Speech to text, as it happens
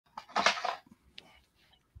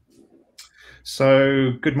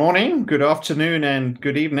So good morning, good afternoon, and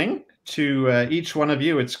good evening to each one of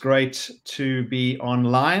you. It's great to be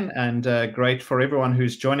online and great for everyone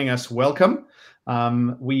who's joining us. Welcome.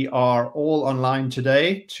 We are all online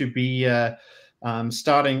today to be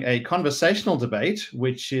starting a conversational debate,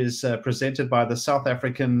 which is presented by the South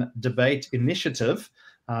African Debate Initiative.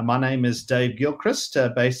 My name is Dave Gilchrist,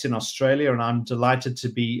 based in Australia, and I'm delighted to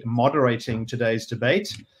be moderating today's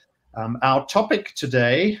debate. Our topic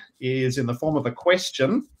today is in the form of a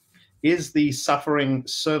question: is the suffering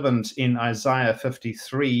servant in Isaiah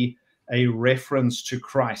 53 a reference to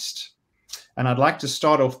Christ? And I'd like to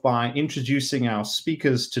start off by introducing our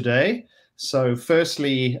speakers today. So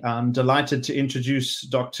firstly, I'm delighted to introduce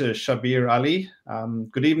Dr. Shabir Ally.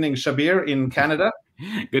 Good evening, Shabir, in Canada.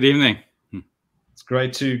 Good evening. It's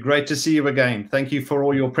great to see you again. Thank you for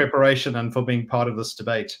all your preparation and for being part of this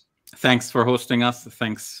debate. Thanks for hosting us.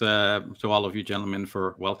 Thanks to all of you gentlemen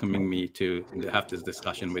for welcoming me to have this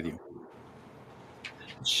discussion with you.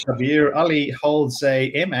 Shabir Ally holds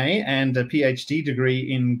a MA and a PhD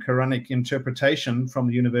degree in Quranic interpretation from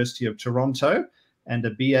the University of Toronto and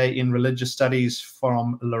a BA in religious studies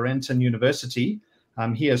from Laurentian University.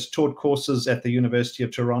 He has taught courses at the University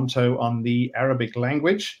of Toronto on the Arabic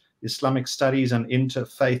language, Islamic studies, and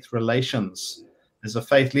interfaith relations. As a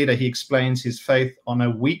faith leader, he explains his faith on a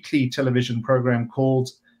weekly television program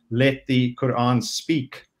called Let the Quran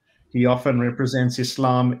Speak. He often represents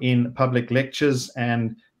Islam in public lectures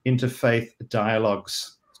and interfaith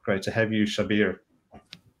dialogues. It's great to have you, Shabir.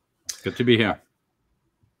 Good to be here.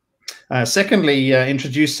 Secondly,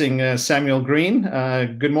 introducing Samuel Green.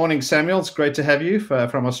 Good morning, Samuel. It's great to have you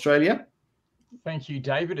from Australia. Thank you,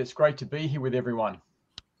 David. It's great to be here with everyone.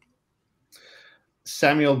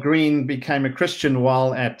 Samuel Green became a Christian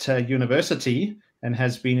while at university and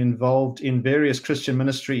has been involved in various Christian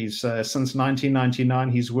ministries. Since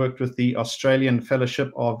 1999, he's worked with the Australian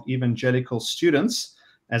Fellowship of Evangelical Students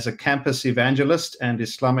as a campus evangelist and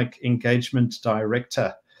Islamic engagement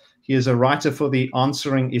director. He is a writer for the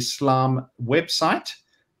Answering Islam website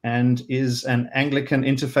and is an Anglican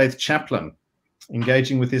interfaith chaplain.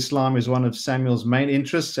 Engaging with Islam is one of Samuel's main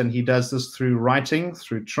interests, and he does this through writing,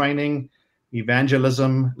 through training,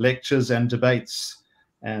 evangelism, lectures, and debates.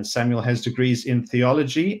 And Samuel has degrees in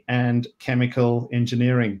theology and chemical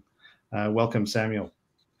engineering. Welcome, Samuel.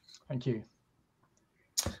 Thank you.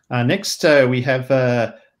 Next, we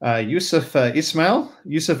have Yusuf Ismail.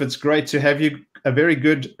 Yusuf, it's great to have you. A very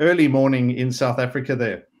good early morning in South Africa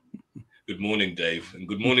there. Good morning, Dave, and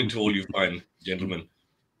good morning to all you fine gentlemen.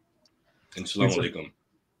 And Assalamu alaikum.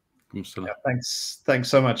 Yeah, thanks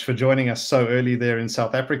so much for joining us so early there in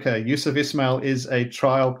South Africa. Yusuf Ismail is a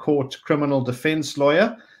trial court criminal defense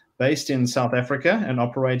lawyer based in South Africa and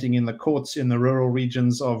operating in the courts in the rural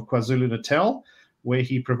regions of KwaZulu-Natal, where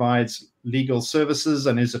he provides legal services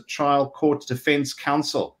and is a trial court defense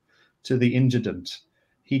counsel to the indigent.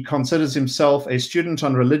 He considers himself a student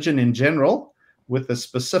on religion in general, with a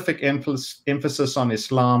specific emphasis on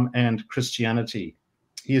Islam and Christianity.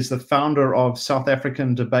 He is the founder of South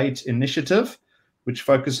African Debate Initiative, which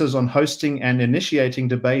focuses on hosting and initiating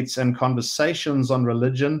debates and conversations on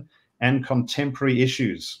religion and contemporary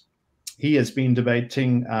issues. He has been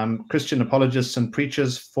debating Christian apologists and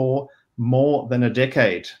preachers for more than a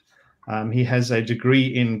decade. He has a degree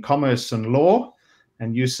in commerce and law,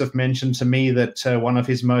 and Yusuf mentioned to me that one of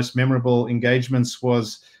his most memorable engagements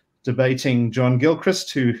was debating John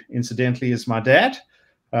Gilchrist, who incidentally is my dad,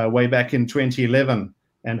 way back in 2011.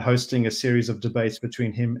 And hosting a series of debates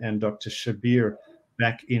between him and Dr. Shabir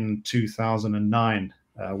back in 2009.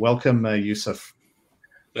 Welcome, Yusuf.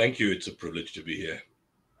 Thank you. It's a privilege to be here.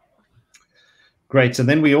 Great. And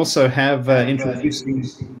then we also have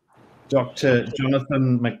introducing Dr.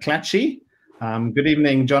 Jonathan McLatchie. Good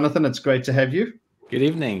evening, Jonathan. It's great to have you. Good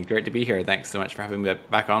evening. Great to be here. Thanks so much for having me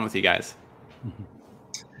back on with you guys.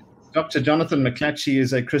 Dr. Jonathan McLatchie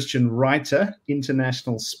is a Christian writer,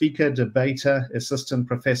 international speaker, debater, assistant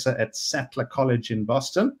professor at Sattler College in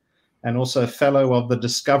Boston, and also a fellow of the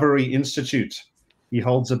Discovery Institute. He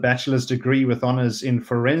holds a bachelor's degree with honors in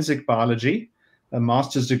forensic biology, a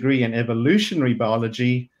master's degree in evolutionary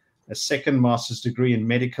biology, a second master's degree in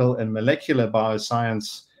medical and molecular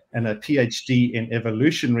bioscience, and a PhD in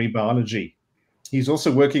evolutionary biology. He's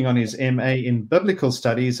also working on his MA in biblical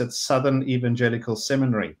studies at Southern Evangelical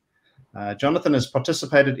Seminary. Jonathan has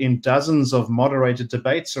participated in dozens of moderated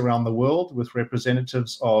debates around the world with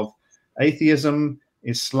representatives of atheism,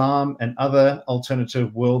 Islam, and other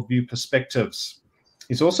alternative worldview perspectives.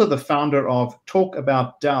 He's also the founder of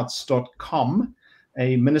talkaboutdoubts.com,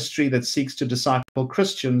 a ministry that seeks to disciple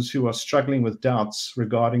Christians who are struggling with doubts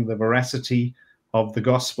regarding the veracity of the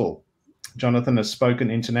gospel. Jonathan has spoken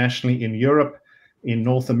internationally in Europe, in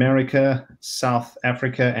North America, South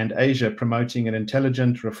Africa, and Asia, promoting an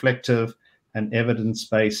intelligent, reflective, and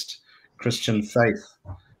evidence-based Christian faith.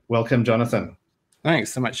 Welcome, Jonathan.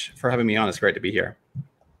 Thanks so much for having me on. It's great to be here.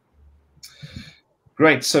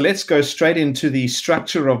 Great. So let's go straight into the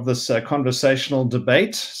structure of this conversational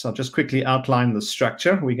debate. So I'll just quickly outline the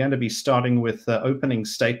structure. We're going to be starting with opening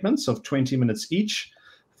statements of 20 minutes each,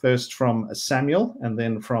 first from Samuel and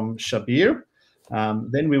then from Shabir.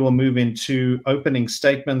 Then we will move into opening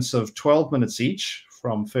statements of 12 minutes each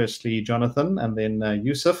from firstly Jonathan and then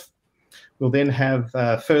Yusuf. We'll then have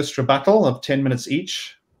first rebuttal of 10 minutes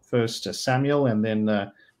each, first Samuel and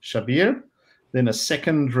then Shabir. Then a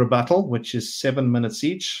second rebuttal, which is 7 minutes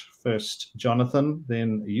each, first Jonathan,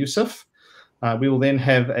 then Yusuf. We will then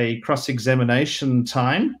have a cross-examination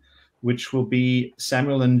time, which will be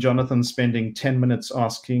Samuel and Jonathan spending 10 minutes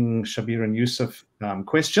asking Shabir and Yusuf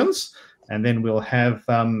questions. And then we'll have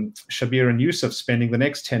Shabir and Yusuf spending the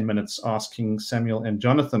next 10 minutes asking Samuel and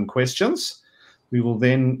Jonathan questions. We will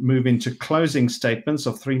then move into closing statements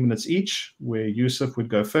of 3 minutes each, where Yusuf would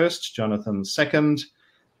go first, Jonathan second.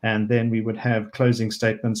 And then we would have closing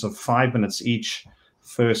statements of 5 minutes each,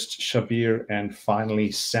 first Shabir and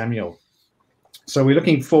finally Samuel. So we're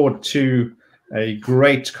looking forward to a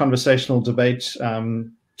great conversational debate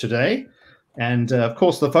today. And of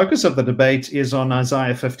course, the focus of the debate is on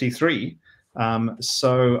Isaiah 53.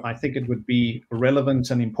 So I think it would be relevant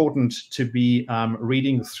and important to be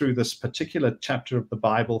reading through this particular chapter of the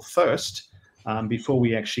Bible first before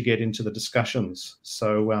we actually get into the discussions.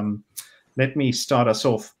 So let me start us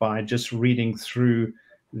off by just reading through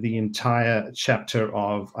the entire chapter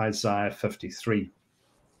of Isaiah 53.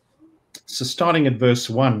 So starting at verse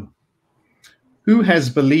 1. Who has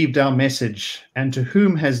believed our message, and to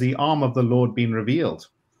whom has the arm of the Lord been revealed?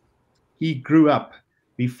 He grew up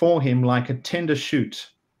before him like a tender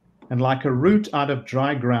shoot, and like a root out of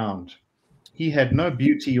dry ground. He had no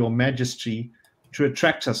beauty or majesty to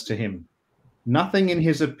attract us to him, nothing in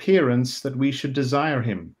his appearance that we should desire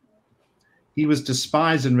him. He was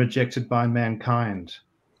despised and rejected by mankind,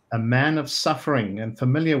 a man of suffering and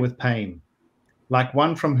familiar with pain, like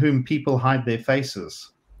one from whom people hide their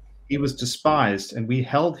faces. He was despised, and we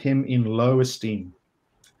held him in low esteem.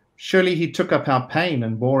 Surely he took up our pain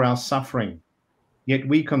and bore our suffering, yet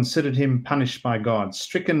we considered him punished by God,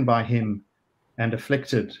 stricken by him, and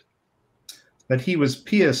afflicted. But he was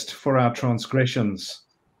pierced for our transgressions,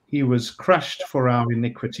 he was crushed for our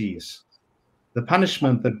iniquities. The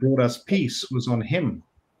punishment that brought us peace was on him,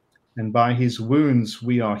 and by his wounds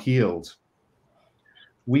we are healed.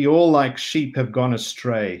 We all like sheep have gone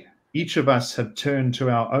astray. Each of us have turned to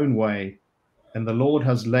our own way, and the Lord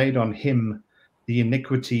has laid on him the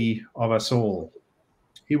iniquity of us all.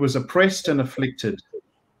 He was oppressed and afflicted,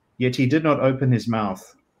 yet he did not open his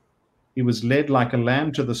mouth. He was led like a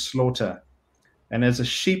lamb to the slaughter, and as a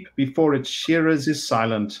sheep before its shearers is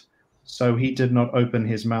silent, so he did not open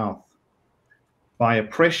his mouth. By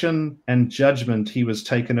oppression and judgment he was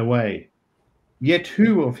taken away. Yet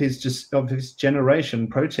who of his generation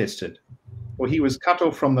protested? For he was cut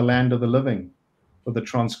off from the land of the living. For the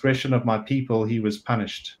transgression of my people he was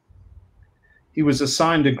punished. He was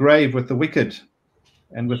assigned a grave with the wicked,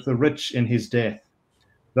 and with the rich in his death,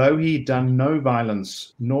 though he done no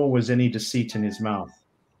violence, nor was any deceit in his mouth.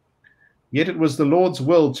 Yet it was the Lord's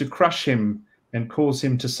will to crush him and cause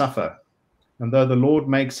him to suffer. And though the Lord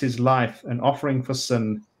makes his life an offering for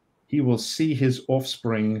sin, he will see his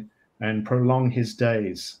offspring and prolong his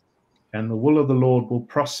days, and the will of the Lord will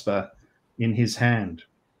prosper in his hand.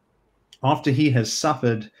 After he has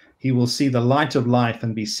suffered, he will see the light of life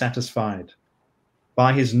and be satisfied.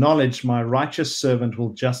 By his knowledge, my righteous servant will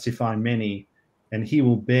justify many, and he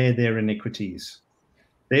will bear their iniquities.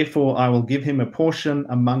 Therefore, I will give him a portion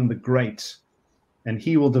among the great, and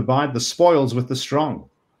he will divide the spoils with the strong,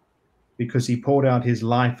 because he poured out his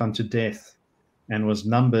life unto death and was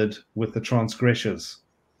numbered with the transgressors.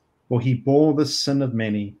 For he bore the sin of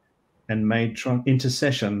many and made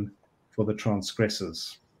intercession for the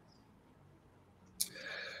transgressors.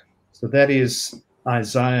 So that is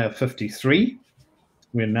Isaiah 53.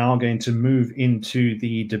 We're now going to move into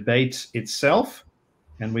the debate itself,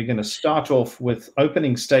 and we're going to start off with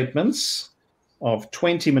opening statements of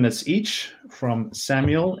 20 minutes each from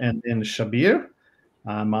Samuel and then Shabir.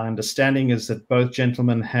 My understanding is that both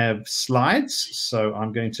gentlemen have slides, so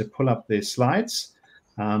I'm going to pull up their slides.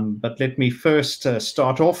 But let me first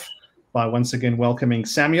start off by once again welcoming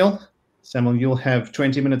Samuel. Samuel, you'll have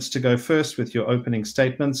 20 minutes to go first with your opening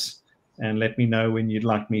statements, and let me know when you'd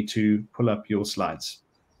like me to pull up your slides.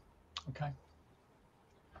 Okay.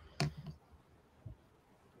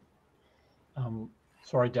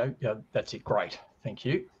 Sorry, Dave. Yeah, that's it. Great. Thank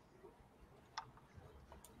you.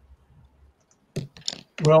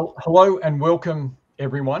 Well, hello and welcome,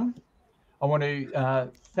 everyone. I want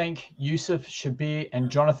to thank Yusuf, Shabir and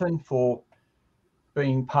Jonathan for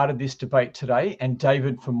being part of this debate today, and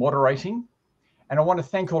David for moderating. And I want to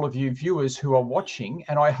thank all of you viewers who are watching,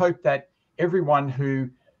 and I hope that everyone who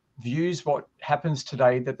views what happens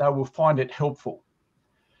today, that they will find it helpful.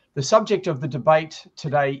 The subject of the debate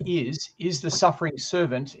today is the suffering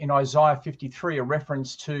servant in Isaiah 53 a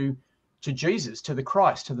reference to Jesus, to the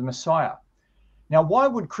Christ, to the Messiah? Now, why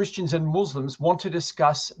would Christians and Muslims want to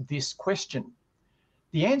discuss this question?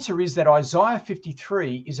 The answer is that Isaiah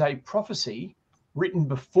 53 is a prophecy written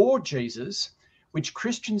before Jesus, which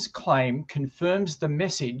Christians claim confirms the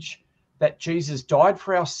message that Jesus died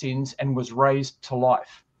for our sins and was raised to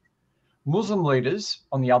life. Muslim leaders,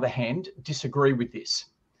 on the other hand, disagree with this.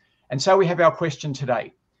 And so we have our question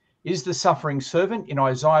today. Is the suffering servant in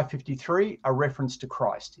Isaiah 53 a reference to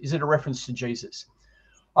Christ? Is it a reference to Jesus?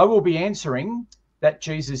 I will be answering that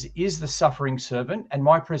Jesus is the suffering servant, and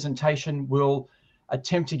my presentation will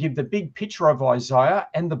attempt to give the big picture of Isaiah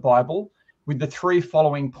and the Bible with the three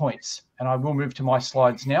following points. And I will move to my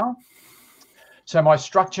slides now. So my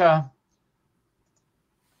structure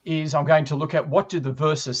is I'm going to look at what do the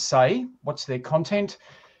verses say, what's their content,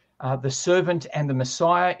 the servant and the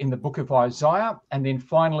Messiah in the book of Isaiah, and then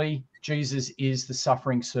finally, Jesus is the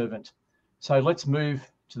suffering servant. So let's move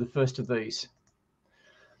to the first of these.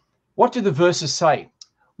 What do the verses say?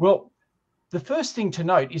 Well, the first thing to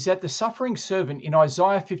note is that the suffering servant in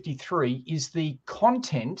Isaiah 53 is the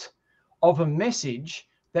content of a message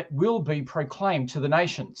that will be proclaimed to the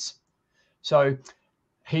nations. So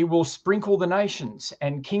he will sprinkle the nations,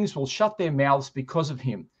 and kings will shut their mouths because of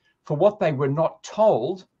him. For what they were not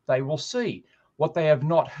told, they will see. What they have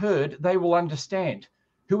not heard, they will understand.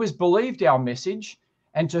 Who has believed our message,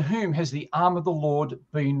 and to whom has the arm of the Lord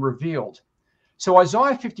been revealed? So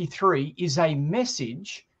Isaiah 53 is a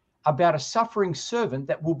message about a suffering servant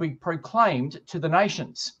that will be proclaimed to the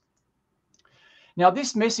nations. Now,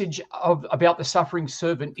 this message about the suffering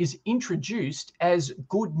servant is introduced as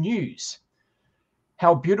good news.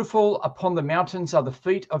 How beautiful upon the mountains are the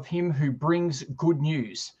feet of him who brings good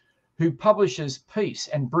news, who publishes peace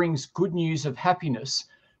and brings good news of happiness,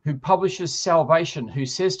 who publishes salvation, who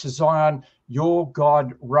says to Zion, your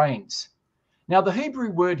God reigns. Now, the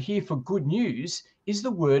Hebrew word here for good news is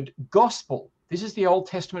the word gospel. This is the Old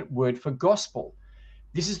Testament word for gospel.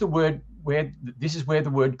 This is where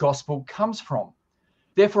the word gospel comes from.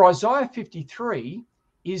 Therefore, Isaiah 53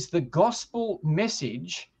 is the gospel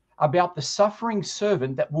message about the suffering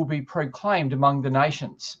servant that will be proclaimed among the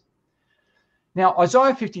nations. Now,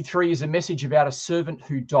 Isaiah 53 is a message about a servant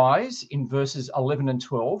who dies in verses 9 and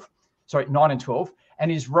 12,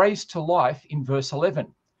 and is raised to life in verse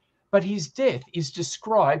 11. But his death is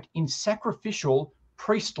described in sacrificial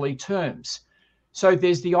priestly terms. So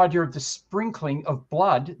there's the idea of the sprinkling of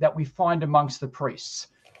blood that we find amongst the priests.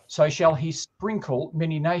 So shall he sprinkle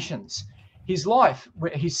many nations. His life,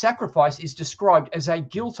 his sacrifice is described as a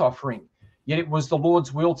guilt offering, yet it was the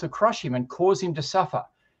Lord's will to crush him and cause him to suffer.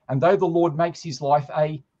 And though the Lord makes his life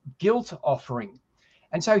a guilt offering.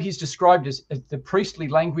 And so he's described as the priestly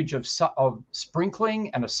language of sprinkling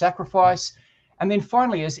and a sacrifice. And then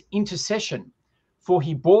finally as intercession, for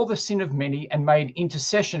he bore the sin of many and made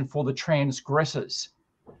intercession for the transgressors.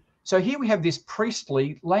 So here we have this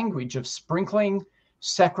priestly language of sprinkling,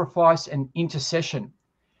 sacrifice, and intercession.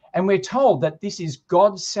 And we're told that this is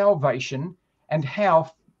God's salvation and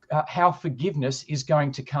how forgiveness is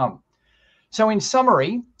going to come. So in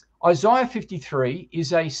summary, Isaiah 53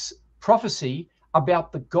 is a prophecy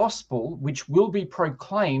about the gospel which will be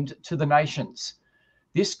proclaimed to the nations.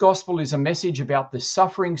 This gospel is a message about the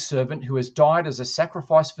suffering servant who has died as a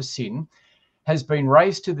sacrifice for sin, has been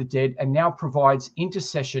raised to the dead, and now provides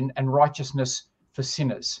intercession and righteousness for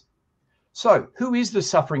sinners. So, who is the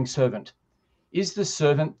suffering servant? Is the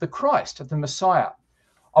servant the Christ, the Messiah?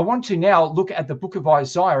 I want to now look at the book of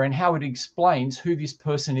Isaiah and how it explains who this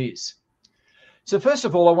person is. So first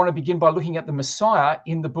of all, I want to begin by looking at the Messiah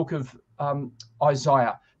in the book of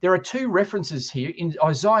Isaiah. There are two references here. In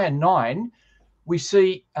Isaiah 9, we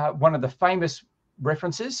see one of the famous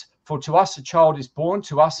references, for to us a child is born,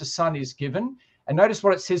 to us a son is given. And notice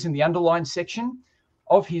what it says in the underlined section,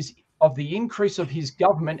 of the increase of his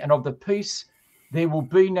government and of the peace, there will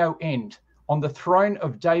be no end, on the throne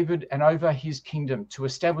of David and over his kingdom, to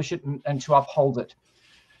establish it and to uphold it.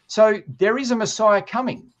 So there is a Messiah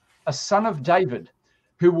coming, a son of David,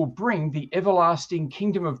 who will bring the everlasting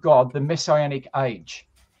kingdom of God, the Messianic age.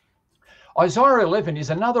 Isaiah 11 is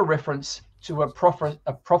another reference to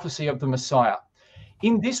a prophecy of the Messiah.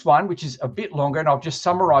 In this one, which is a bit longer, and I've just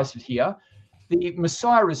summarized it here, the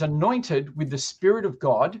Messiah is anointed with the Spirit of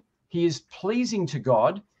God. He is pleasing to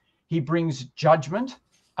God. He brings judgment,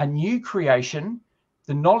 a new creation,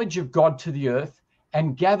 the knowledge of God to the earth,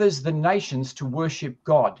 and gathers the nations to worship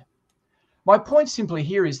God. My point simply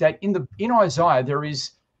here is that in Isaiah, there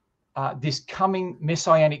is this coming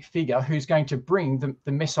messianic figure who's going to bring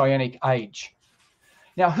the messianic age.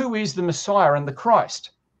 Now, who is the Messiah and the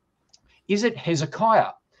Christ? Is it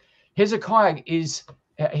Hezekiah? Hezekiah is,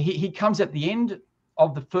 he comes at the end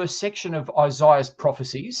of the first section of Isaiah's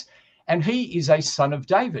prophecies, and he is a son of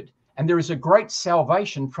David. And there is a great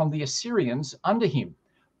salvation from the Assyrians under him.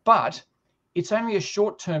 But it's only a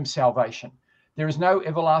short-term salvation. There is no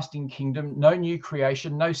everlasting kingdom, no new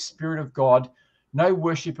creation, no Spirit of God, no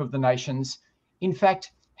worship of the nations. In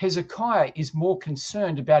fact, Hezekiah is more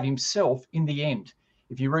concerned about himself in the end.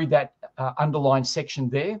 If you read that underlined section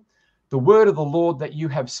there, the word of the Lord that you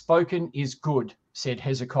have spoken is good, said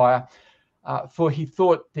Hezekiah, for he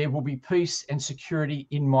thought there will be peace and security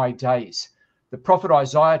in my days. The prophet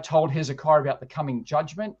Isaiah told Hezekiah about the coming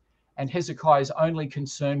judgment, and Hezekiah's only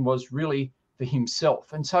concern was really for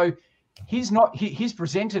himself. And so he's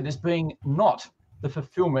presented as being not the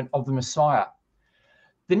fulfillment of the Messiah.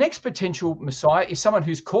 The next potential Messiah is someone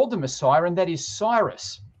who's called the Messiah, and that is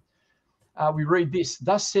Cyrus. We read this,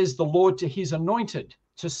 thus says the Lord to his anointed,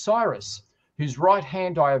 to Cyrus, whose right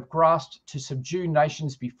hand I have grasped to subdue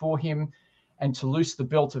nations before him, and to loose the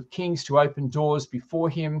belt of kings, to open doors before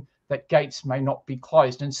him, that gates may not be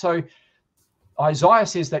closed. And so Isaiah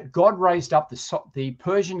says that God raised up the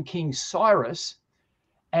Persian king Cyrus,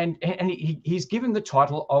 and he's given the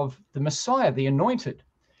title of the Messiah, the anointed.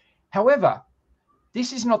 However,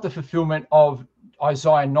 this is not the fulfillment of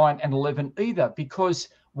Isaiah 9 and 11 either, because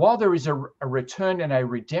while there is a return and a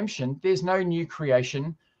redemption, there's no new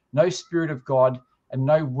creation, no Spirit of God, and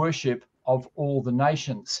no worship of all the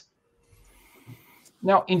nations.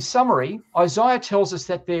 Now, in summary, Isaiah tells us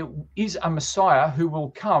that there is a Messiah who will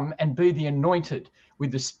come and be the anointed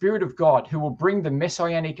with the Spirit of God, who will bring the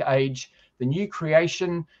messianic age, the new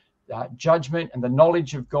creation, judgment, and the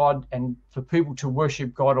knowledge of God, and for people to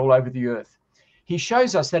worship God all over the earth. He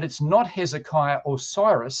shows us that it's not Hezekiah or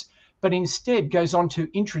Cyrus, but instead goes on to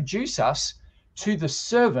introduce us to the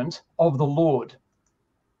servant of the Lord.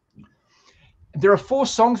 There are 4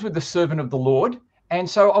 songs with the servant of the Lord. And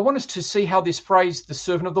so I want us to see how this phrase, the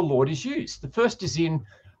servant of the Lord, is used. The first is in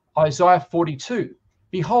Isaiah 42.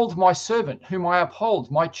 Behold my servant, whom I uphold,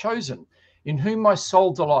 my chosen, in whom my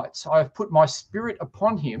soul delights. I have put my spirit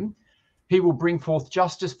upon him. He will bring forth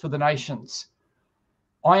justice for the nations.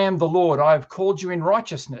 I am the Lord. I have called you in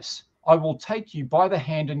righteousness. I will take you by the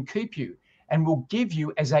hand and keep you, and will give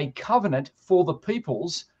you as a covenant for the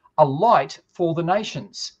peoples, a light for the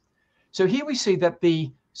nations. So here we see that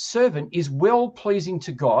the servant is well pleasing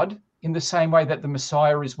to God in the same way that the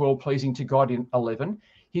Messiah is well pleasing to God in 11.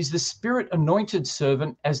 He's the Spirit anointed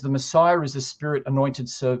servant, as the Messiah is the Spirit anointed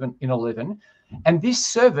servant in 11. And this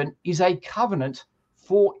servant is a covenant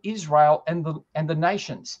for Israel and the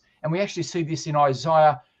nations. And we actually see this in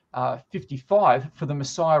Isaiah 55 for the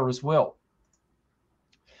Messiah as well.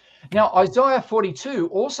 Now, Isaiah 42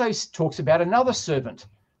 also talks about another servant,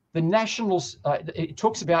 the nationals. It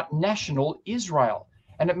talks about national Israel.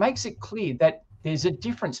 And it makes it clear that there's a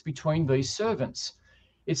difference between these servants.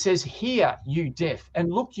 It says, hear, you deaf,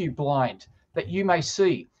 and look, you blind, that you may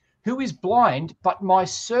see. Who is blind but my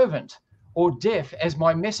servant, or deaf as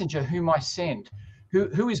my messenger whom I send?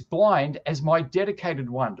 Who is blind as my dedicated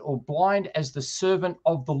one, or blind as the servant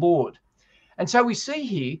of the Lord? And so we see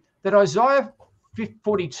here that Isaiah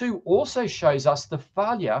 42 also shows us the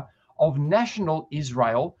failure of national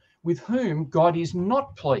Israel, with whom God is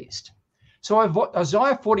not pleased. So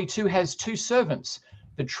Isaiah 42 has 2 servants,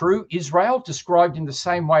 the true Israel, described in the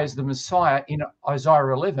same way as the Messiah in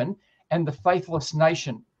Isaiah 11, and the faithless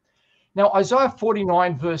nation. Now, Isaiah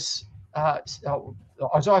 49 has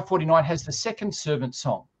the second servant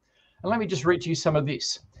song. And let me just read to you some of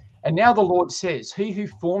this. And now the Lord says, he who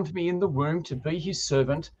formed me in the womb to be his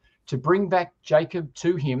servant, to bring back Jacob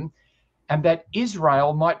to him, and that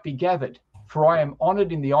Israel might be gathered. For I am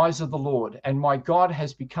honored in the eyes of the Lord, and my God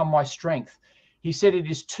has become my strength. He said,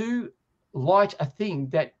 it is too light a thing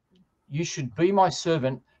that you should be my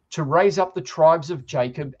servant, to raise up the tribes of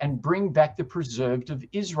Jacob and bring back the preserved of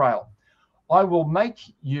Israel. I will make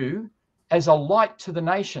you as a light to the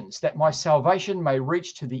nations, that my salvation may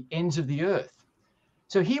reach to the ends of the earth.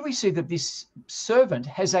 So here we see that this servant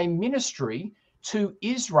has a ministry to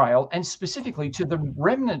Israel, and specifically to the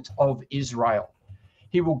remnant of Israel.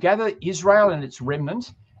 He will gather Israel and its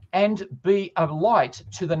remnant, and be a light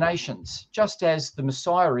to the nations, just as the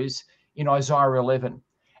Messiah is in Isaiah 11.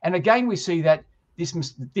 And again, we see that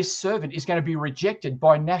this servant is going to be rejected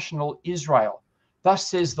by national Israel. Thus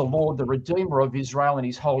says the Lord, the Redeemer of Israel and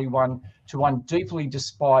his Holy One, to one deeply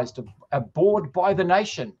despised, abhorred by the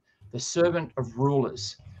nation, the servant of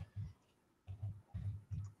rulers.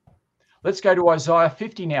 Let's go to Isaiah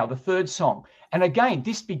 50 now, the third song. And again,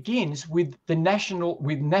 this begins with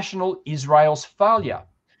national Israel's failure.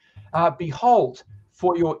 Behold,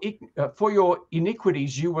 for your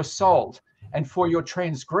iniquities you were sold, and for your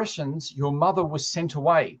transgressions your mother was sent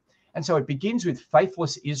away. And so it begins with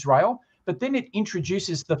faithless Israel, but then it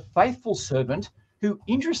introduces the faithful servant, who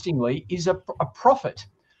interestingly is a prophet.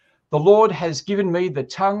 The Lord has given me the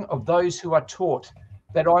tongue of those who are taught,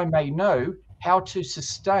 that I may know how to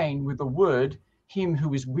sustain with the word him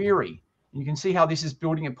who is weary. And you can see how this is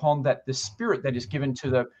building upon that, the spirit that is given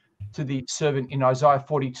to the servant in Isaiah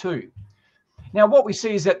 42. Now what we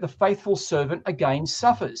see is that the faithful servant again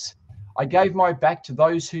suffers. I gave my back to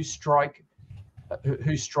those who strike,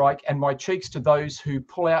 and my cheeks to those who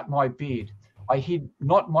pull out my beard. I hid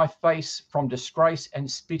not my face from disgrace and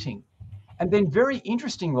spitting. And then very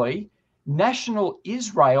interestingly, national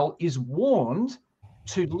Israel is warned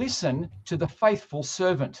to listen to the faithful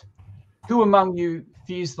servant. Who among you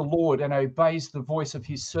fears the Lord and obeys the voice of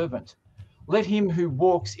his servant? Let him who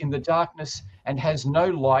walks in the darkness and has no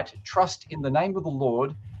light trust in the name of the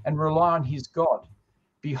Lord and rely on his God.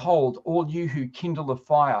 Behold, all you who kindle a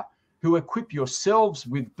fire, who equip yourselves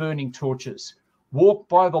with burning torches, walk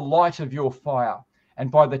by the light of your fire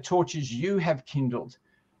and by the torches you have kindled.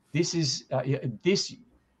 This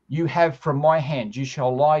you have from my hand. You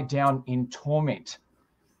shall lie down in torment.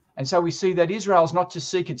 And so we see that Israel is not to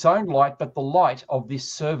seek its own light, but the light of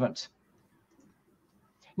this servant.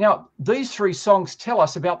 Now, these three songs tell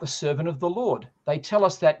us about the servant of the Lord. They tell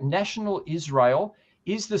us that national Israel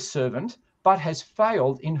is the servant, but has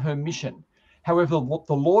failed in her mission. However,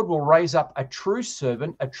 the Lord will raise up a true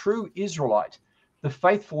servant, a true Israelite, the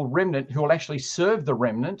faithful remnant who will actually serve the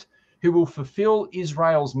remnant, who will fulfill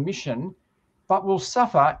Israel's mission, but will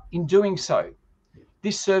suffer in doing so.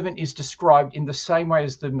 This servant is described in the same way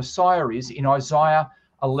as the Messiah is in Isaiah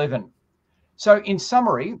 11. So in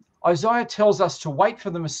summary, Isaiah tells us to wait for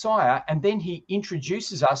the Messiah, and then he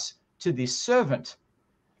introduces us to this servant.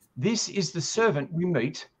 This is the servant we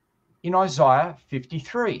meet in Isaiah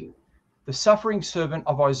 53. The suffering servant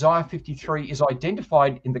of Isaiah 53 is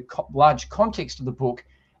identified in the large context of the book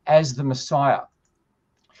as the Messiah.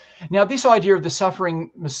 Now, this idea of the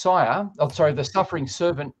suffering Messiah, the suffering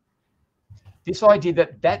servant, this idea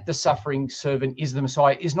that the suffering servant is the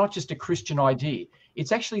Messiah is not just a Christian idea.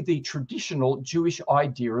 It's actually the traditional Jewish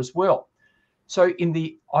idea as well. So in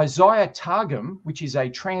the Isaiah Targum, which is a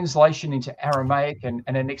translation into Aramaic and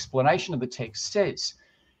an explanation of the text, says,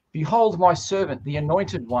 behold, my servant, the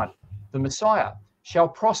anointed one, the Messiah, shall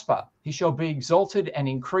prosper. He shall be exalted and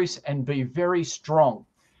increase and be very strong.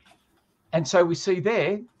 And so we see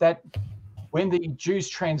there that when the Jews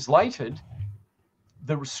translated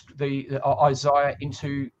the Isaiah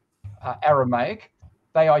into Aramaic,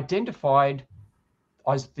 they identified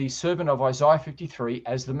as the servant of Isaiah 53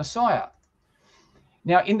 as the Messiah.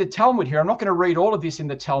 Now, in the Talmud here, I'm not going to read all of this in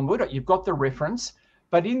the Talmud. You've got the reference.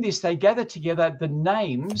 But in this, they gather together the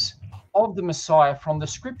names of the Messiah from the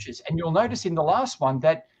scriptures. And you'll notice in the last one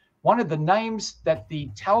that one of the names that the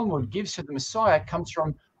Talmud gives to the Messiah comes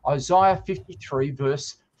from Isaiah 53,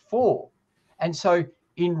 verse 4. And so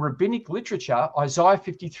in rabbinic literature, Isaiah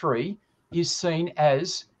 53 is seen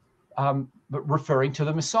as referring to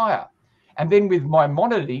the Messiah. And then with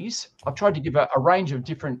Maimonides, I've tried to give a range of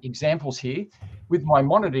different examples here. With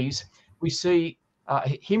Maimonides, we see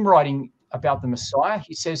him writing about the Messiah.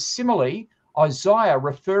 He says, similarly, Isaiah,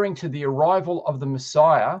 referring to the arrival of the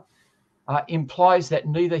Messiah, implies that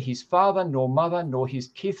neither his father nor mother nor his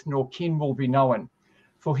kith nor kin will be known,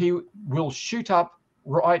 for he will shoot up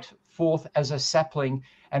right forth as a sapling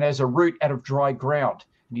and as a root out of dry ground.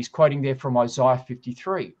 And he's quoting there from Isaiah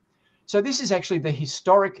 53. So this is actually the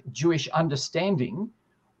historic Jewish understanding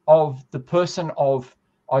of the person of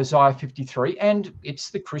Isaiah 53, and it's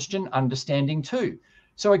the Christian understanding too.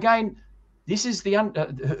 So again, this is the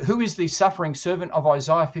who is the suffering servant of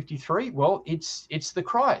Isaiah 53? Well, it's the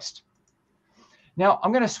Christ. Now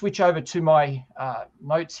I'm going to switch over to my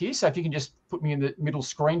notes here. So if you can just put me in the middle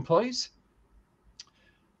screen, please.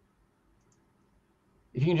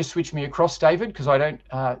 If you can just switch me across, David, because I don't.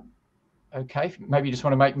 Okay, maybe you just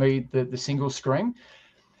want to make me the single screen.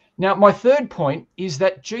 Now, my third point is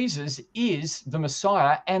that Jesus is the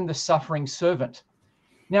Messiah and the suffering servant.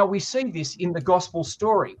 Now, we see this in the gospel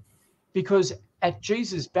story because at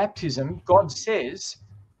Jesus' baptism, God says,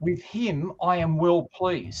 "With him I am well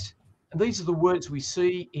pleased." And these are the words we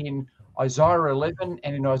see in Isaiah 11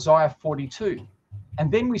 and in Isaiah 42.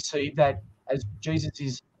 And then we see that as Jesus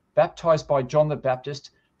is baptized by John the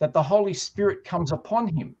Baptist, that the Holy Spirit comes upon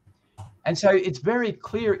him. And so it's very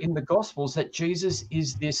clear in the Gospels that Jesus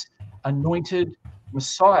is this anointed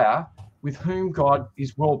Messiah with whom God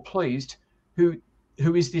is well pleased, who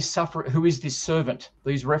is this sufferer, who is this servant.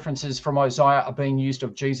 These references from Isaiah are being used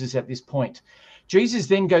of Jesus at this point. Jesus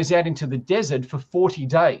then goes out into the desert for 40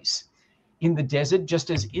 days. In the desert, just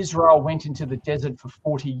as Israel went into the desert for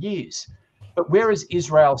 40 years. But whereas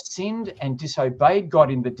Israel sinned and disobeyed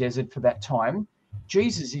God in the desert for that time,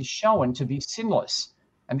 Jesus is shown to be sinless.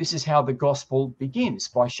 And this is how the gospel begins,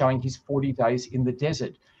 by showing his 40 days in the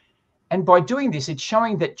desert. And by doing this, it's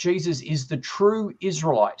showing that Jesus is the true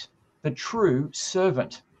Israelite, the true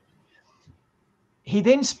servant. He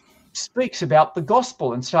then speaks about the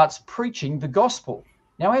gospel and starts preaching the gospel.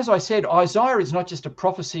 Now, as I said, Isaiah is not just a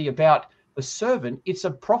prophecy about the servant, it's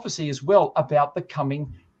a prophecy as well about the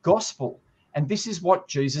coming gospel. And this is what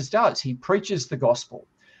Jesus does. He preaches the gospel.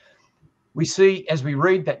 We see as we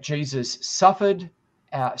read that Jesus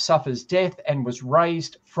suffers death and was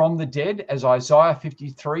raised from the dead, as Isaiah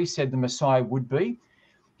 53 said the Messiah would be.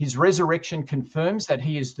 His resurrection confirms that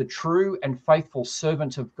he is the true and faithful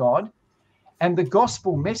servant of God. And the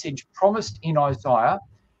gospel message promised in Isaiah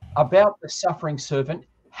about the suffering servant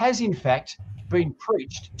has in fact been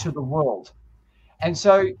preached to the world. And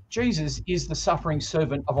so Jesus is the suffering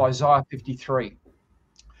servant of Isaiah 53.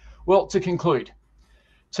 Well, to conclude,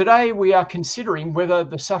 today we are considering whether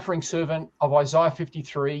the suffering servant of Isaiah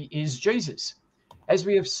 53 is Jesus. As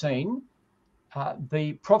we have seen,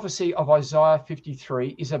 the prophecy of Isaiah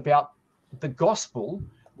 53 is about the gospel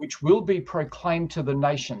which will be proclaimed to the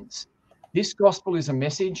nations. This gospel is a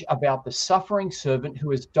message about the suffering servant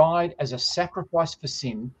who has died as a sacrifice for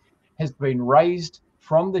sin, has been raised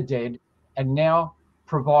from the dead, and now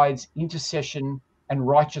provides intercession and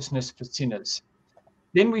righteousness for sinners.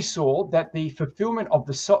 Then we saw that the fulfillment of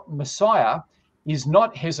the Messiah is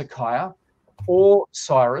not Hezekiah or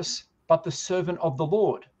Cyrus, but the servant of the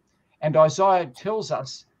Lord. And Isaiah tells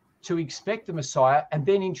us to expect the Messiah and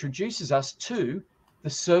then introduces us to the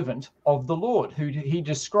servant of the Lord, who he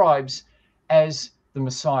describes as the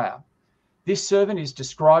Messiah. This servant is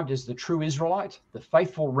described as the true Israelite, the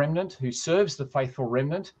faithful remnant who serves the faithful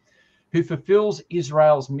remnant, who fulfills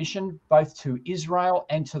Israel's mission both to Israel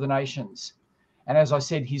and to the nations. And as I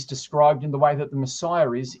said, he's described in the way that the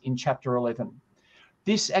Messiah is in chapter 11.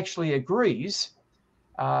 This actually agrees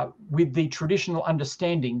with the traditional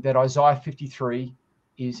understanding that Isaiah 53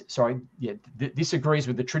 is, this agrees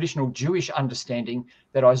with the traditional Jewish understanding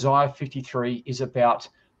that Isaiah 53 is about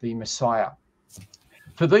the Messiah.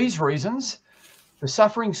 For these reasons, the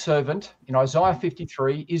suffering servant in Isaiah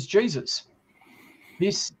 53 is Jesus.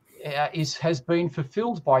 This has been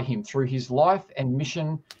fulfilled by him through his life and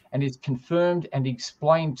mission, and is confirmed and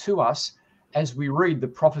explained to us as we read the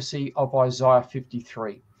prophecy of Isaiah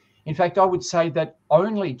 53. In fact, I would say that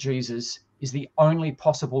only Jesus is the only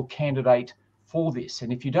possible candidate for this.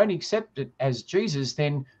 And if you don't accept it as Jesus,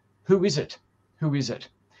 then who is it? Who is it?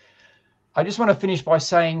 I just want to finish by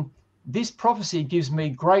saying this prophecy gives me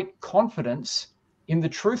great confidence in the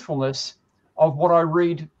truthfulness of what I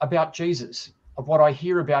read about Jesus, of what I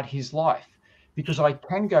hear about his life, because I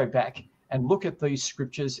can go back and look at these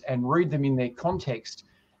scriptures and read them in their context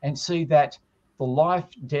and see that the life,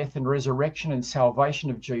 death, and resurrection and salvation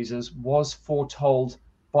of Jesus was foretold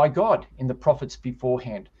by God in the prophets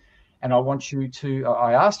beforehand. And I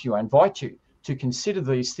invite you to consider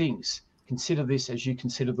these things. Consider this as you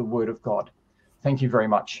consider the word of God. Thank you very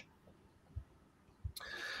much.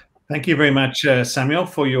 Thank you very much, Samuel,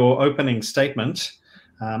 for your opening statement.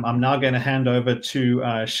 I'm now going to hand over to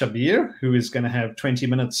Shabir, who is going to have 20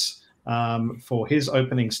 minutes for his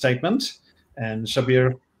opening statement. And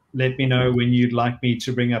Shabir, let me know when you'd like me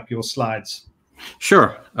to bring up your slides.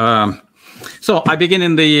 Sure. So I begin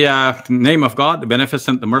in the name of God, the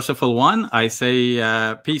beneficent, the merciful one. I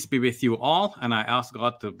say, peace be with you all. And I ask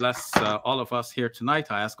God to bless all of us here tonight.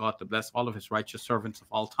 I ask God to bless all of his righteous servants of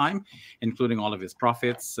all time, including all of his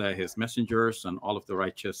prophets, his messengers, and all of the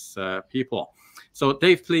righteous people. So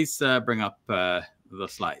Dave, please bring up the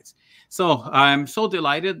slides. So I'm so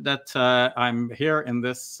delighted that I'm here in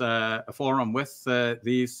this forum with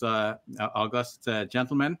these august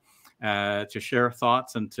gentlemen to share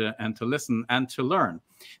thoughts and to listen and to learn.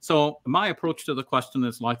 So my approach to the question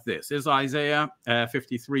is like this: is Isaiah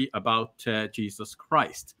 53 about Jesus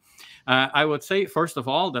Christ? I would say, first of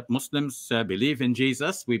all, that Muslims believe in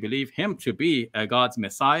Jesus. We believe him to be God's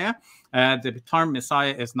Messiah. The term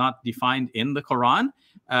Messiah is not defined in the Quran,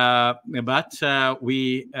 but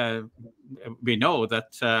we know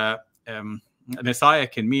that Messiah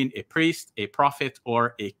can mean a priest, a prophet,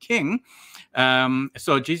 or a king.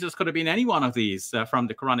 So Jesus could have been any one of these from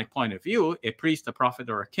the Quranic point of view, a priest, a prophet,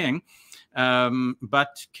 or a king.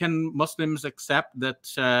 But can Muslims accept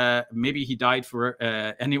that maybe he died for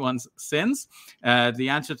anyone's sins? The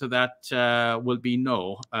answer to that will be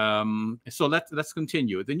no. So let's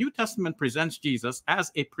continue. The New Testament presents Jesus as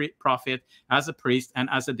a prophet, as a priest, and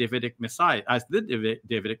as a Davidic Messiah, as the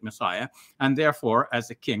Davidic Messiah, and therefore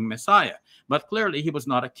as a king Messiah. But clearly he was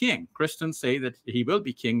not a king. Christians say that he will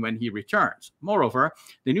be king when he returns. Moreover,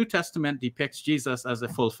 the New Testament depicts Jesus as a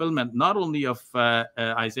fulfillment not only of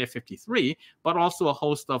Isaiah 53, but also a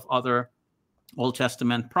host of other Old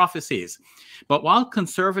Testament prophecies. But while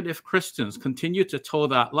conservative Christians continue to toe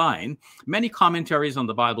that line, many commentaries on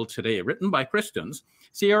the Bible today, written by Christians,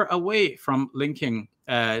 steer away from linking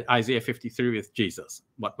Isaiah 53 with Jesus.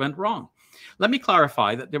 What went wrong? Let me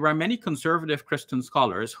clarify that there are many conservative Christian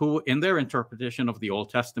scholars who, in their interpretation of the Old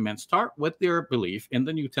Testament, start with their belief in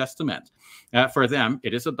the New Testament. For them,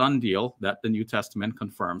 it is a done deal that the New Testament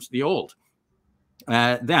confirms the Old.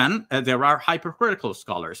 Then there are hypercritical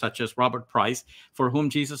scholars such as Robert Price, for whom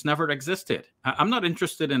Jesus never existed. I'm not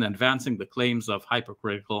interested in advancing the claims of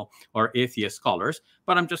hypercritical or atheist scholars,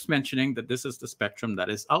 but I'm just mentioning that this is the spectrum that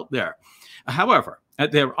is out there. However,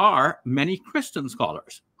 there are many Christian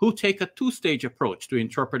scholars who take a two-stage approach to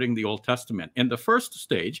interpreting the Old Testament. In the first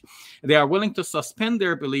stage, they are willing to suspend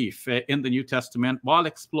their belief in the New Testament while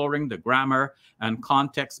exploring the grammar and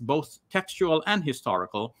context, both textual and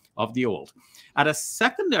historical, of the Old. At a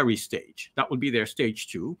secondary stage, that would be their stage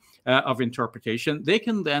 2 of interpretation, they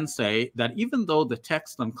can then say that even though the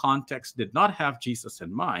text and context did not have Jesus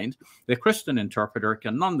in mind, the Christian interpreter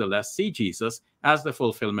can nonetheless see Jesus as the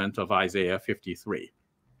fulfillment of Isaiah 53.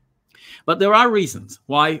 But there are reasons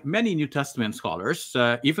why many New Testament scholars,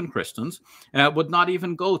 even Christians, would not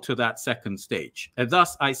even go to that second stage.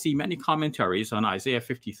 Thus, I see many commentaries on Isaiah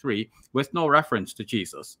 53 with no reference to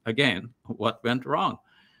Jesus. Again, what went wrong?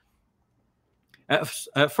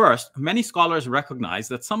 First, many scholars recognize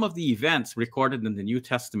that some of the events recorded in the New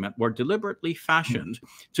Testament were deliberately fashioned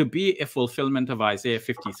to be a fulfillment of Isaiah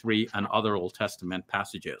 53 and other Old Testament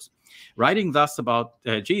passages. Writing thus about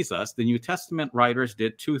Jesus, the New Testament writers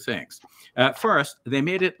did two things. First, they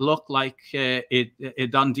made it look like a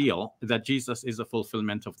done deal that Jesus is a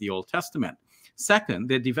fulfillment of the Old Testament. Second,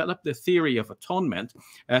 they developed the theory of atonement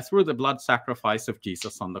through the blood sacrifice of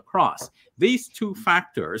Jesus on the cross. These two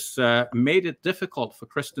factors made it difficult for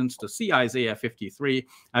Christians to see Isaiah 53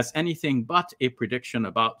 as anything but a prediction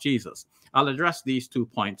about Jesus. I'll address these 2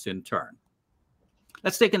 points in turn.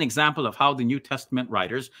 Let's take an example of how the New Testament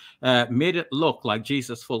writers made it look like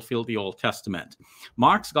Jesus fulfilled the Old Testament.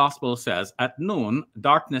 Mark's gospel says, at noon,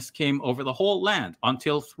 darkness came over the whole land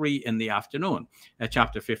until 3 in the afternoon,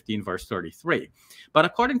 chapter 15, verse 33. But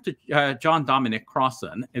according to John Dominic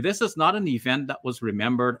Crossan, this is not an event that was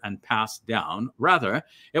remembered and passed down. Rather,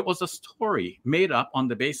 it was a story made up on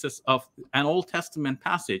the basis of an Old Testament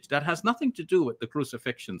passage that has nothing to do with the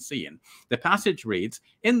crucifixion scene. The passage reads,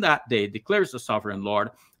 in that day declares the sovereign Lord,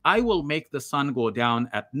 I will make the sun go down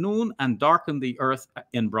at noon and darken the earth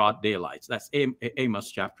in broad daylight. That's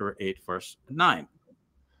Amos chapter 8, verse 9.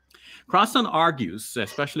 Crossan argues,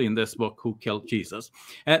 especially in this book, Who Killed Jesus,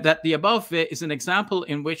 that the above is an example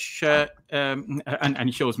in which, and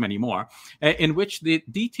he shows many more, in which the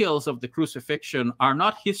details of the crucifixion are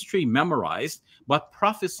not history memorized, but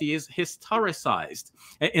prophecies historicized.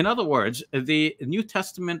 In other words, the New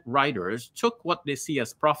Testament writers took what they see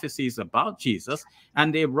as prophecies about Jesus,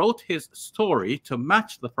 and they wrote his story to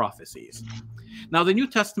match the prophecies. Now, the New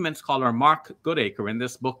Testament scholar Mark Goodacre, in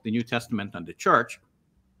this book, The New Testament and the Church,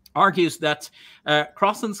 argues that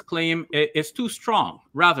Crossan's claim is too strong.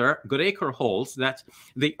 Rather, Goodacre holds that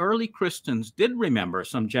the early Christians did remember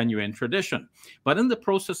some genuine tradition, but in the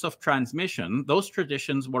process of transmission, those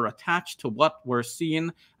traditions were attached to what were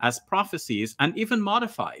seen as prophecies and even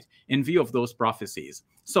modified in view of those prophecies.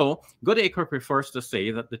 So, Goodacre prefers to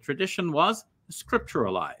say that the tradition was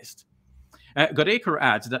scripturalized. Goodacre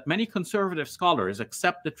adds that many conservative scholars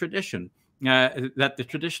accept the tradition, that the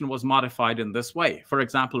tradition was modified in this way. For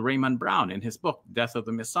example, Raymond Brown, in his book, Death of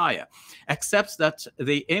the Messiah, accepts that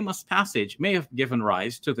the Amos passage may have given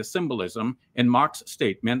rise to the symbolism in Mark's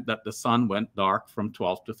statement that the sun went dark from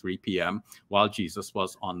 12 to 3 p.m. while Jesus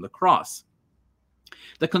was on the cross.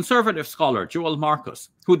 The conservative scholar Joel Marcus,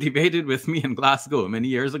 who debated with me in Glasgow many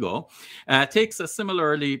years ago, takes a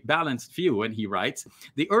similarly balanced view when he writes,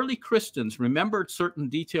 the early Christians remembered certain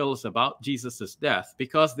details about Jesus' death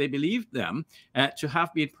because they believed them to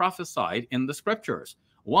have been prophesied in the scriptures.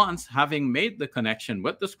 Once having made the connection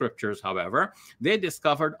with the scriptures, however, they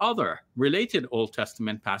discovered other related Old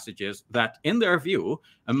Testament passages that, in their view,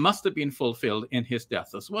 must have been fulfilled in his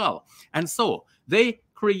death as well. And so they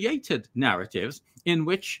created narratives in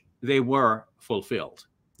which they were fulfilled.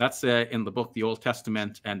 That's in the book, The Old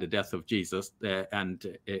Testament and the Death of Jesus.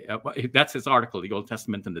 That's his article, The Old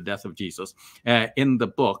Testament and the Death of Jesus, in the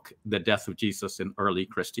book, The Death of Jesus in Early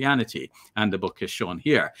Christianity. And the book is shown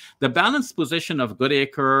here. The balanced position of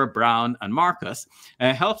Goodacre, Brown, and Marcus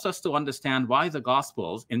helps us to understand why the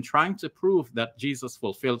Gospels, in trying to prove that Jesus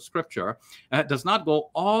fulfilled Scripture, does not go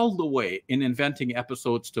all the way in inventing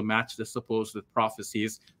episodes to match the supposed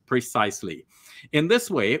prophecies precisely. In this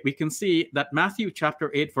way, we can see that Matthew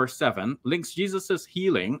chapter 8, verse 7 links Jesus's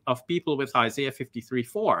healing of people with Isaiah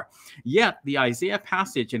 53:4. Yet the Isaiah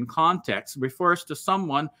passage in context refers to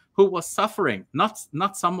someone who was suffering,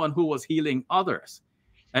 not someone who was healing others.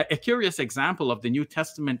 A curious example of the New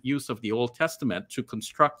Testament use of the Old Testament to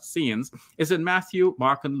construct scenes is in Matthew,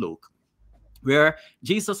 Mark, and Luke, where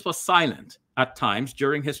Jesus was silent at times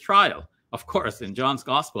during his trial. Of course, in John's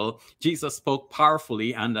gospel, Jesus spoke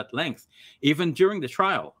powerfully and at length, even during the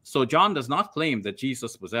trial. So John does not claim that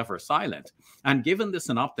Jesus was ever silent. And given the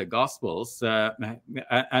synoptic gospels,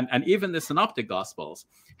 and even the synoptic gospels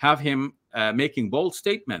have him making bold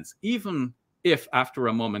statements, even if after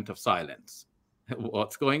a moment of silence.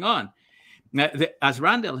 What's going on? As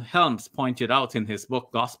Randall Helms pointed out in his book,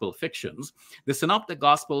 Gospel Fictions, the Synoptic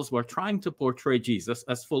Gospels were trying to portray Jesus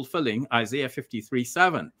as fulfilling Isaiah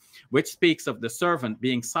 53:7, which speaks of the servant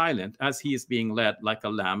being silent as he is being led like a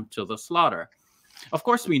lamb to the slaughter. Of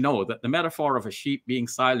course, we know that the metaphor of a sheep being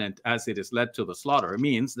silent as it is led to the slaughter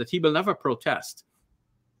means that he will never protest.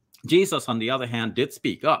 Jesus, on the other hand, did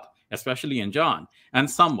speak up, especially in John,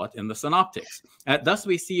 and somewhat in the Synoptics. Thus,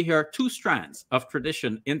 we see here two strands of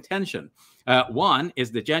tradition in tension. One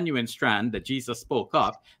is the genuine strand that Jesus spoke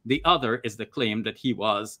up. The other is the claim that he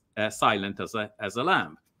was silent as a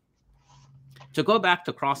lamb. To go back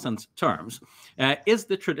to Crossan's terms, is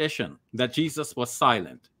the tradition that Jesus was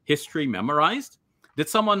silent history memorized? Did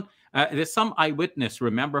some eyewitness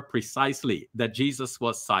remember precisely that Jesus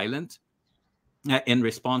was silent in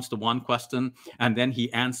response to one question, and then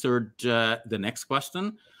he answered the next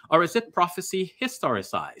question? Or is it prophecy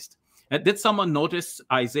historicized? Did someone notice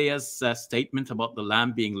Isaiah's statement about the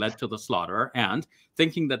lamb being led to the slaughter and,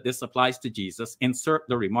 thinking that this applies to Jesus, insert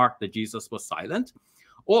the remark that Jesus was silent?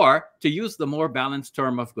 Or, to use the more balanced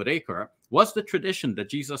term of Goodacre, was the tradition that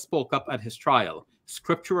Jesus spoke up at his trial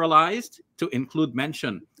scripturalized to include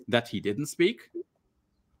mention that he didn't speak?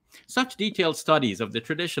 Such detailed studies of the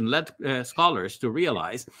tradition led scholars to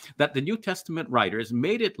realize that the New Testament writers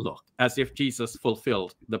made it look as if Jesus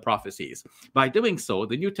fulfilled the prophecies. By doing so,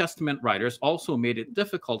 the New Testament writers also made it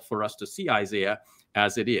difficult for us to see Isaiah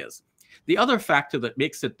as it is. The other factor that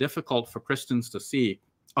makes it difficult for Christians to see,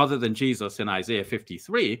 other than Jesus in Isaiah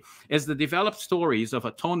 53, is the developed stories of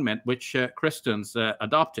atonement which Christians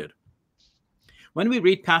adopted. When we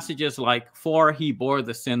read passages like, "For he bore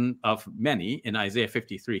the sin of many" in Isaiah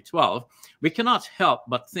 53:12, we cannot help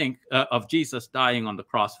but think of Jesus dying on the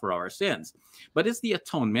cross for our sins. But is the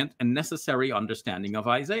atonement a necessary understanding of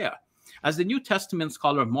Isaiah? As the New Testament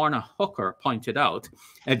scholar Morna Hooker pointed out,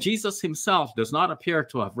 Jesus himself does not appear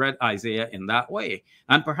to have read Isaiah in that way.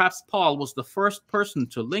 And perhaps Paul was the first person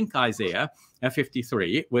to link Isaiah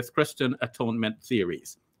 53 with Christian atonement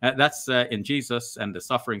theories. That's in Jesus and the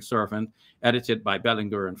Suffering Servant, edited by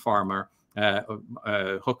Bellinger and Farmer.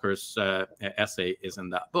 Hooker's essay is in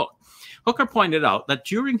that book. Hooker pointed out that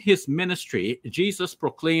during his ministry, Jesus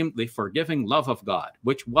proclaimed the forgiving love of God,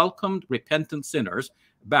 which welcomed repentant sinners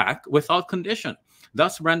back without condition,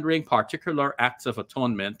 thus rendering particular acts of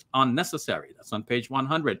atonement unnecessary. That's on page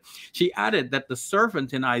 100. She added that the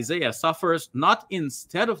servant in Isaiah suffers not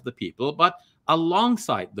instead of the people, but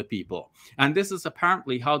alongside the people. And this is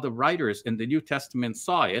apparently how the writers in the New Testament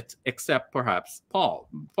saw it, except perhaps Paul.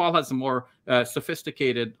 Paul has a more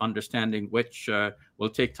sophisticated understanding, which will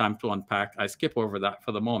take time to unpack. I skip over that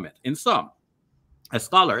for the moment. In sum,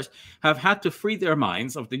 scholars have had to free their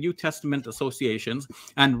minds of the New Testament associations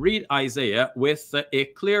and read Isaiah with a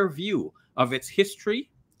clear view of its history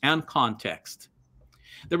and context.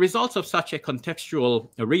 The results of such a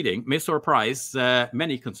contextual reading may surprise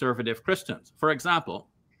many conservative Christians. For example,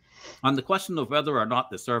 On the question of whether or not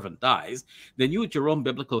the servant dies, the New Jerome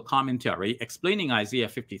Biblical Commentary explaining Isaiah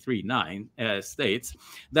 53:9 states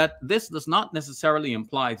that this does not necessarily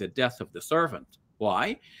imply the death of the servant.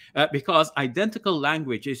 Why? Because identical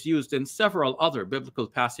language is used in several other biblical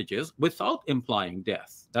passages without implying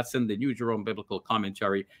death. That's in the New Jerome Biblical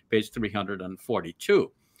Commentary, page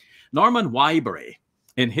 342. Norman Wyberry,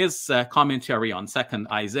 in his commentary on 2nd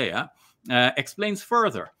Isaiah, explains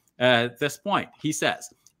further this point. He says,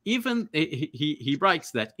 he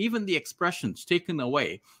writes that even the expressions taken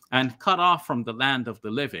away and cut off from the land of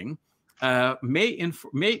the living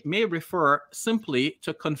may refer simply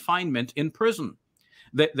to confinement in prison.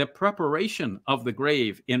 The preparation of the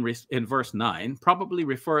grave in verse 9 probably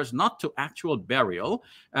refers not to actual burial,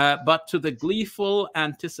 but to the gleeful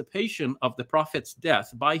anticipation of the prophet's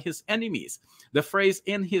death by his enemies. The phrase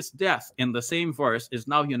 "in his death" in the same verse is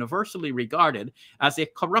now universally regarded as a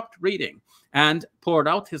corrupt reading, and "poured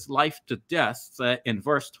out his life to death" in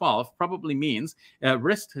verse 12 probably means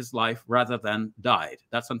risked his life rather than died.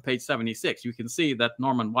 That's on page 76. You can see that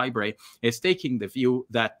Norman Wyberry is taking the view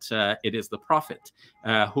that it is the prophet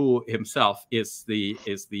who himself is the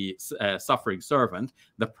suffering servant,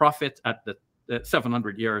 the prophet at the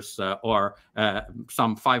 700 years or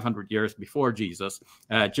some 500 years before Jesus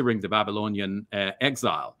during the Babylonian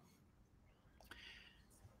exile.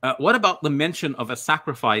 What about the mention of a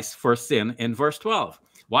sacrifice for sin in verse 12?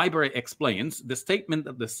 Wyberry explains the statement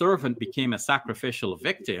that the servant became a sacrificial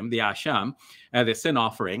victim, the Asham, the sin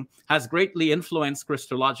offering, has greatly influenced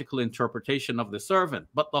Christological interpretation of the servant.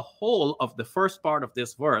 But the whole of the first part of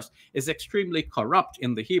this verse is extremely corrupt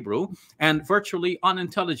in the Hebrew and virtually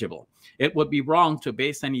unintelligible. It would be wrong to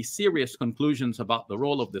base any serious conclusions about the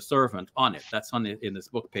role of the servant on it. That's in this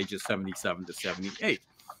book, pages 77 to 78.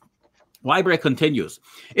 Wyberry continues,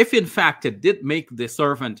 if in fact it did make the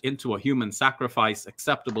servant into a human sacrifice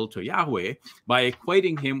acceptable to Yahweh by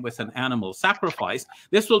equating him with an animal sacrifice,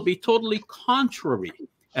 this will be totally contrary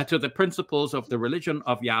to the principles of the religion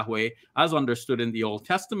of Yahweh as understood in the Old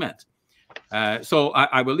Testament. So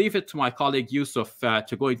I will leave it to my colleague Yusuf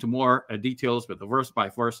to go into more details with the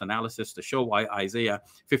verse-by-verse analysis to show why Isaiah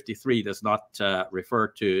 53 does not refer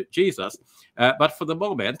to Jesus. But for the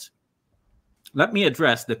moment, let me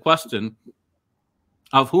address the question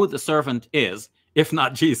of who the servant is, if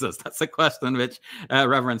not Jesus. That's a question which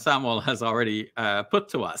Reverend Samuel has already put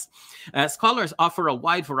to us. Scholars offer a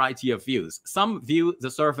wide variety of views. Some view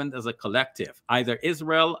the servant as a collective, either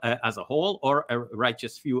Israel as a whole or a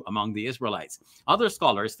righteous few among the Israelites. Other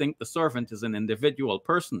scholars think the servant is an individual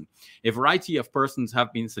person. A variety of persons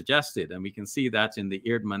have been suggested, and we can see that in the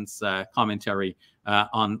Eerdmans commentary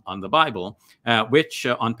on the Bible, which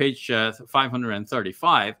on page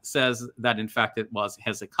 535 says that in fact it was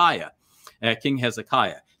Hezekiah. King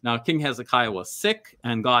Hezekiah. Now, King Hezekiah was sick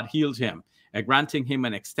and God healed him, granting him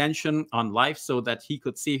an extension on life so that he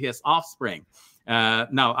could see his offspring.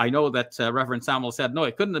 Now, I know that Reverend Samuel said, no,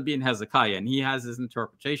 it couldn't have been Hezekiah, and he has his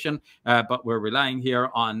interpretation, but we're relying here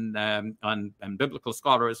on biblical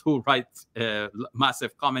scholars who write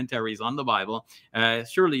massive commentaries on the Bible.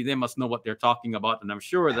 Surely they must know what they're talking about, and I'm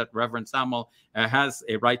sure that Reverend Samuel has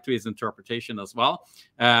a right to his interpretation as well.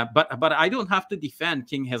 But I don't have to defend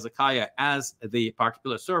King Hezekiah as the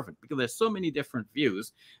particular servant, because there's so many different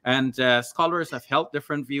views, and scholars have held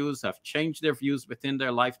different views, have changed their views within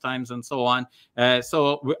their lifetimes, and so on.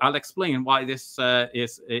 So I'll explain why this why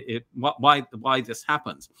this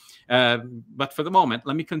happens. But for the moment,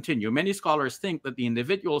 let me continue. Many scholars think that the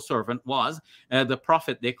individual servant was the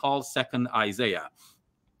prophet they call 2nd Isaiah,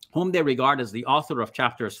 whom they regard as the author of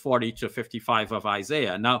chapters 40 to 55 of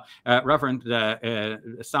Isaiah. Now, Reverend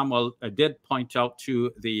Samuel did point out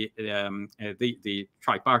to the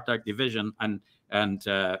tripartite division and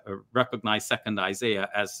recognize 2nd Isaiah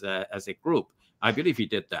as a group. I believe he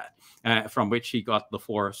did that, from which he got the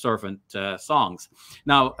 4 servant songs.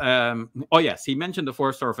 Now, oh yes, he mentioned the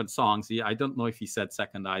 4 servant songs. I don't know if he said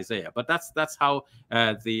 2nd Isaiah, but that's how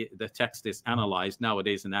the text is analyzed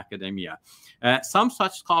nowadays in academia. Some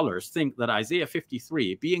such scholars think that Isaiah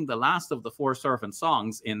 53, being the last of the 4 servant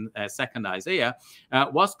songs in 2nd Isaiah,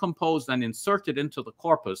 was composed and inserted into the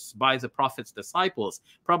corpus by the prophet's disciples,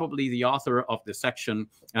 probably the author of the section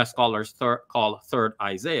scholars call 3rd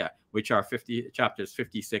Isaiah, which are chapters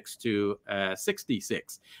 56 to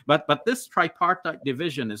 66. But this tripartite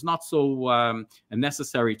division is not so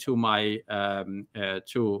necessary to my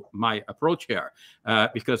approach here,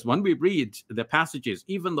 because when we read the passages,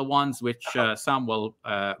 even the ones which Samuel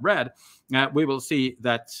read, we will see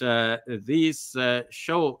that these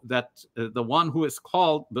show that the one who is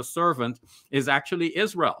called the servant is actually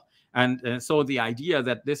Israel. And so the idea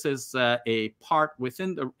that this is a part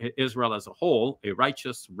within Israel as a whole, a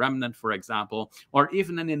righteous remnant, for example, or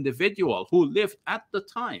even an individual who lived at the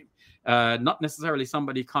time, not necessarily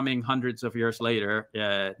somebody coming hundreds of years later,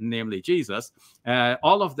 namely Jesus,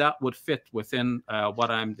 all of that would fit within what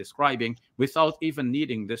I'm describing without even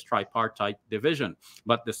needing this tripartite division.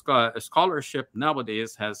 But the scholarship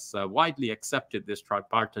nowadays has widely accepted this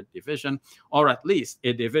tripartite division, or at least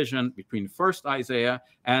a division between first Isaiah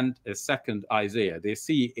and a second Isaiah. They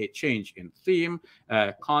see a change in theme,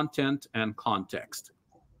 content, and context.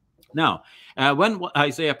 Now, when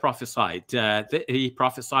Isaiah prophesied, he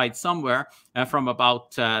prophesied somewhere from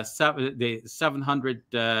about 700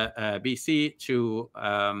 BC to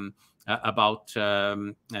about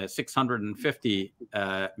 650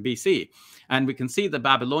 BC. And we can see the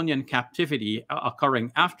Babylonian captivity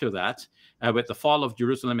occurring after that, with the fall of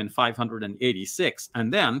Jerusalem in 586.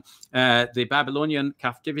 And then the Babylonian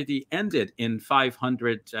captivity ended in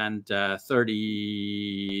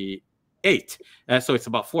 538. So it's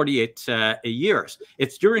about 48 years.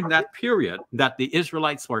 It's during that period that the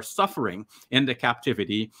Israelites were suffering in the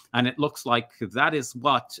captivity. And it looks like that is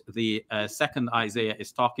what the second Isaiah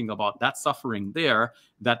is talking about, that suffering there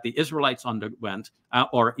that the Israelites underwent,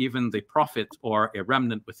 or even the prophet or a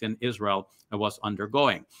remnant within Israel was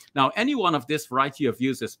undergoing. Now, any one of this variety of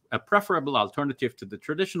views is a preferable alternative to the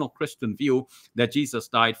traditional Christian view that Jesus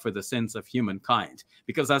died for the sins of humankind.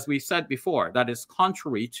 Because as we said before, that is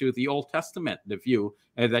contrary to the Old Testament, the view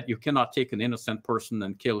that you cannot take an innocent person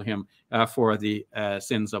and kill him for the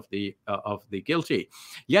sins of the guilty.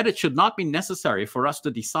 Yet it should not be necessary for us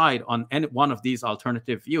to decide on any one of these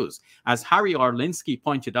alternative views. As Harry Orlinsky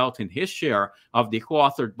pointed out in his share of the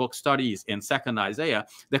co-authored book studies in 2nd Isaiah,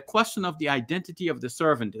 the question of the identity of the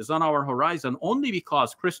servant is on our horizon only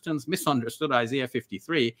because Christians misunderstood Isaiah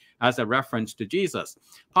 53 as a reference to Jesus.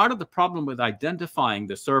 Part of the problem with identifying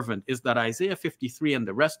the servant is that Isaiah 53 and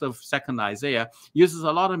the rest of 2nd Isaiah uses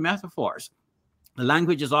a lot of metaphors. The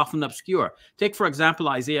language is often obscure. Take, for example,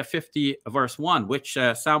 Isaiah 50, verse 1, which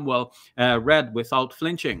Samuel read without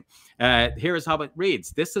flinching. Here is how it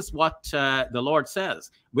reads. This is what the Lord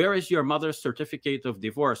says. Where is your mother's certificate of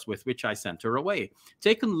divorce with which I sent her away?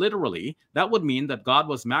 Taken literally, that would mean that God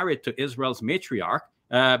was married to Israel's matriarch,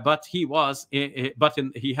 but he has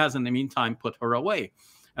in the meantime put her away.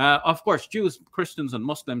 Of course, Jews, Christians, and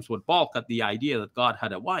Muslims would balk at the idea that God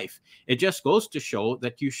had a wife. It just goes to show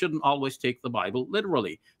that you shouldn't always take the Bible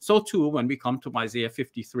literally. So too, when we come to Isaiah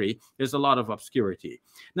 53, there's a lot of obscurity.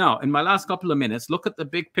 Now, in my last couple of minutes, look at the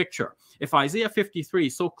big picture. If Isaiah 53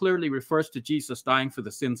 so clearly refers to Jesus dying for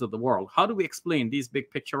the sins of the world, how do we explain these big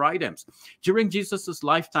picture items? During Jesus's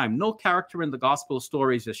lifetime, no character in the gospel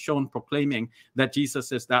stories is shown proclaiming that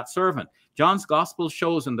Jesus is that servant. John's gospel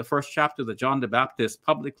shows in the first chapter that John the Baptist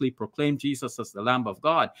publicly proclaimed Jesus as the Lamb of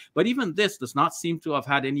God. But even this does not seem to have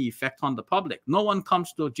had any effect on the public. No one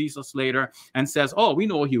comes to Jesus later and says, oh, we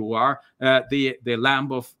know who you are, the Lamb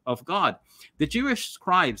of God. The Jewish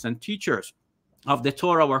scribes and teachers of the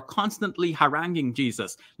Torah were constantly haranguing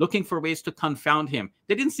Jesus, looking for ways to confound him.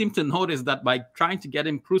 They didn't seem to notice that by trying to get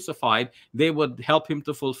him crucified, they would help him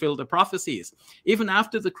to fulfill the prophecies. Even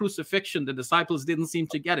after the crucifixion, the disciples didn't seem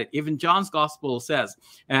to get it. Even John's gospel says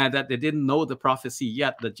that they didn't know the prophecy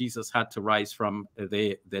yet that Jesus had to rise from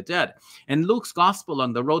the dead. In Luke's gospel,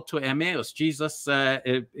 on the road to Emmaus, Jesus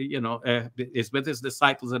is with his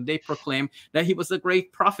disciples, and they proclaim that he was a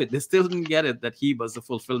great prophet. They still didn't get it, that he was the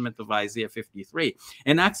fulfillment of Isaiah 53.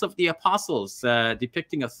 In Acts of the Apostles,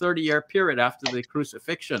 depicting a 30-year period after the crucifixion.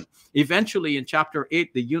 Eventually, in chapter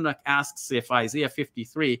 8, the eunuch asks if Isaiah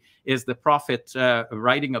 53 is the prophet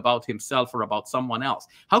writing about himself or about someone else.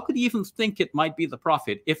 How could he even think it might be the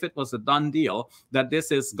prophet if it was a done deal that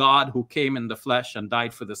this is God who came in the flesh and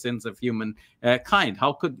died for the sins of humankind?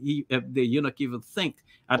 How could the eunuch even think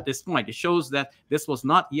at this point? It shows that this was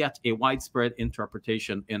not yet a widespread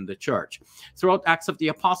interpretation in the church. Throughout Acts of the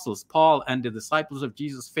Apostles, Paul and the disciples of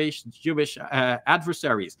Jesus faced Jewish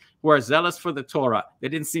adversaries who are zealous for the Torah. They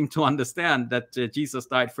didn't seem to understand that Jesus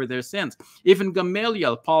died for their sins. Even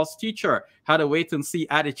Gamaliel, Paul's teacher, had a wait-and-see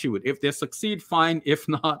attitude. If they succeed, fine. If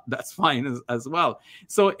not, that's fine as well.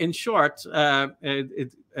 So in short,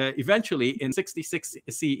 eventually in 66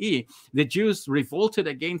 CE, the Jews revolted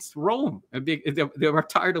against Rome. They were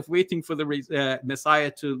tired of waiting for the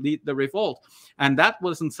Messiah to lead the revolt, and that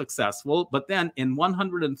wasn't successful. But then in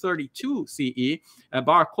 132 CE,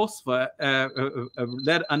 Bar Kokhba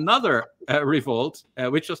led another another revolt,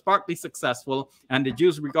 which was partly successful, and the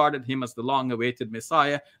Jews regarded him as the long-awaited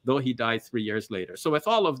Messiah, though he died 3 years later. So with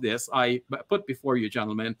all of this, I put before you,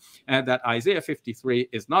 gentlemen, that Isaiah 53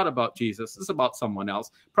 is not about Jesus. It's about someone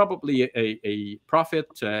else, probably a prophet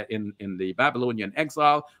in the Babylonian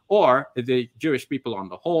exile, or the Jewish people on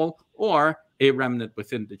the whole, or a remnant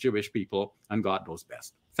within the Jewish people, and God knows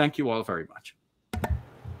best. Thank you all very much.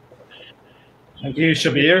 Thank you,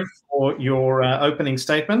 Shabir, for your opening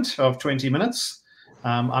statement of 20 minutes.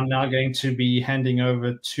 I'm now going to be handing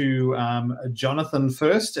over to Jonathan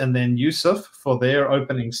first, and then Yusuf for their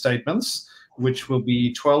opening statements, which will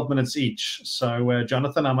be 12 minutes each. So,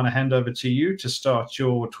 Jonathan, I'm going to hand over to you to start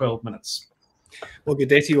your 12 minutes. Well, good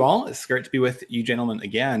day to you all. It's great to be with you gentlemen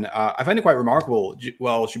again. I find it quite remarkable,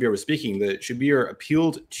 while Shabir was speaking, that Shabir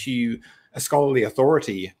appealed to a scholarly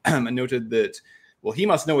authority and noted that, well, he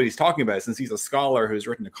must know what he's talking about since he's a scholar who's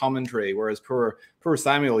written a commentary, whereas poor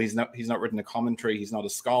Samuel, he's not written a commentary, he's not a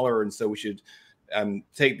scholar, and so we should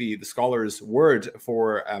take the scholar's word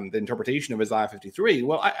for the interpretation of Isaiah 53.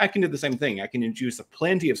 Well, I can do the same thing. I can introduce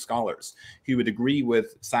plenty of scholars who would agree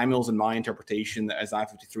with Samuel's and my interpretation that Isaiah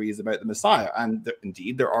 53 is about the Messiah. And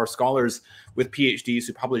indeed, there are scholars with PhDs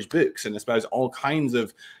who publish books and espouse all kinds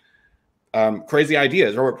of crazy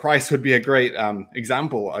ideas. Robert Price would be a great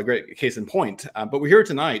example, a great case in point. But we're here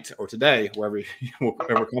tonight, or today,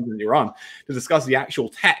 whatever content you're on, to discuss the actual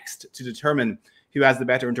text to determine who has the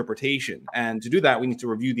better interpretation. And to do that, we need to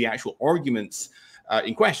review the actual arguments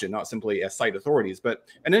in question, not simply cite authorities. But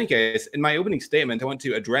in any case, in my opening statement, I want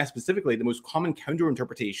to address specifically the most common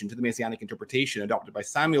counter-interpretation to the Messianic interpretation adopted by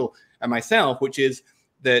Samuel and myself, which is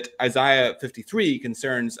that Isaiah 53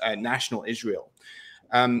 concerns national Israel.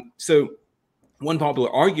 So one popular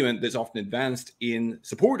argument that's often advanced in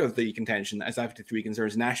support of the contention that Isaiah 53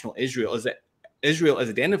 concerns national Israel is that Israel is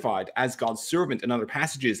identified as God's servant in other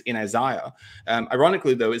passages in Isaiah.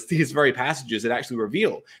 Ironically, though, it's these very passages that actually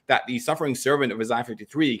reveal that the suffering servant of Isaiah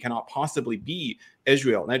 53 cannot possibly be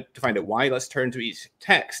Israel. Now, to find out why, let's turn to each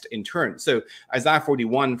text in turn. So Isaiah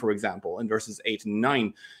 41, for example, in verses 8 and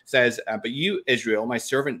 9 says, but you, Israel, my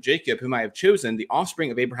servant Jacob, whom I have chosen, the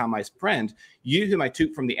offspring of Abraham, my friend, you whom I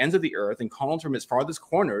took from the ends of the earth and called from its farthest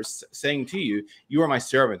corners, saying to you, you are my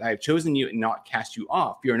servant. I have chosen you and not cast you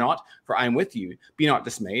off. Fear not, for I am with you. Be not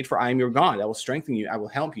dismayed, for I am your God. I will strengthen you. I will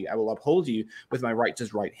help you. I will uphold you with my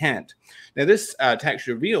righteous right hand. Now, this text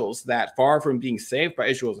reveals that far from being saved by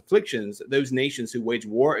Israel's afflictions, those nations who wage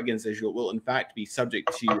war against Israel will in fact be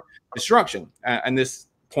subject to destruction. And this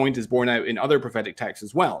point is borne out in other prophetic texts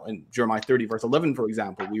as well. In Jeremiah 30, verse 11, for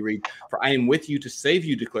example, we read, for I am with you to save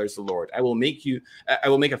you, declares the Lord. I will make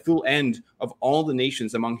a full end of all the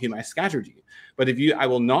nations among whom I scattered you. But of you I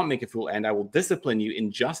will not make a full end. I will discipline you in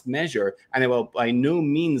just measure, and I will by no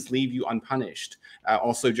means leave you unpunished.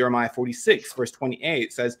 Also, Jeremiah 46, verse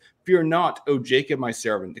 28 says, fear not, O Jacob, my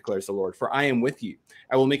servant, declares the Lord, for I am with you.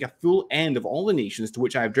 I will make a full end of all the nations to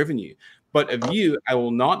which I have driven you. But of you I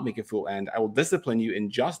will not make a full end. I will discipline you in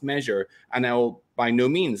just measure, and I will by no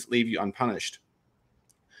means leave you unpunished.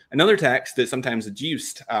 Another text that's sometimes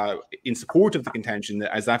adduced in support of the contention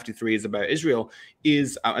that Isaiah 53 is about Israel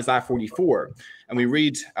is Isaiah 44. And we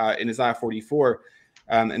read in Isaiah 44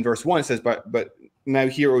 in verse 1, it says, but now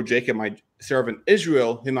hear, O Jacob, my servant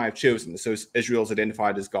Israel, whom I have chosen. So Israel is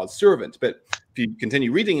identified as God's servant. But if you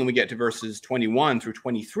continue reading and we get to verses 21 through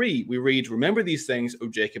 23, we read, remember these things, O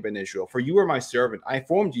Jacob and Israel, for you are my servant. I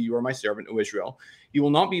formed you, you are my servant, O Israel. You will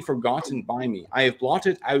not be forgotten by me. I have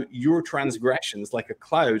blotted out your transgressions like a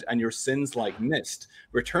cloud and your sins like mist.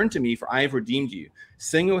 Return to me, for I have redeemed you.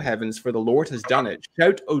 Sing, O heavens, for the Lord has done it.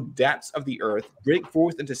 Shout, O depths of the earth. Break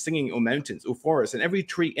forth into singing, O mountains, O forests, and every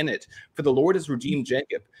tree in it. For the Lord has redeemed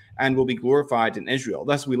Jacob and will be glorified in Israel.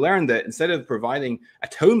 Thus, we learn that instead of providing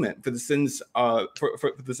atonement for the sins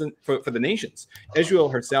for the nations, Israel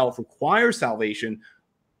herself requires salvation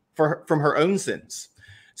from her own sins.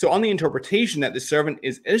 So on the interpretation that the servant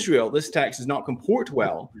is Israel, this text does not comport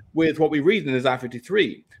well with what we read in Isaiah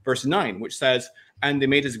 53, verse 9, which says, and they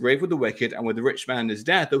made his grave with the wicked and with the rich man his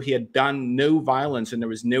death, though he had done no violence and there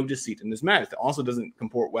was no deceit in his mouth. It also doesn't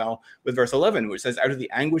comport well with verse 11, which says, out of the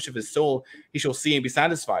anguish of his soul he shall see and be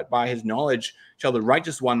satisfied. By his knowledge shall the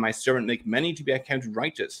righteous one, my servant, make many to be accounted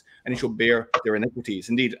righteous, and he shall bear their iniquities.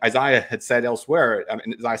 Indeed, Isaiah had said elsewhere,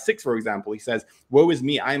 in Isaiah 6, for example, he says, woe is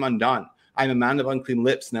me, I am undone. I am a man of unclean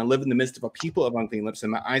lips, and I live in the midst of a people of unclean lips,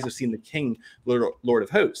 and my eyes have seen the King, Lord of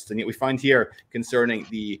hosts. And yet we find here concerning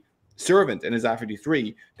the servant in Isaiah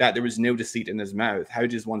 53 that there was no deceit in his mouth. How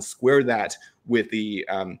does one square that with the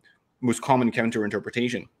most common counter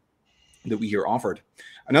interpretation that we hear offered?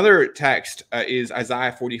 Another text is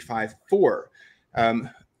Isaiah 45:4.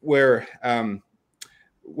 where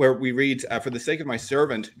we read, for the sake of my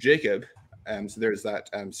servant Jacob, so there's that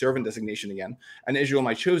servant designation again, and Israel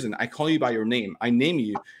my chosen, I call you by your name. I name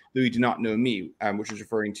you, though you do not know me, which is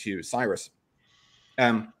referring to Cyrus.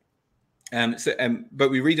 But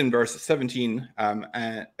we read in verse 17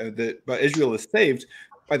 but Israel is saved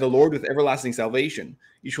by the Lord with everlasting salvation.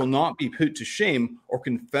 You shall not be put to shame or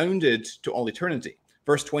confounded to all eternity.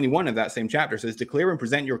 Verse 21 of that same chapter says, declare and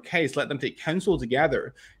present your case. Let them take counsel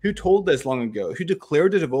together. Who told this long ago? Who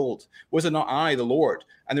declared it of old? Was it not I, the Lord?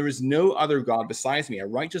 And there is no other God besides me, a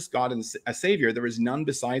righteous God and a Savior. There is none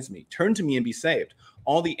besides me. Turn to me and be saved,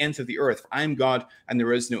 all the ends of the earth. I am God and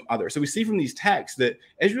there is no other. So we see from these texts that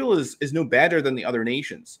Israel is no better than the other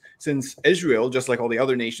nations, since Israel, just like all the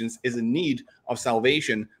other nations, is in need of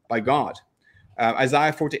salvation by God.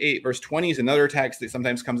 Isaiah 48 verse 20 is another text that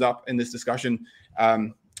sometimes comes up in this discussion,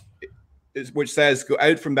 which says, go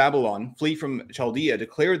out from Babylon, flee from Chaldea,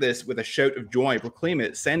 declare this with a shout of joy, proclaim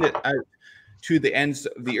it, send it out to the ends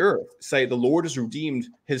of the earth. Say, the Lord has redeemed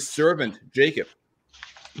his servant Jacob.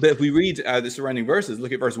 But if we read the surrounding verses,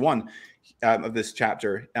 look at verse 1 of this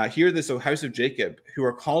chapter. Hear this, O house of Jacob, who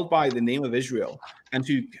are called by the name of Israel, and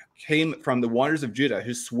who came from the waters of Judah,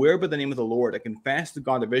 who swear by the name of the Lord, and confess the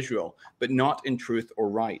God of Israel, but not in truth or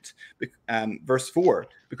right. Verse 4,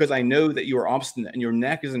 because I know that you are obstinate, and your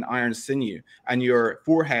neck is an iron sinew, and your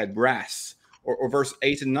forehead brass. Or verse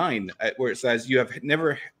 8 and 9, where it says, you have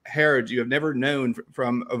never heard, you have never known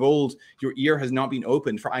from of old, your ear has not been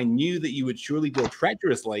opened, for I knew that you would surely deal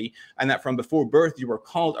treacherously, and that from before birth you were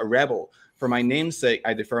called a rebel. For my name's sake,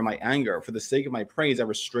 I defer my anger. For the sake of my praise, I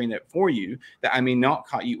restrain it for you, that I may not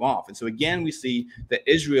cut you off. And so again, we see that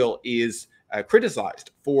Israel is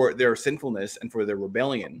criticized for their sinfulness and for their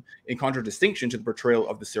rebellion, in contradistinction to the portrayal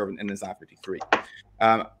of the servant in Isaiah 53.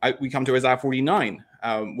 We come to Isaiah 49,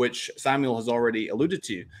 which Samuel has already alluded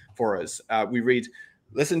to for us. We read,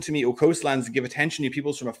 listen to me, O coastlands, give attention, you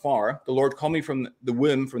peoples from afar. The Lord called me from the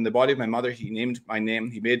womb, from the body of my mother. He named my name.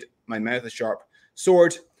 He made my mouth a sharp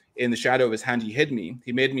sword. In the shadow of his hand, he hid me.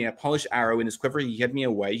 He made me a polished arrow. In his quiver, he hid me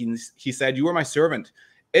away. He said, you are my servant,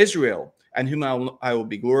 Israel, and whom I will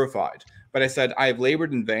be glorified. But I said, I have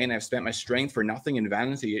labored in vain. I have spent my strength for nothing in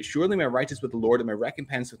vanity. Yet surely my right is with the Lord, and my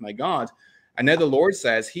recompense with my God. And now the Lord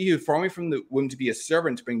says, he who formed me from the womb to be a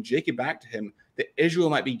servant, to bring Jacob back to him, that Israel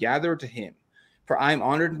might be gathered to him. For I am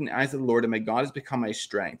honored in the eyes of the Lord, and my God has become my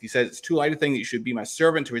strength. He says, it's too light a thing that you should be my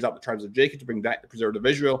servant, to raise up the tribes of Jacob, to bring back the preserved of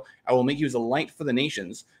Israel. I will make you as a light for the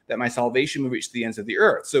nations, that my salvation may reach to the ends of the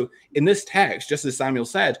earth. So in this text, just as Samuel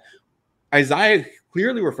said, Isaiah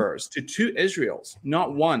clearly refers to two Israels,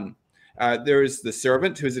 not one. There is the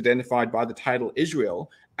servant who is identified by the title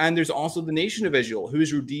Israel, and there's also the nation of Israel, who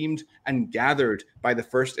is redeemed and gathered by the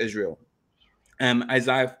first Israel.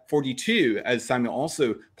 Isaiah 42, as Samuel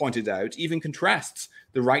also pointed out, even contrasts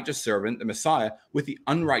the righteous servant, the Messiah, with the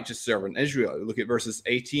unrighteous servant, Israel. Look at verses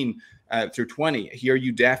 18 through 20. Hear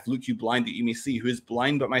you deaf, look you blind, that you may see. Who is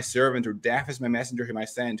blind but my servant, or deaf as my messenger whom I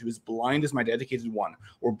send? Who is blind as my dedicated one,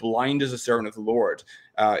 or blind as a servant of the Lord,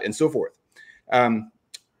 and so forth.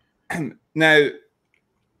 Now,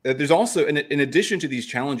 there's also, in addition to these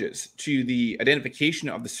challenges, to the identification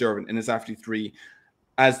of the servant in Isaiah 53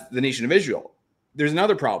 as the nation of Israel, there's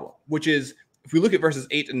another problem, which is, if we look at verses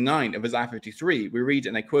 8 and 9 of Isaiah 53, we read,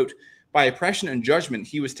 and I quote, by oppression and judgment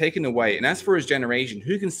he was taken away, and as for his generation,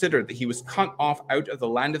 who considered that he was cut off out of the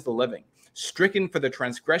land of the living, stricken for the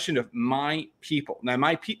transgression of my people. Now,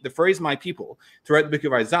 the phrase my people throughout the book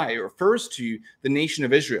of Isaiah refers to the nation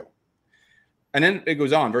of Israel. And then it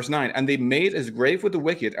goes on, verse 9, and they made his grave with the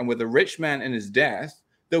wicked and with the rich man in his death,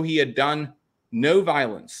 though he had done no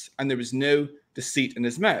violence, and there was no deceit in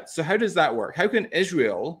his mouth. So how does that work? How can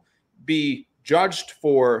Israel be judged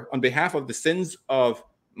on behalf of the sins of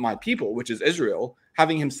my people, which is Israel,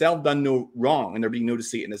 having himself done no wrong and there being no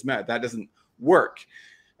deceit in his mouth? That doesn't work.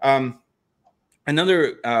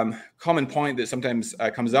 Another common point that sometimes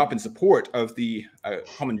comes up in support of the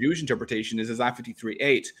common Jewish interpretation is Isaiah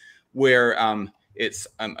 53:8, where it's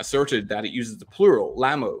asserted that it uses the plural,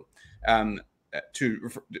 lamo, to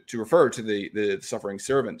refer to the suffering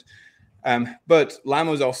servant. But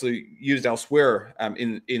lamo is also used elsewhere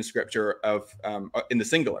in Scripture in the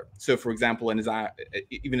singular. So, for example, in Isaiah,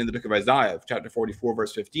 even in the book of Isaiah, chapter 44,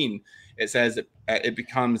 verse 15, it says that it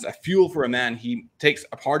becomes a fuel for a man. He takes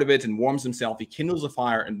a part of it and warms himself. He kindles a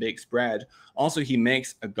fire and bakes bread. Also, he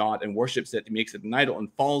makes a god and worships it. He makes it an idol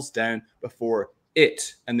and falls down before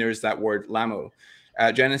it. And there's that word lamo.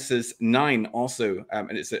 Genesis 9 also,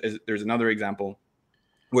 and there's another example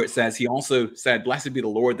where it says, he also said, blessed be the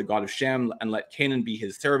Lord, the God of Shem, and let Canaan be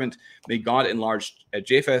his servant. May God enlarge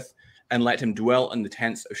Japheth. and let him dwell in the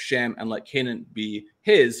tents of Shem, and let Canaan be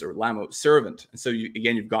his, or Lamo, servant. And so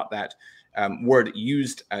again, you've got that word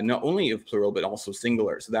used not only of plural, but also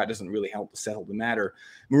singular. So that doesn't really help to settle the matter.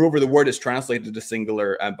 Moreover, the word is translated to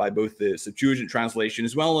singular by both the Septuagint translation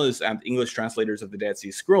as well as English translators of the Dead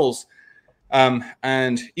Sea Scrolls.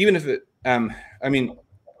 And even if it, in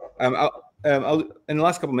the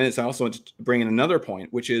last couple of minutes, I also want to bring in another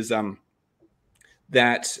point, which is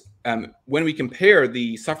that when we compare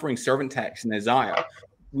the suffering servant text in Isaiah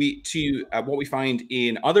to what we find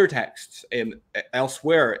in other texts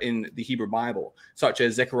elsewhere in the Hebrew Bible, such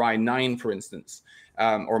as Zechariah 9, for instance,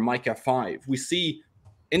 or Micah 5, we see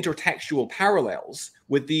intertextual parallels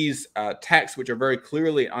with these texts, which are very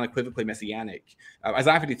clearly, unequivocally messianic.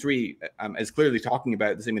 Isaiah 53 is clearly talking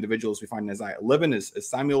about the same individuals we find in Isaiah 11, as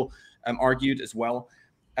Samuel argued as well,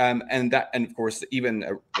 and of course even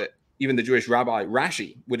the Jewish rabbi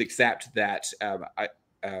Rashi would accept that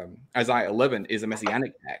Isaiah 11 is a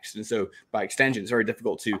messianic text, and so by extension, it's very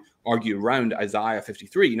difficult to argue around Isaiah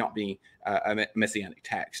 53 not being a messianic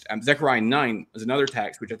text. Zechariah 9 is another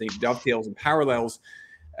text which I think dovetails and parallels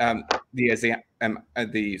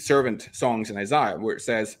the servant songs in Isaiah, where it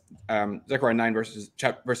says, Zechariah 9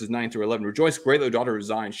 verses 9 through 11, "Rejoice greatly, O daughter of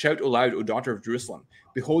Zion. Shout aloud, O daughter of Jerusalem.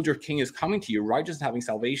 Behold, your king is coming to you, righteous and having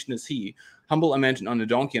salvation is he, humble and mounted on a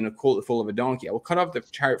donkey, and a colt the foal of a donkey. I will cut off the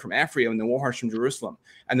chariot from Ephraim and the war horse from Jerusalem,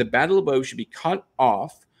 and the battle bow should be cut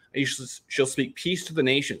off, and you shall speak peace to the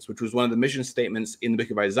nations," which was one of the mission statements in the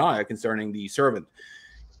book of Isaiah concerning the servant.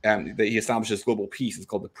 That he establishes global peace. It's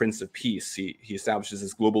called the Prince of Peace. He establishes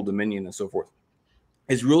his global dominion and so forth.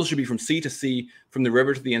 His rule should be from sea to sea, from the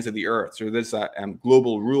river to the ends of the earth. So there's a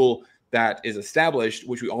global rule that is established,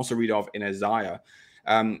 which we also read of in Isaiah.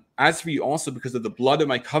 As for you also, because of the blood of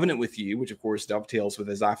my covenant with you, which of course dovetails with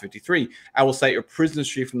Isaiah 53, I will set your prisoners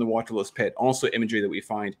free from the waterless pit. Also imagery that we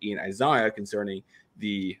find in Isaiah concerning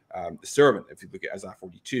the servant, if you look at Isaiah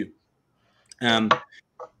 42.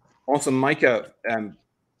 Also Micah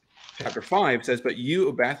chapter 5 says, "But you,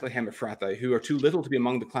 O Bethlehem Ephrathah, who are too little to be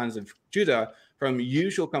among the clans of Judah, from you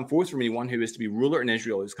shall come forth for me one who is to be ruler in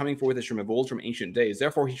Israel, who is coming forth as from of old, from ancient days.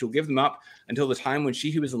 Therefore he shall give them up until the time when she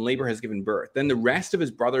who is in labor has given birth. Then the rest of his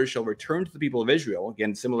brothers shall return to the people of Israel,"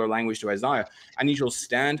 again, similar language to Isaiah, "and he shall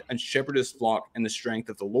stand and shepherd his flock in the strength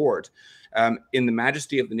of the Lord, in the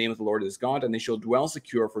majesty of the name of the Lord his God, and they shall dwell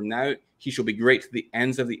secure, for now he shall be great to the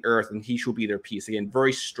ends of the earth, and he shall be their peace." Again,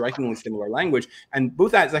 very strikingly similar language. And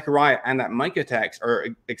both that Zechariah and that Micah text are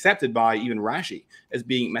accepted by even Rashi as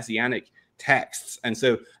being messianic texts. And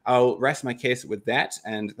so I'll rest my case with that,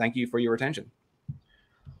 and thank you for your attention.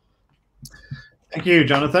 Thank you,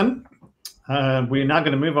 Jonathan. We're now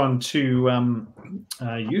going to move on to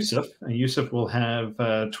Yusuf. Yusuf will have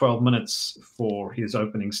 12 minutes for his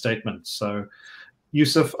opening statement. So,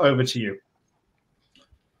 Yusuf, over to you.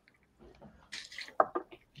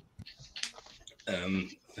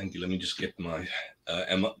 Thank you. Let me just get my...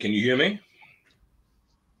 can you hear me?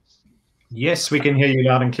 Yes, we can hear you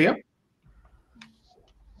loud and clear.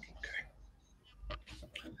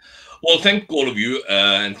 Well, thank all of you,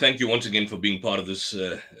 and thank you once again for being part of this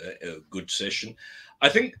good session. I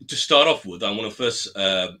think to start off with, I want to first,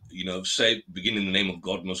 begin in the name of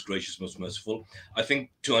God, most gracious, most merciful. I think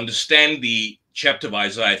to understand the chapter of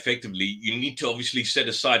Isaiah effectively, you need to obviously set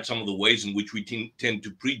aside some of the ways in which we tend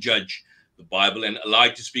to prejudge the Bible and allow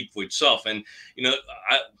it to speak for itself. And,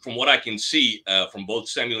 from what I can see from both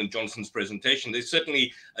Samuel and Jonathan's presentation, they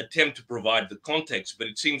certainly attempt to provide the context, but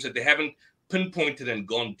it seems that they haven't pinpointed and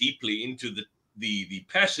gone deeply into the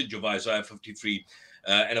passage of Isaiah 53,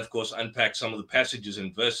 and of course unpack some of the passages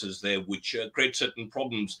and verses there which create certain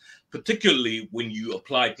problems, particularly when you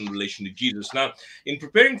apply it in relation to Jesus. Now, in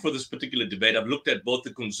preparing for this particular debate, I've looked at both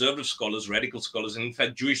the conservative scholars, radical scholars, and in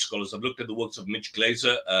fact Jewish scholars. I've looked at the works of Mitch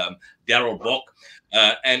Glaser, Darrell Bock,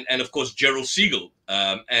 and of course Gerald Siegel.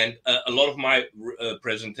 And a lot of my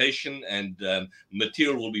presentation and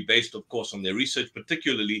material will be based, of course, on their research,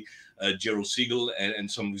 particularly Gerald Siegel and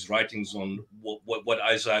some of his writings on what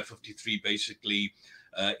Isaiah 53 basically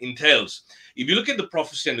entails. If you look at the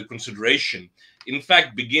prophecy under consideration, in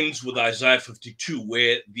fact, begins with Isaiah 52,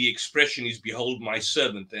 where the expression is, "Behold my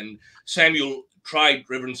servant." And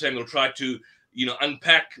Reverend Samuel tried to,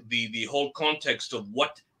 unpack the whole context of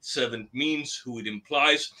what servant means, who it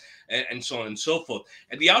implies, and so on and so forth.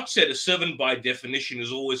 At the outset, a servant by definition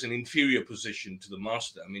is always an inferior position to the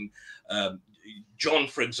master. I mean, John,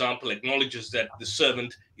 for example, acknowledges that the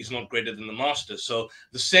servant is not greater than the master. So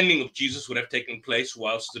the sending of Jesus would have taken place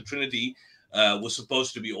whilst the Trinity was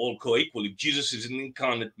supposed to be all co-equal. If Jesus is an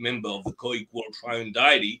incarnate member of the co-equal triune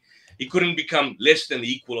deity, He couldn't become less than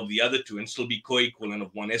the equal of the other two and still be co-equal and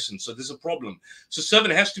of one essence. So there's a problem. So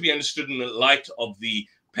servant has to be understood in the light of the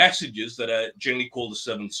passages that are generally called the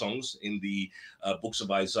servant songs in the books of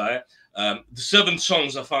Isaiah. The servant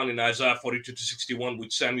songs are found in Isaiah 42 to 61,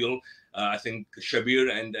 which Samuel, I think Shabir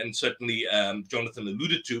and certainly Jonathan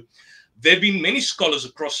alluded to. There have been many scholars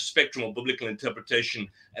across the spectrum of biblical interpretation,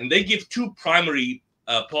 and they give two primary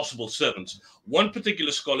possible servants. One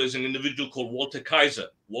particular scholar is an individual called Walter Kaiser.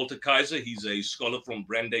 Walter Kaiser, he's a scholar from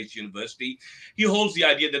Brandeis University. He holds the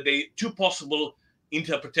idea that there are two possible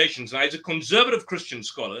interpretations. Now, he's a conservative Christian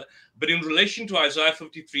scholar, but in relation to Isaiah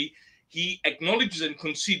 53, he acknowledges and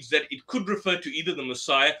concedes that it could refer to either the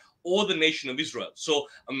Messiah or the nation of Israel. So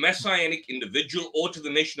a messianic individual or to the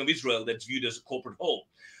nation of Israel that's viewed as a corporate whole.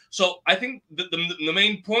 So I think that the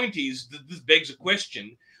main point is that this begs a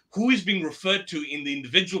question: who is being referred to in the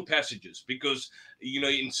individual passages? Because, you know,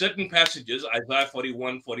 in certain passages, Isaiah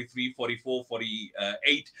 41, 43, 44,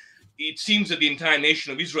 48, it seems that the entire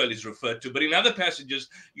nation of Israel is referred to. But in other passages,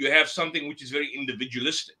 you have something which is very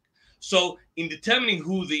individualistic. So in determining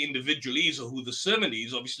who the individual is or who the servant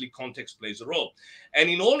is, obviously context plays a role. And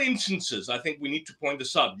in all instances, I think we need to point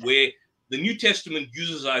this out, where the New Testament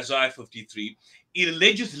uses Isaiah 53, it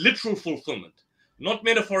alleges literal fulfillment, not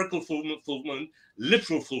metaphorical fulfillment,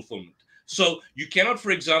 literal fulfillment. So you cannot,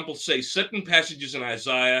 for example, say certain passages in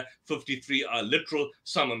Isaiah 53 are literal,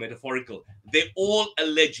 some are metaphorical. They all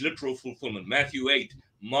allege literal fulfillment. Matthew 8,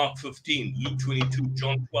 Mark 15, Luke 22,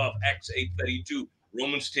 John 12, Acts 8:32,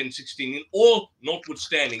 Romans 10:16. In all,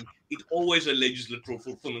 notwithstanding, it always alleges literal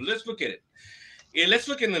fulfillment. Let's look at it. Let's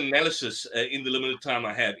look at an analysis in the limited time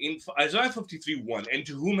I have. In Isaiah 53:1, and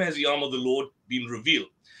to whom has the arm of the Lord been revealed?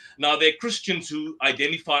 Now, there are Christians who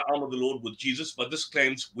identify arm of the Lord with Jesus, but this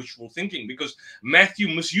claims wishful thinking because Matthew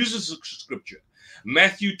misuses the scripture.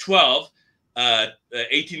 Matthew 12,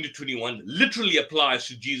 18 to 21 literally applies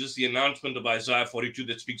to Jesus, the announcement of Isaiah 42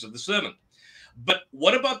 that speaks of the servant. But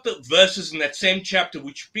what about the verses in that same chapter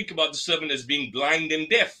which speak about the servant as being blind and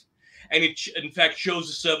deaf? And it, in fact, shows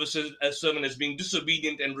the servant as being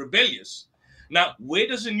disobedient and rebellious. Now, where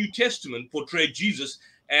does the New Testament portray Jesus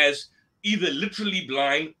as either literally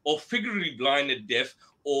blind or figuratively blind and deaf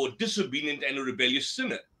or disobedient and a rebellious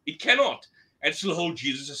sinner? It cannot, and still hold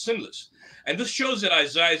Jesus as sinless. And this shows that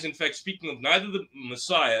Isaiah is, in fact, speaking of neither the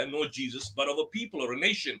Messiah nor Jesus, but of a people or a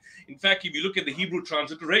nation. In fact, if you look at the Hebrew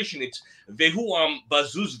transliteration, it's Vehu am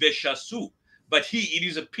bazuz veshasu. But it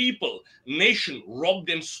is a people, nation, robbed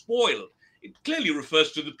and spoiled. It clearly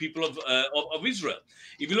refers to the people of Israel.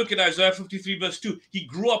 If you look at Isaiah 53, verse 2, he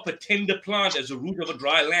grew up a tender plant as a root of a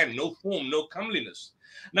dry land, no form, no comeliness.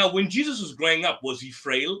 Now, when Jesus was growing up, was he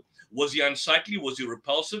frail? Was he unsightly? Was he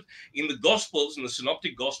repulsive? In the Gospels, in the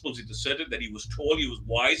Synoptic Gospels, it asserted that he was tall, he was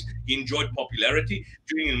wise, he enjoyed popularity.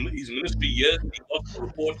 During his ministry years, the Gospel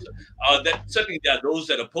reports that certainly there are those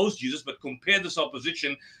that oppose Jesus, but compare this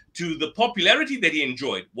opposition to the popularity that he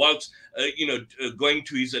enjoyed whilst, going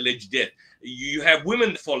to his alleged death. You have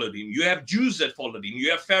women that followed him. You have Jews that followed him.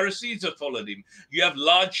 You have Pharisees that followed him. You have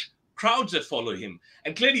large crowds that follow him.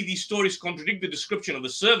 And clearly these stories contradict the description of a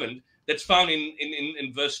servant that's found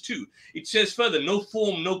in verse 2. It says further, no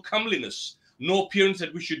form, no comeliness, no appearance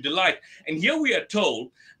that we should delight. And here we are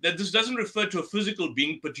told that this doesn't refer to a physical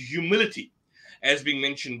being, but to humility, as being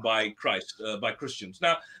mentioned by Christians.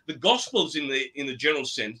 Now, the Gospels, in the general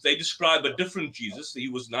sense, they describe a different Jesus. He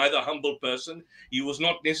was neither a humble person. He was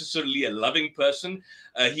not necessarily a loving person.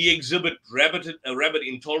 He exhibited rabid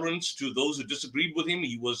intolerance to those who disagreed with him.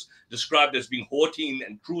 He was described as being haughty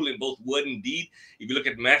and cruel in both word and deed. If you look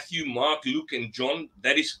at Matthew, Mark, Luke, and John,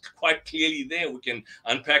 that is quite clearly there. We can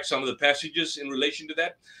unpack some of the passages in relation to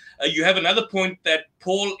that. You have another point that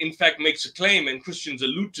Paul, in fact, makes a claim, and Christians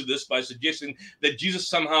allude to this by suggesting that Jesus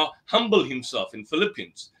somehow humbled himself in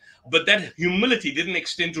Philippians. But that humility didn't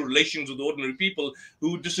extend to relations with ordinary people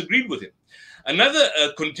who disagreed with him. Another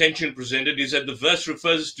contention presented is that the verse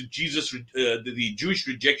refers to Jesus, the Jewish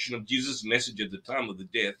rejection of Jesus' message at the time of the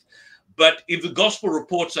death. But if the gospel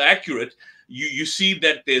reports are accurate, you see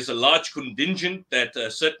that there's a large contingent that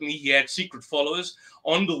certainly he had secret followers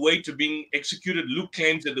on the way to being executed. Luke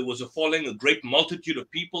claims that there was a following, a great multitude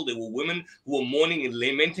of people. There were women who were mourning and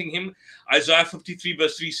lamenting him. Isaiah 53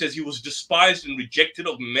 verse 3 says he was despised and rejected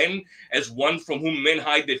of men as one from whom men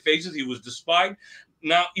hide their faces. He was despised.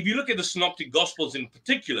 Now, if you look at the Synoptic Gospels in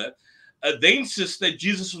particular, they insist that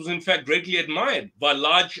Jesus was in fact greatly admired by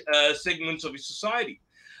large segments of his society.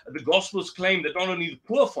 The Gospels claim that not only the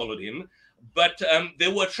poor followed him, but they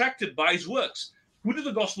were attracted by his works. Who do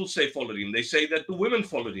the Gospels say followed him? They say that the women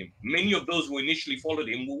followed him. Many of those who initially followed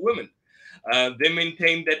him were women. They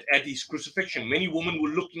maintained that at his crucifixion, many women were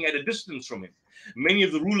looking at a distance from him. Many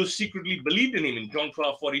of the rulers secretly believed in him in John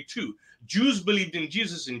 12:42. Jews believed in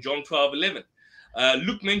Jesus in John 12:11.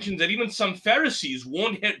 Luke mentions that even some Pharisees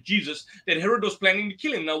warned Jesus that Herod was planning to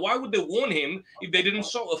kill him. Now, why would they warn him if they didn't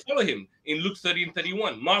follow him? In Luke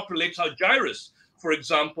 30:31, Mark relates how Jairus, for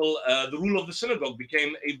example, the ruler of the synagogue,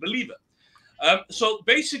 became a believer. So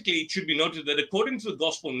basically, it should be noted that according to the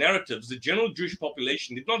gospel narratives, the general Jewish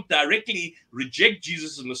population did not directly reject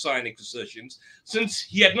Jesus' messianic assertions, since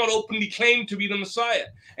he had not openly claimed to be the Messiah.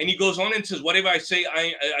 And he goes on and says, whatever I say,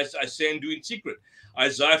 I say and do in secret.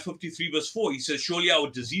 Isaiah 53:4, he says, surely our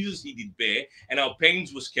diseases he did bear, and our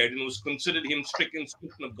pains was carried, and was considered him stricken,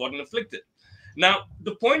 smitten of God, and afflicted. Now,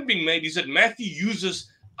 the point being made is that Matthew uses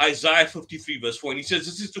Isaiah 53:4, and he says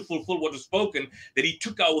this is to fulfill what was spoken, that he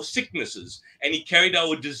took our sicknesses and he carried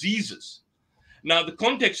our diseases. Now, the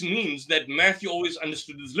context means that Matthew always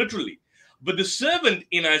understood this literally. But the servant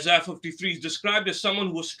in Isaiah 53 is described as someone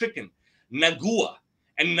who was stricken, Nagua.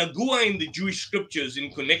 And Nagua in the Jewish scriptures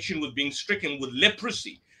in connection with being stricken with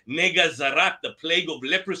leprosy, Nega Zarat, the plague of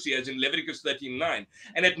leprosy, as in Leviticus 13:9.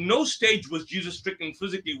 And at no stage was Jesus stricken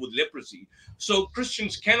physically with leprosy. So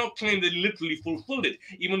Christians cannot claim that he literally fulfilled it,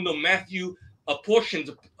 even though Matthew apportions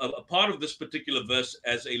a part of this particular verse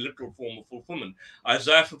as a literal form of fulfillment.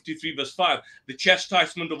 Isaiah 53:5, the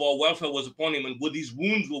chastisement of our welfare was upon him, and with his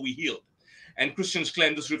wounds were we healed. And Christians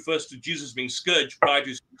claim this refers to Jesus being scourged prior to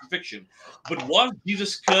his crucifixion. But was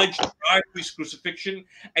Jesus scourged prior to his crucifixion?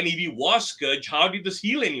 And if he was scourged, how did this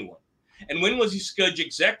heal anyone? And when was he scourged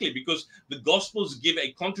exactly? Because the Gospels give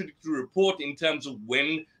a contradictory report in terms of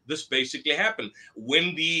when this basically happened,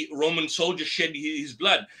 when the Roman soldier shed his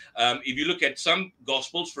blood. If you look at some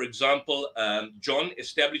Gospels, for example, John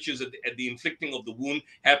establishes that the inflicting of the wound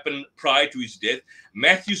happened prior to his death.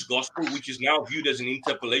 Matthew's Gospel, which is now viewed as an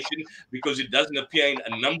interpolation because it doesn't appear in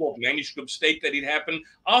a number of manuscripts, state that it happened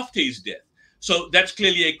after his death. So that's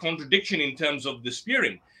clearly a contradiction in terms of the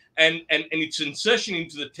spearing. And its insertion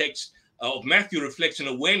into the text of Matthew reflects an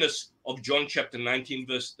awareness of John chapter 19,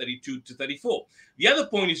 verse 32 to 34. The other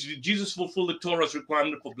point is that Jesus fulfilled the Torah's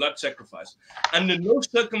requirement for blood sacrifice. Under no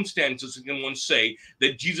circumstances can one say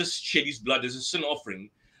that Jesus shed his blood as a sin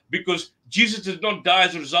offering, because Jesus did not die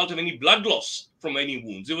as a result of any blood loss from any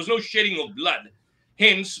wounds. There was no shedding of blood.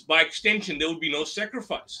 Hence, by extension, there would be no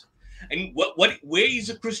sacrifice. And where is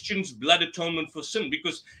a Christian's blood atonement for sin?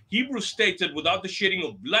 Because Hebrews states that without the shedding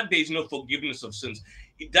of blood, there is no forgiveness of sins.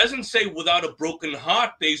 It doesn't say without a broken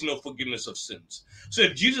heart, there is no forgiveness of sins. So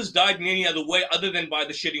if Jesus died in any other way other than by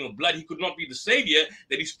the shedding of blood, he could not be the Savior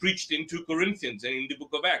that is preached in 2 Corinthians and in the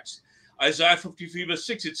book of Acts. Isaiah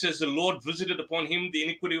 53:6, it says, the Lord visited upon him the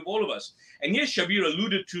iniquity of all of us. And here Shabir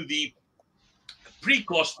alluded to the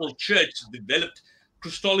pre-gospel church developed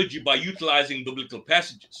Christology by utilizing biblical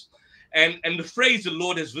passages. And the phrase, the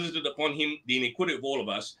Lord has visited upon him the iniquity of all of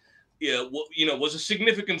us, was a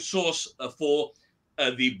significant source for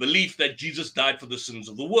the belief that Jesus died for the sins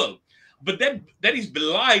of the world. But that is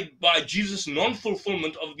belied by Jesus'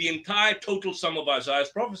 non-fulfillment of the entire total sum of Isaiah's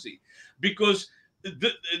prophecy, because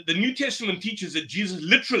the New Testament teaches that Jesus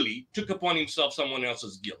literally took upon himself someone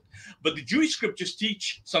else's guilt. But the Jewish scriptures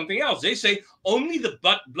teach something else. They say only the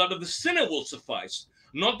blood of the sinner will suffice,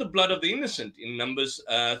 not the blood of the innocent, in Numbers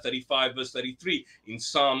 35, verse 33, in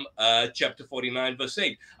Psalm chapter 49, verse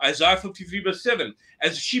 8. Isaiah 53, verse 7,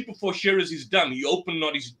 as a sheep before shearers is dumb, he opened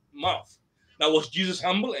not his mouth. Now, was Jesus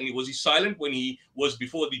humble and was he silent when he was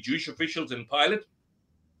before the Jewish officials and Pilate?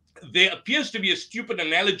 There appears to be a stupid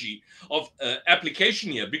analogy of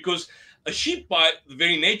application here, because a sheep by the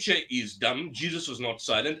very nature is dumb. Jesus was not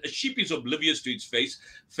silent. A sheep is oblivious to its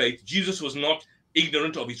faith. Jesus was not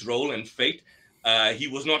ignorant of his role and fate. He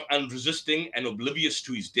was not unresisting and oblivious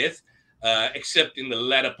to his death, except in the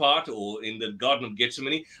latter part or in the Garden of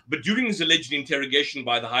Gethsemane. But during his alleged interrogation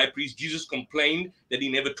by the high priest, Jesus complained that he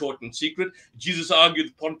never taught in secret. Jesus argued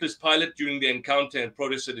with Pontius Pilate during their encounter and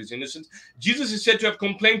protested his innocence. Jesus is said to have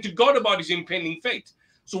complained to God about his impending fate.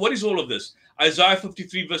 So what is all of this? Isaiah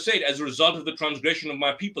 53 verse 8, as a result of the transgression of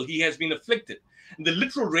my people, he has been afflicted. And the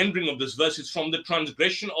literal rendering of this verse is from the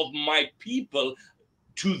transgression of my people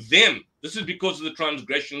to them. This is because of the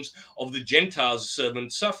transgressions of the Gentiles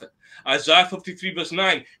servants suffered. Isaiah 53 verse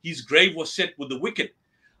 9, his grave was set with the wicked.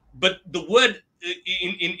 But the word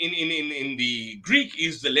in the Greek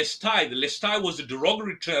is the lestai. The lestai was a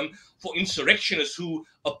derogatory term for insurrectionists who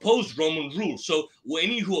opposed Roman rule. So were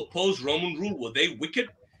any who opposed Roman rule, were they wicked?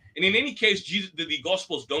 And in any case, the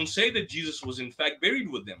Gospels don't say that Jesus was in fact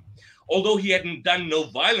buried with them, although he hadn't done no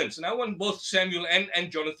violence. And I want both Samuel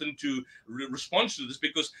and Jonathan to respond to this,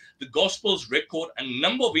 because the Gospels record a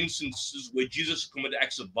number of instances where Jesus committed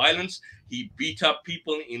acts of violence. He beat up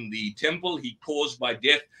people in the temple. He caused by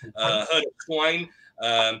death herd of swine.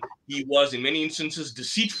 He was, in many instances,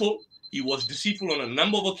 deceitful. He was deceitful on a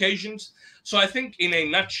number of occasions. So I think, in a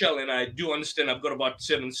nutshell, and I do understand I've got about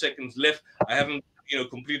 7 seconds left, I haven't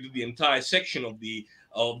completed the entire section of the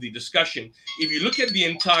discussion. If you look at the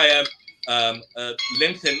entire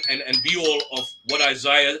length and be all of what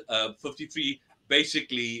Isaiah 53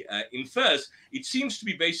 basically infers, it seems to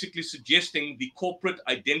be basically suggesting the corporate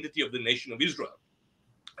identity of the nation of Israel.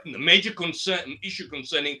 And the major issue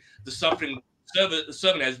concerning the suffering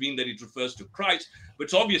servant has been that it refers to Christ, but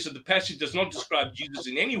it's obvious that the passage does not describe Jesus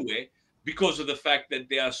in any way, because of the fact that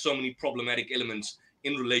there are so many problematic elements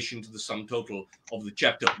in relation to the sum total of the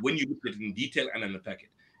chapter when you look at it in detail and unpack it.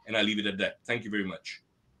 And I leave it at that. Thank you very much.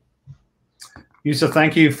 Yusuf,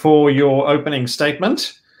 thank you for your opening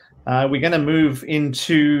statement. We're going to move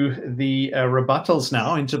into the rebuttals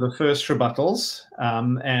now, into the first rebuttals.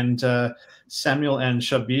 And Samuel and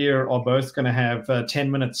Shabir are both going to have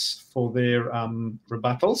 10 minutes for their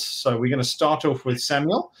rebuttals. So we're going to start off with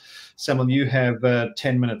Samuel. Samuel, you have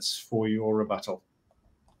 10 minutes for your rebuttal.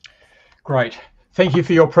 Great. Thank you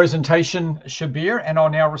for your presentation, Shabir, and I'll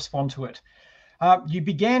now respond to it. You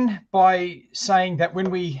began by saying that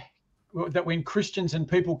when Christians and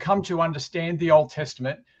people come to understand the Old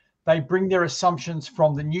Testament, they bring their assumptions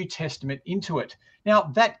from the New Testament into it.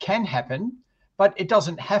 Now, that can happen, but it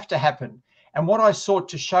doesn't have to happen. And what I sought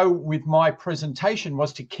to show with my presentation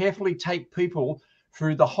was to carefully take people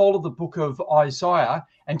through the whole of the book of Isaiah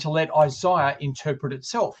and to let Isaiah interpret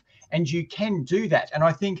itself. And you can do that. And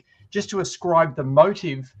I think, just to ascribe the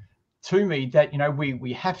motive to me that,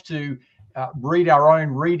 we have to read our own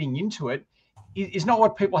reading into it, is not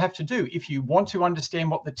what people have to do. If you want to understand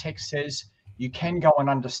what the text says, you can go and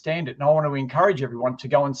understand it. And I want to encourage everyone to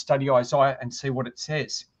go and study Isaiah and see what it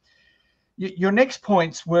says. Your next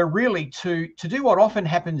points were really to do what often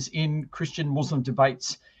happens in Christian Muslim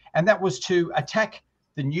debates, and that was to attack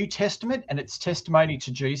the New Testament and its testimony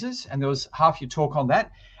to Jesus. And there was half your talk on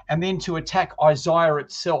that. And then to attack Isaiah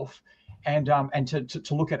itself and to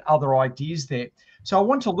look at other ideas there. So I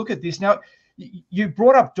want to look at this. Now, you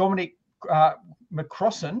brought up Dominic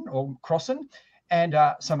Crossan and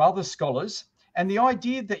some other scholars, and the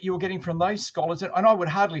idea that you were getting from those scholars, and I would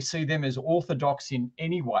hardly see them as orthodox in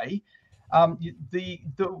any way.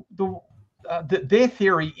 Their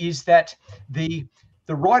theory is that the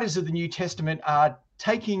writers of the New Testament are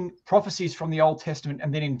taking prophecies from the Old Testament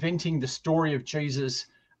and then inventing the story of Jesus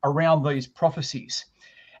around these prophecies.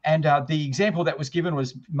 And the example that was given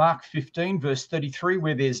was Mark 15, verse 33,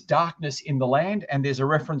 where there's darkness in the land, and there's a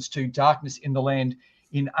reference to darkness in the land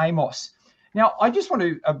in Amos. Now, I just want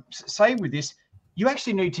to say with this, you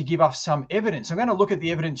actually need to give us some evidence. I'm going to look at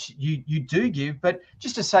the evidence you do give, but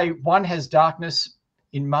just to say one has darkness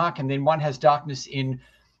in Mark and then one has darkness in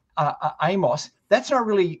Amos, that's not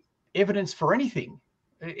really evidence for anything.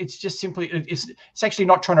 It's just simply, it's actually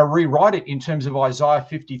not trying to rewrite it in terms of Isaiah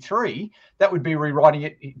 53. That would be rewriting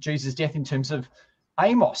it, Jesus' death, in terms of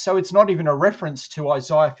Amos. So it's not even a reference to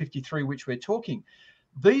Isaiah 53, which we're talking.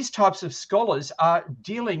 These types of scholars are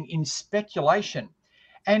dealing in speculation,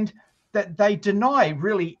 and that they deny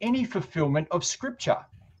really any fulfillment of Scripture.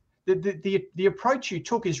 The approach you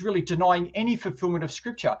took is really denying any fulfillment of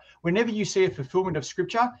Scripture. Whenever you see a fulfillment of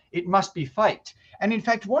Scripture, it must be faked. And in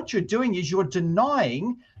fact, what you're doing is you're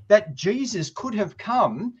denying that Jesus could have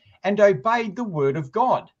come and obeyed the word of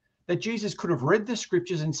God, that Jesus could have read the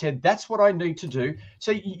Scriptures and said, that's what I need to do.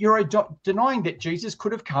 So you're denying that Jesus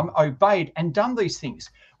could have come, obeyed, and done these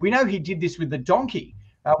things. We know he did this with the donkey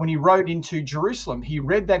when he rode into Jerusalem. He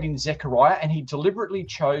read that in Zechariah, and he deliberately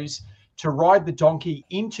chose to ride the donkey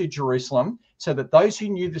into Jerusalem so that those who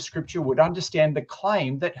knew the Scripture would understand the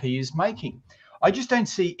claim that he is making. I just don't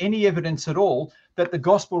see any evidence at all that the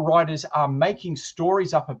gospel writers are making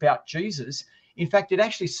stories up about Jesus. In fact, it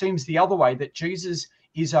actually seems the other way, that Jesus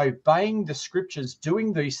is obeying the Scriptures,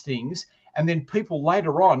 doing these things, and then people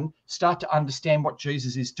later on start to understand what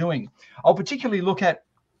Jesus is doing. I'll particularly look at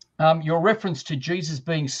your reference to Jesus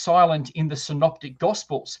being silent in the synoptic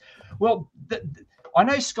gospels. Well, I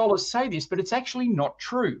know scholars say this, but it's actually not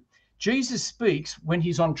true. Jesus speaks when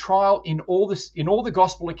he's on trial in all the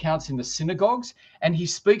gospel accounts in the synagogues, and he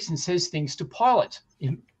speaks and says things to Pilate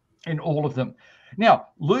in all of them. Now,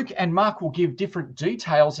 Luke and Mark will give different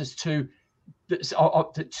details as to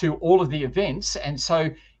all of the events, and so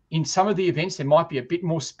In some of the events, there might be a bit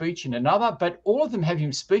more speech in another, but all of them have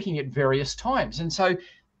him speaking at various times. And so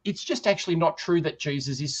it's just actually not true that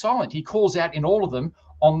Jesus is silent. He calls out in all of them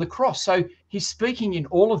on the cross. So he's speaking in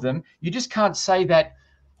all of them. You just can't say that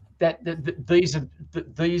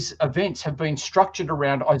these events have been structured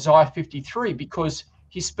around Isaiah 53, because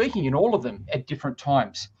he's speaking in all of them at different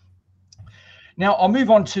times. Now, I'll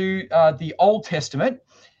move on to the Old Testament.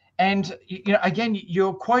 And, again,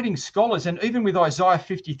 you're quoting scholars, and even with Isaiah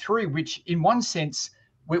 53, which in one sense,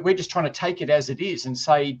 we're just trying to take it as it is and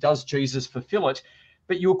say, does Jesus fulfill it?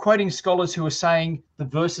 But you're quoting scholars who are saying the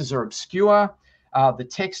verses are obscure, the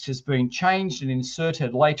text has been changed and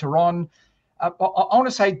inserted later on. I want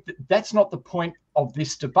to say that's not the point of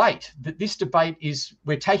this debate. That this debate is,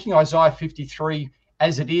 we're taking Isaiah 53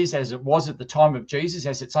 as it is, as it was at the time of Jesus,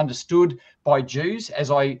 as it's understood by Jews,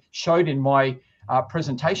 as I showed in my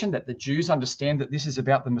presentation, that the Jews understand that this is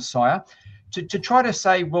about the Messiah. To try to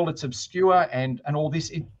say, well, it's obscure and all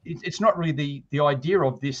this, it's not really the idea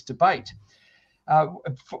of this debate.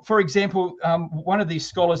 For example, one of these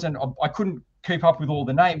scholars, and I couldn't keep up with all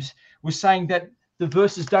the names, was saying that the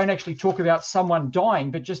verses don't actually talk about someone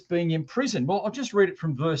dying, but just being imprisoned. Well, I'll just read it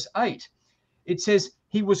from verse 8. It says,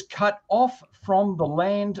 he was cut off from the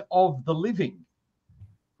land of the living.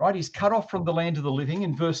 Right? He's cut off from the land of the living.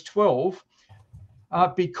 In verse 12,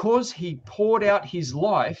 because he poured out his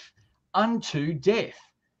life unto death.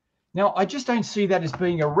 Now, I just don't see that as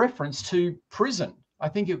being a reference to prison. I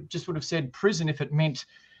think it just would have said prison if it meant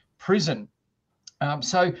prison.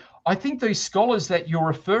 So I think these scholars that you're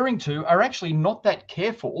referring to are actually not that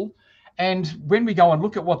careful. And when we go and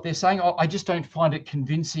look at what they're saying, I just don't find it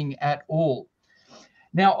convincing at all.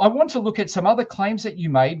 Now, I want to look at some other claims that you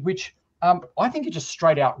made, which I think are just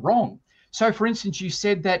straight out wrong. So, for instance, you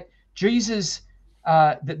said that Jesus,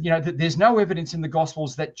 that there's no evidence in the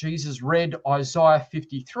Gospels that Jesus read Isaiah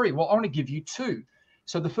 53. Well, I want to give you two.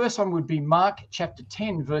 So the first one would be Mark chapter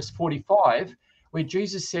 10, verse 45, where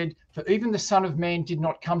Jesus said, for even the Son of Man did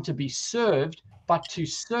not come to be served, but to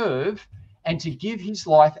serve and to give his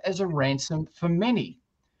life as a ransom for many.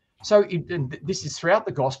 So this is throughout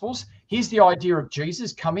the Gospels. Here's the idea of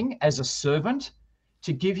Jesus coming as a servant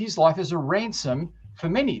to give his life as a ransom for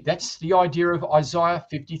many. That's the idea of Isaiah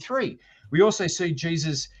 53. We also see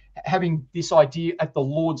Jesus having this idea at the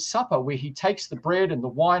Lord's Supper, where he takes the bread and the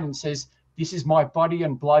wine and says, this is my body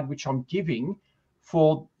and blood, which I'm giving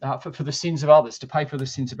for the sins of others, to pay for the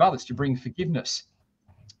sins of others, to bring forgiveness.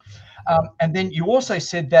 And then you also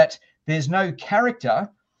said that there's no character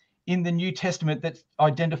in the New Testament that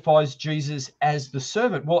identifies Jesus as the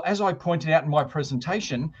servant. Well, as I pointed out in my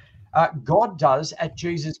presentation, God does at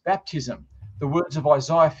Jesus' baptism. The words of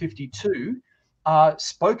Isaiah 52 are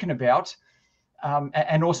spoken about,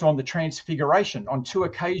 and also on the Transfiguration. On two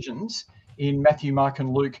occasions in Matthew, Mark,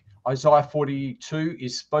 and Luke, Isaiah 42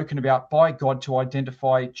 is spoken about by God to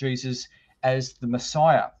identify Jesus as the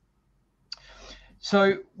Messiah.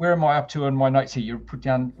 So where am I up to in my notes here? You put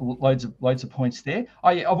down loads of points there.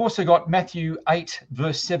 I've also got Matthew 8,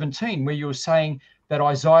 verse 17, where you were saying that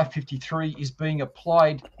Isaiah 53 is being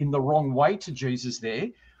applied in the wrong way to Jesus there.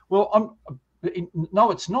 Well,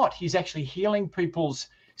 no, it's not. He's actually healing people's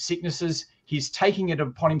sicknesses. He's taking it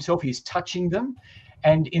upon himself. He's touching them.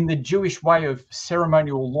 And in the Jewish way of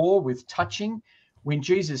ceremonial law with touching, when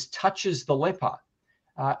Jesus touches the leper,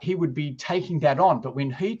 he would be taking that on. But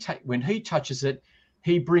when he touches it,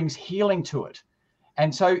 he brings healing to it.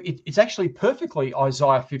 And so it's actually perfectly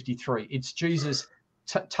Isaiah 53. It's Jesus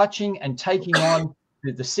touching and taking on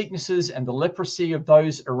the sicknesses and the leprosy of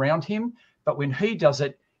those around him. But when he does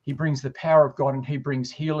it, he brings the power of God and he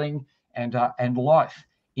brings healing and life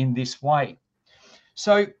in this way.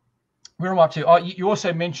 So where am I up to? You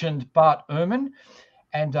also mentioned Bart Ehrman,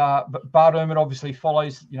 and Bart Ehrman obviously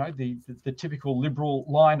follows, the typical liberal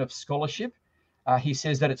line of scholarship. He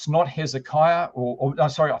says that it's not Hezekiah,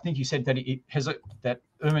 I think you said that that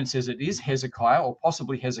Ehrman says it is Hezekiah or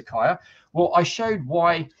possibly Hezekiah. Well, I showed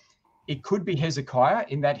why it could be Hezekiah,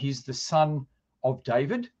 in that he's the son of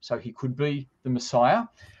David, so he could be the Messiah.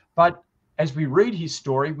 But as we read his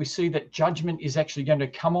story, we see that judgment is actually going to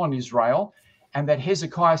come on Israel, and that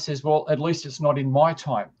Hezekiah says, well, at least it's not in my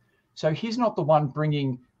time. So he's not the one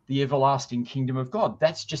bringing the everlasting kingdom of God.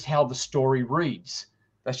 That's just how the story reads.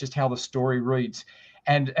 And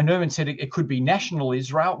Ehrman said it could be national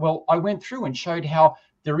Israel. Well, I went through and showed how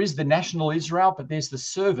there is the national Israel, but there's the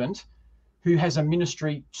servant who has a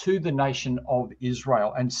ministry to the nation of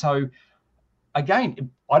Israel. And so, again,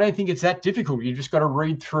 I don't think it's that difficult. You just got to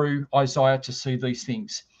read through Isaiah to see these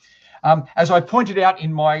things. As I pointed out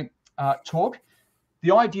in my talk,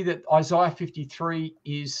 the idea that Isaiah 53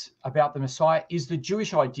 is about the Messiah is the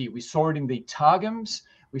Jewish idea. We saw it in the Targums,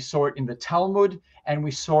 we saw it in the Talmud, and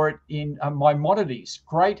we saw it in Maimonides,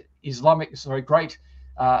 great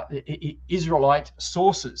Israelite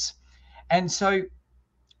sources. And so,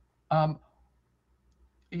 I'm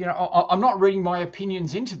not reading my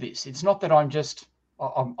opinions into this. It's not that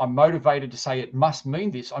I'm motivated to say it must mean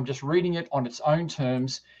this. I'm just reading it on its own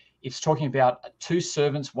terms. It's talking about two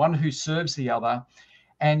servants, one who serves the other.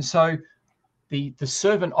 And so the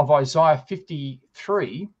servant of Isaiah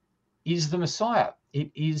 53 is the Messiah.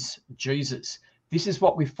 It is Jesus. This is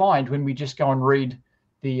what we find when we just go and read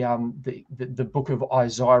the book of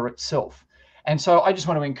Isaiah itself. And so I just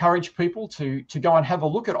want to encourage people to go and have a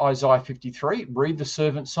look at Isaiah 53, read the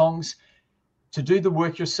servant songs, to do the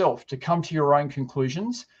work yourself, to come to your own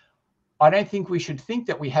conclusions. I don't think we should think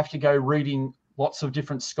that we have to go reading lots of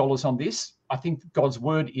different scholars on this. I think God's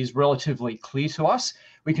word is relatively clear to us.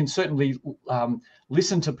 We can certainly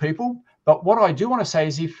listen to people. But what I do want to say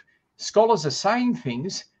is if scholars are saying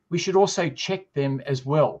things, we should also check them as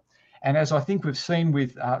well. And as I think we've seen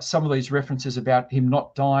with some of these references about him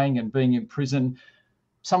not dying and being in prison,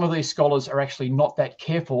 some of these scholars are actually not that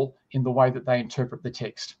careful in the way that they interpret the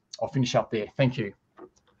text. I'll finish up there. Thank you.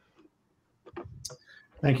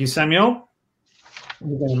 Thank you, Samuel.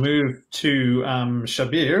 We're going to move to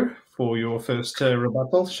Shabir for your first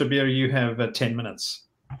rebuttal. Shabir, you have 10 minutes.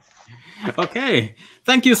 Okay.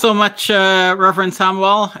 Thank you so much, Reverend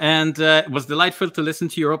Samuel. And it was delightful to listen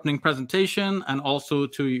to your opening presentation and also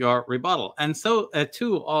to your rebuttal. And so,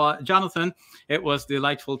 too, Jonathan, it was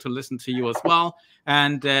delightful to listen to you as well.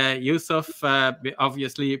 And Yusuf,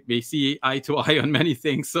 obviously, we see eye to eye on many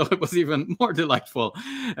things, so it was even more delightful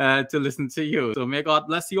to listen to you. So may God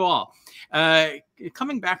bless you all.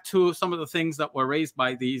 Coming back to some of the things that were raised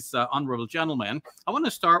by these honorable gentlemen, I want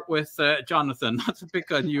to start with Jonathan, not to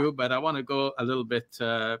pick on you, but I want to go a little bit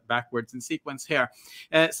backwards in sequence here.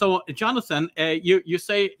 So, Jonathan, you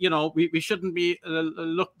say, we shouldn't be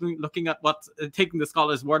looking at taking the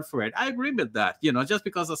scholar's word for it. I agree with that. Just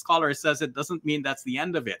because a scholar says it doesn't mean that's the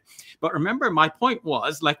end of it. But remember, my point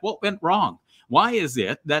was, what went wrong? Why is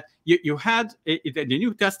it that you had the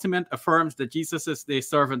New Testament affirms that Jesus is the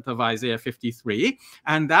servant of Isaiah 53,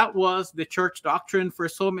 and that was the church doctrine for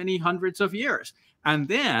so many hundreds of years. And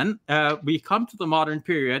then we come to the modern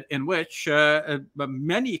period in which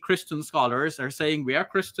many Christian scholars are saying we are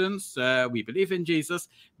Christians, we believe in Jesus,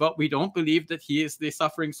 but we don't believe that he is the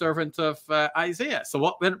suffering servant of Isaiah. So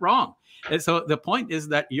what went wrong? And so the point is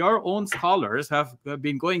that your own scholars have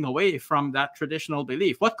been going away from that traditional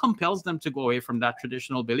belief. What compels them to go away from that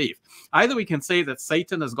traditional belief? Either we can say that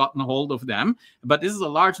Satan has gotten a hold of them, but this is a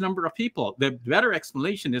large number of people. The better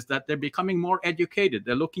explanation is that they're becoming more educated.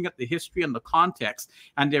 They're looking at the history and the context,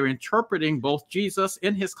 and they're interpreting both Jesus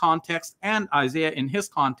in his context and Isaiah in his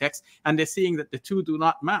context, and they're seeing that the two do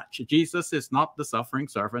not match. Jesus is not the suffering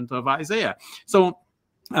servant of Isaiah. So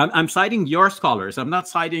I'm citing your scholars. I'm not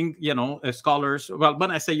citing, scholars. Well,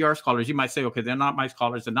 when I say your scholars, you might say, okay, they're not my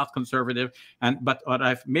scholars. They're not conservative. But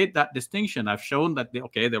I've made that distinction. I've shown that,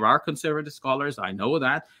 there are conservative scholars. I know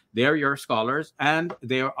that. They're your scholars. And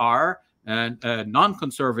there are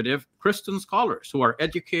non-conservative Christian scholars who are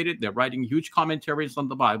educated. They're writing huge commentaries on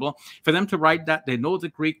the Bible. For them to write that, they know the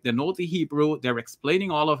Greek, they know the Hebrew, they're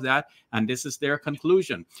explaining all of that, and this is their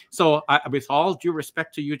conclusion. So with all due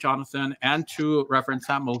respect to you, Jonathan, and to Reverend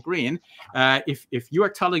Samuel Green, if you are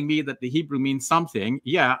telling me that the Hebrew means something,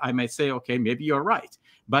 yeah, I may say, okay, maybe you're right.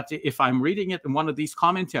 But if I'm reading it in one of these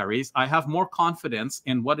commentaries, I have more confidence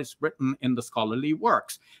in what is written in the scholarly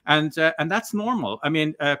works. And that's normal. I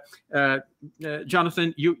mean,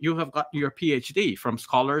 Jonathan, you have got your PhD from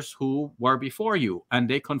scholars who were before you, and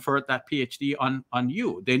they conferred that PhD on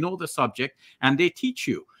you. They know the subject, and they teach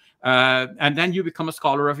you. And then you become a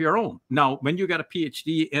scholar of your own. Now, when you get a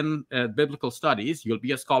PhD in biblical studies, you'll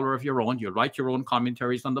be a scholar of your own. You'll write your own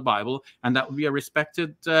commentaries on the Bible, and that will be a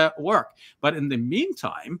respected work. But in the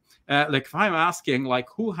meantime, if I'm asking,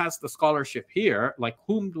 who has the scholarship here?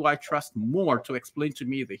 Whom do I trust more to explain to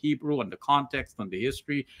me the Hebrew and the context and the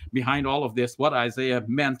history behind all of this, what Isaiah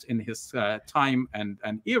meant in his time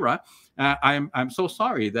and era? I'm so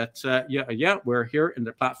sorry that, we're here in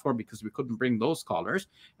the platform because we couldn't bring those scholars.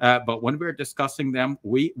 But when we're discussing them,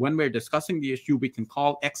 when we're discussing the issue, we can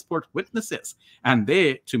call expert witnesses. And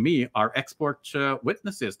they, to me, are expert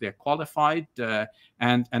witnesses. They're qualified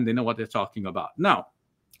and they know what they're talking about. Now,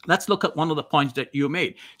 let's look at one of the points that you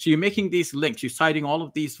made. So you're making these links. You're citing all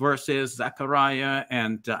of these verses, Zechariah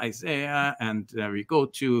and Isaiah, and we go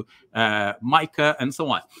to Micah and so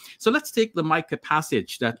on. So let's take the Micah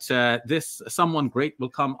passage that this someone great will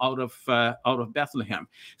come out of Bethlehem.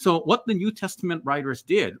 So what the New Testament writers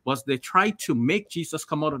did was they tried to make Jesus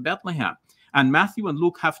come out of Bethlehem. And Matthew and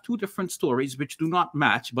Luke have two different stories which do not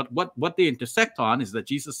match, but what they intersect on is that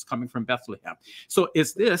Jesus is coming from Bethlehem. So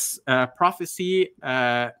is this prophecy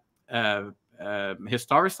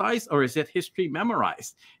historicized, or is it history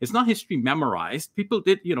memorized? It's not history memorized. People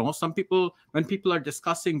did, some people, when people are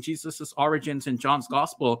discussing Jesus's origins in John's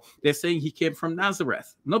gospel, they're saying he came from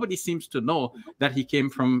Nazareth. Nobody seems to know that he came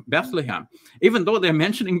from Bethlehem. Even though they're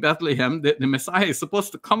mentioning Bethlehem, the Messiah is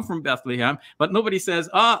supposed to come from Bethlehem, but nobody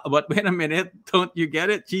says, but wait a minute, don't you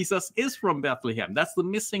get it? Jesus is from Bethlehem. That's the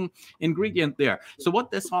missing ingredient there. So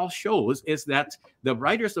what this all shows is that the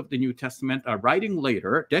writers of the New Testament are writing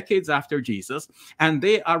later, decades after Jesus, and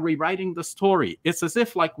they are rewriting the story. It's as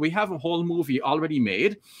if like we have a whole movie already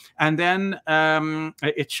made, and then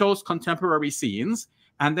it shows contemporary scenes,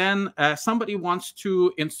 and then somebody wants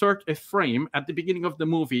to insert a frame at the beginning of the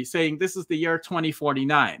movie saying this is the year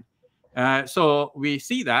 2049. So we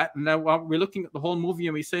see that, and then we're looking at the whole movie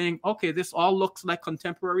and we're saying, okay, this all looks like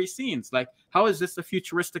contemporary scenes. Like, how is this a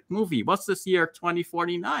futuristic movie? What's this year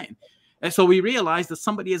 2049? And so we realize that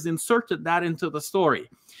somebody has inserted that into the story.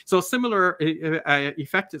 So similar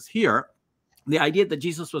effect is here. The idea that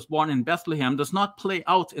Jesus was born in Bethlehem does not play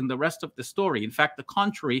out in the rest of the story. In fact, the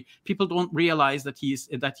contrary, people don't realize that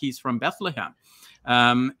he's from Bethlehem.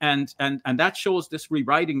 And that shows this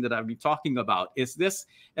rewriting that I've been talking about. Is this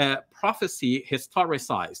prophecy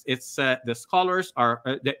historicized? It's the scholars are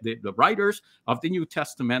the writers of the New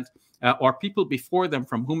Testament or people before them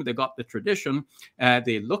from whom they got the tradition.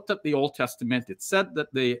 They looked at the Old Testament. It said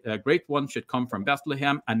that the great one should come from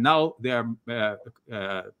Bethlehem, and now they're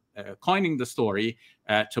coining the story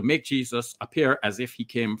to make Jesus appear as if he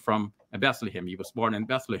came from Bethlehem. He was born in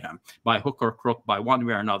Bethlehem by hook or crook, by one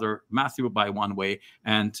way or another. Matthew by one way,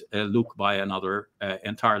 and Luke by another,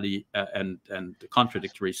 entirely and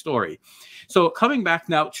contradictory story. So coming back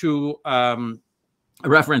now to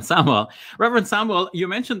Reverend Samuel. Reverend Samuel, you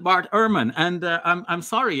mentioned Bart Ehrman, and I'm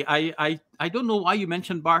sorry, I don't know why you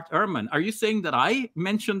mentioned Bart Ehrman. Are you saying that I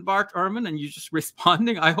mentioned Bart Ehrman and you just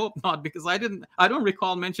responding? I hope not, because I don't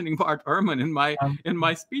recall mentioning Bart Ehrman in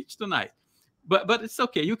my speech tonight. But it's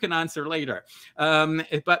okay. You can answer later.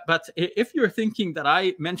 But if you're thinking that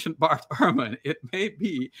I mentioned Bart Ehrman, it may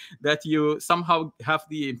be that you somehow have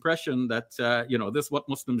the impression that this is what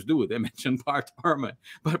Muslims do. They mention Bart Ehrman,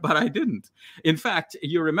 but I didn't. In fact,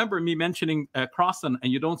 you remember me mentioning Crossan,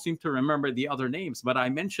 and you don't seem to remember the other names. But I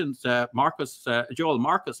mentioned Joel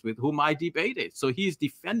Marcus, with whom I debated. So he's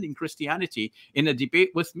defending Christianity in a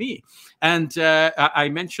debate with me, and I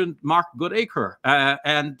mentioned Mark Goodacre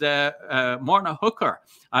and Morna Hooker.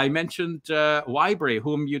 I mentioned Wybray,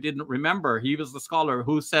 whom you didn't remember. He was the scholar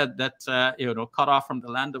who said that cut off from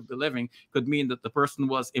the land of the living could mean that the person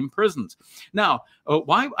was imprisoned. Now,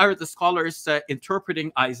 why are the scholars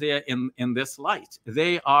interpreting Isaiah in this light?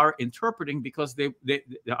 They are interpreting because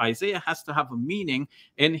Isaiah has to have a meaning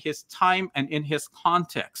in his time and in his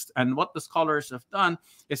context. And what the scholars have done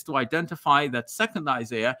is to identify that second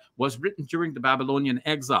Isaiah was written during the Babylonian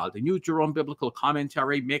exile. The New Jerome Biblical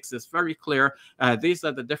Commentary makes this very clear. These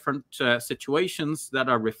are the different situations that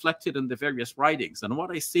are reflected in the various writings. And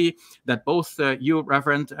what I see that both you,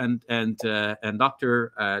 Reverend, and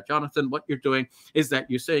Dr. Jonathan, what you're doing is that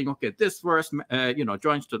you're saying, okay, this verse,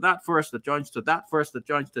 joins to that verse, that joins to that verse, that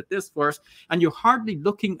joins to this verse, and you're hardly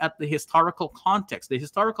looking at the historical context. The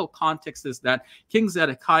historical context is that King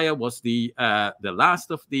Zedekiah was the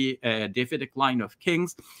last of the Davidic line of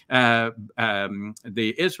kings.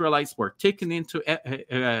 The Israelites were taken into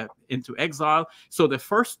exile. So the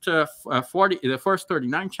first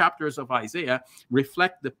 39 chapters of Isaiah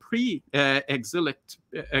reflect the pre-exilic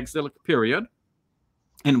period,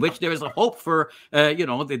 in which there is a hope for,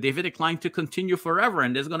 the Davidic line to continue forever.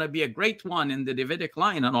 And there's going to be a great one in the Davidic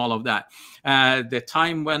line and all of that. The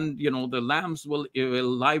time when, the lambs will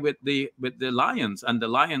lie with the lions, and the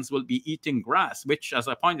lions will be eating grass, which, as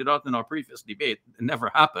I pointed out in our previous debate,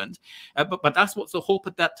 never happened. But that's what's the hope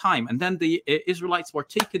at that time. And then the Israelites were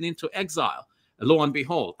taken into exile. lo and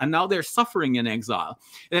behold. And now they're suffering in exile.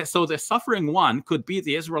 So the suffering one could be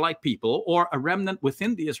the Israelite people or a remnant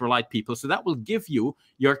within the Israelite people. So that will give you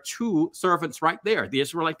your two servants right there, the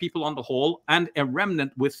Israelite people on the whole and a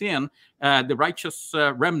remnant within the righteous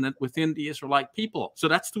remnant within the Israelite people. So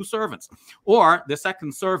that's two servants. Or the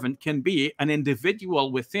second servant can be an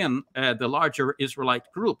individual within the larger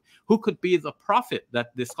Israelite group, who could be the prophet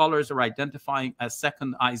that the scholars are identifying as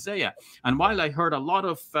second Isaiah. And while I heard a lot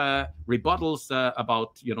of rebuttals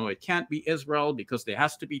about, it can't be Israel because there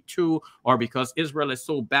has to be two, or because Israel is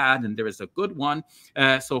so bad and there is a good one.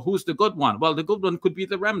 So who's the good one? Well, the good one could be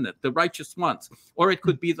the remnant, the righteous ones, or it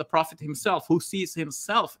could be the prophet himself, who sees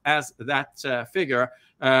himself as that figure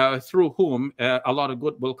through whom a lot of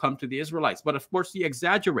good will come to the Israelites. But of course, he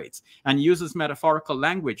exaggerates and uses metaphorical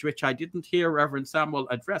language, which I didn't hear Reverend Samuel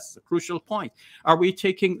address. It's a crucial point. Are we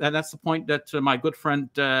taking, and that's the point that my good friend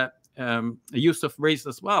Yusuf raised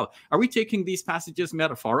as well. Are we taking these passages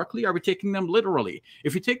metaphorically? Are we taking them literally?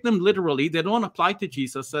 If you take them literally, they don't apply to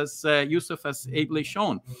Jesus, as Yusuf has ably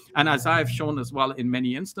shown, and as I have shown as well in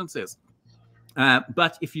many instances.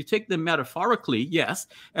 But if you take them metaphorically, yes,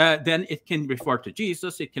 then it can refer to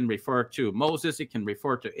Jesus, it can refer to Moses, it can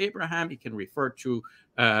refer to Abraham, it can refer to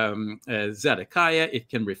Zedekiah, it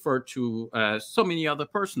can refer to so many other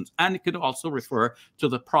persons, and it could also refer to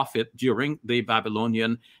the prophet during the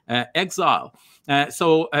Babylonian exile.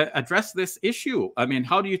 So address this issue. I mean,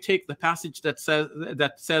 how do you take the passage that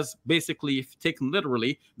says basically, if taken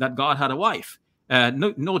literally, that God had a wife?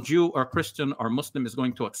 No Jew or Christian or Muslim is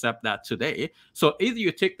going to accept that today. So either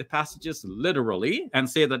you take the passages literally and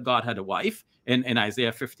say that God had a wife in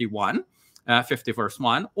Isaiah 50 verse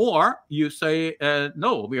 1, or you say,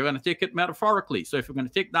 no, we're going to take it metaphorically. So if we're going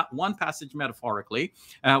to take that one passage metaphorically,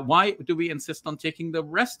 why do we insist on taking the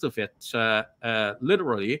rest of it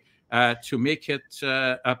literally? To make it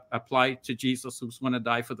apply to Jesus, who's going to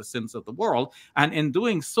die for the sins of the world. And in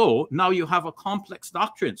doing so, now you have a complex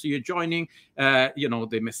doctrine. So you're joining,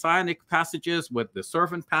 the messianic passages with the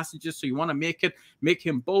servant passages. So you want to make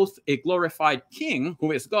him both a glorified king,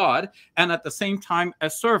 who is God, and at the same time a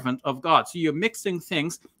servant of God. So you're mixing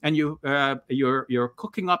things, and you're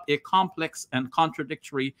cooking up a complex and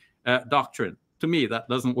contradictory doctrine. To me, that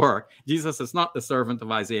doesn't work. Jesus is not the servant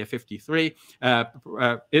of Isaiah 53.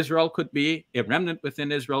 Israel could be, a remnant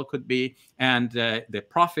within Israel could be, and the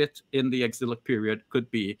prophet in the exilic period could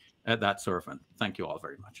be that servant. Thank you all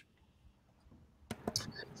very much.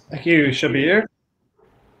 Thank you, Shabir.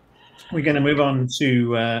 We're going to move on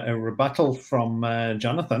to a rebuttal from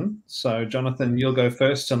Jonathan. So, Jonathan, you'll go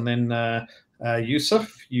first, and then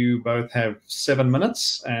Yusuf, you both have 7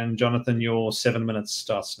 minutes, and Jonathan, your 7 minutes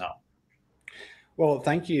starts now. Well,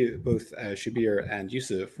 thank you both Shabir and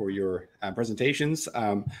Yusuf for your presentations.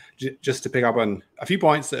 Just to pick up on a few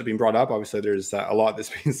points that have been brought up. Obviously, there's a lot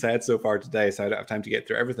that's been said so far today, so I don't have time to get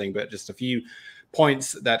through everything, but just a few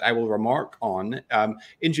points that I will remark on.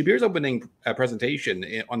 In Shabir's opening presentation,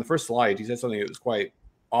 on the first slide, he said something that was quite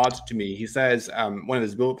odd to me. He says one of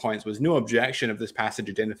his bullet points was, no objection if this passage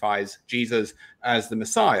identifies Jesus as the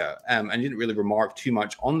Messiah. And he didn't really remark too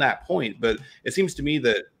much on that point, but it seems to me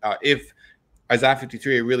that if Isaiah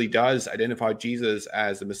 53 really does identify Jesus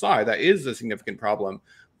as the Messiah, that is a significant problem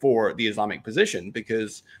for the Islamic position,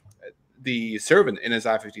 because the servant in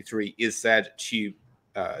Isaiah 53 is said to,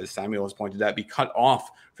 as Samuel has pointed out, be cut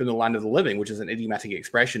off from the land of the living, which is an idiomatic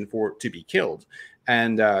expression for to be killed.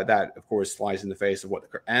 And that, of course, lies in the face of what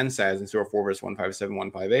the Quran says in Surah 4, verse 157,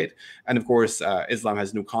 158. And, of course, Islam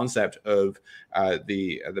has no concept of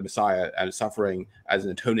the Messiah suffering as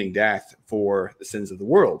an atoning death for the sins of the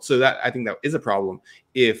world. So that, I think, that is a problem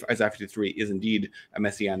if Isaiah 53 is indeed a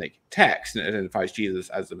messianic text and identifies Jesus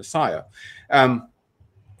as the Messiah.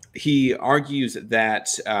 He argues that...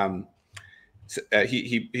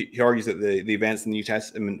 he argues that the events in the New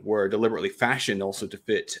Testament were deliberately fashioned also to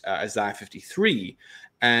fit Isaiah 53,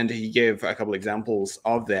 and he gave a couple examples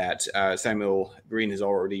of that. Samuel Green has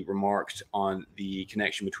already remarked on the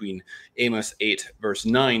connection between Amos 8 verse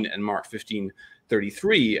 9 and Mark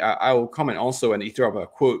 15:33. I will comment also, and he threw up a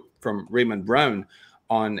quote from Raymond Brown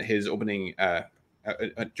on his opening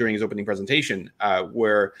during his opening presentation,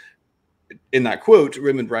 where in that quote,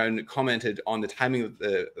 Raymond Brown commented on the timing of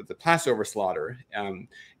the Passover slaughter.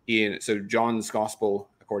 So John's Gospel,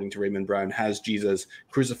 according to Raymond Brown, has Jesus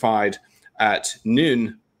crucified at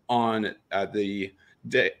noon on the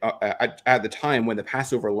at the time when the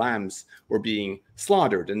Passover lambs were being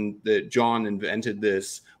slaughtered, and that John invented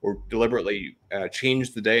this, or deliberately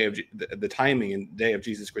changed the day of the timing and day of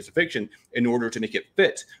Jesus' crucifixion in order to make it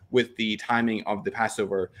fit with the timing of the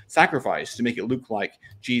Passover sacrifice, to make it look like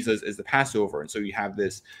Jesus is the Passover. And so you have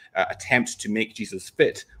this attempt to make Jesus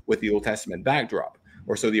fit with the Old Testament backdrop,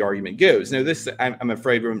 or so the argument goes. Now, this, I'm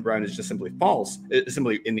afraid, Roman Brown is just simply false. It's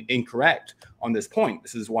simply incorrect on this point.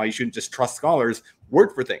 This is why you shouldn't just trust scholars'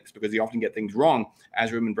 word for things, because they often get things wrong,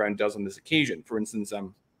 as Roman Brown does on this occasion. For instance,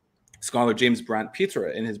 scholar James Brant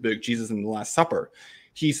Petra, in his book Jesus and the Last Supper,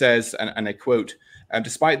 he says, and I quote,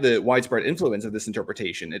 despite the widespread influence of this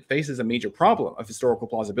interpretation, it faces a major problem of historical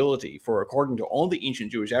plausibility, for according to all the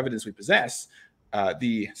ancient Jewish evidence we possess,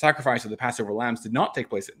 the sacrifice of the Passover lambs did not take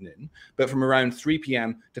place at noon, but from around 3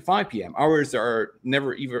 p.m. to 5 p.m., hours that are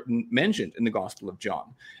never even mentioned in the Gospel of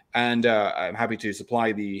John. And I'm happy to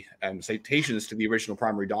supply the citations to the original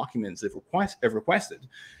primary documents if requested.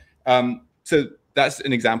 So that's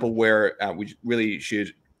an example where we really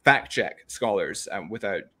should fact check scholars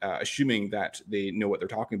without assuming that they know what they're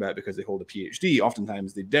talking about because they hold a PhD.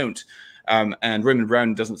 Oftentimes they don't. And Raymond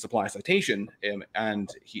Brown doesn't supply a citation,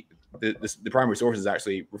 and the primary sources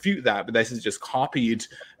actually refute that, but this is just copied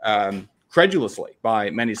credulously by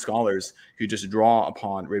many scholars who just draw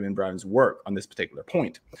upon Raymond Brown's work on this particular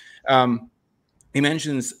point. He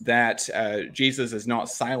mentions that Jesus is not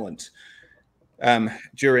silent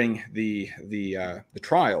during the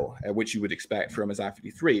trial, which you would expect from Isaiah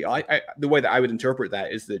 53. The way that I would interpret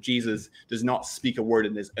that is that Jesus does not speak a word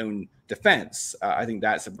in his own defense. I think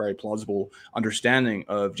that's a very plausible understanding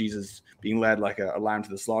of Jesus being led like a lamb to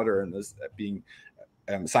the slaughter, and as being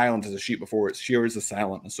silent as a sheep before its shearers is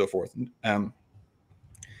silent, and so forth.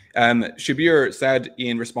 Shabir said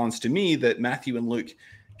in response to me that Matthew and Luke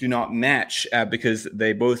do not match because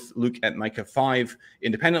they both look at Micah 5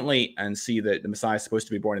 independently and see that the Messiah is supposed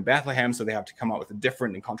to be born in Bethlehem, so they have to come up with a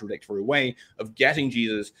different and contradictory way of getting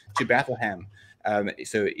Jesus to Bethlehem.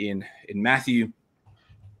 So in Matthew,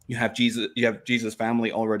 you have Jesus'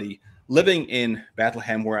 family already living in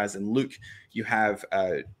Bethlehem, whereas in Luke you have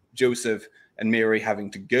Joseph and Mary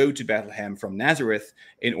having to go to Bethlehem from Nazareth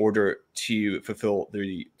in order to fulfill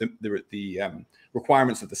the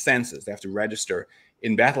requirements of the census. They have to register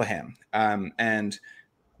in Bethlehem. And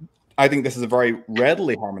I think this is a very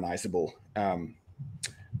readily harmonizable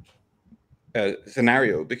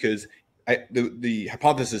scenario, because the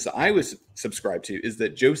hypothesis that I was subscribed to is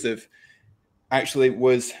that Joseph actually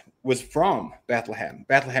was from Bethlehem.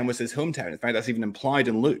 Bethlehem was his hometown. In fact, that's even implied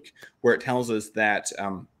in Luke, where it tells us that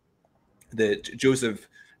that Joseph,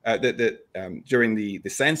 during the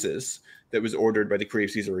census that was ordered by decree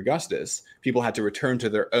of Caesar Augustus, people had to return to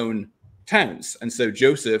their own towns, and so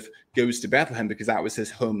Joseph goes to Bethlehem because that was his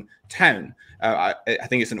hometown. I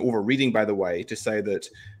think it's an overreading, by the way, to say that,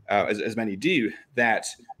 as many do, that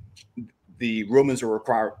the Romans were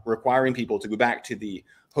requiring people to go back to the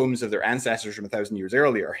homes of their ancestors from 1,000 years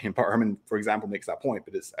earlier. Parham, for example, makes that point,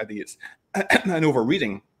 but I think it's an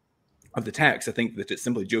overreading of the text. I think that it's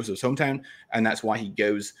simply Joseph's hometown, and that's why he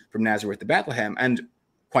goes from Nazareth to Bethlehem. And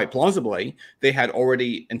quite plausibly, they had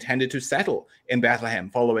already intended to settle in Bethlehem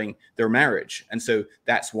following their marriage. And so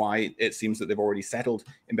that's why it seems that they've already settled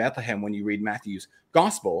in Bethlehem. When you read Matthew's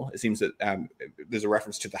gospel, it seems that there's a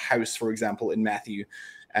reference to the house, for example, in Matthew.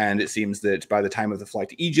 And it seems that by the time of the flight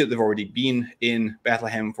to Egypt, they've already been in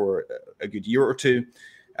Bethlehem for a good year or two.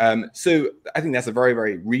 So I think that's a very,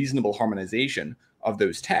 very reasonable harmonization of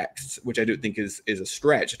those texts, which I don't think is a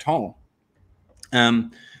stretch at all.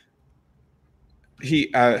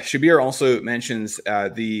 Shabir also mentions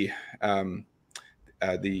the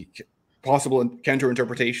possible counter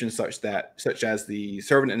interpretations such as the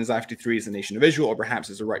servant in Isaiah 53 is the nation of Israel, or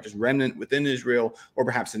perhaps as a righteous remnant within Israel, or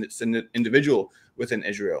perhaps it's an individual within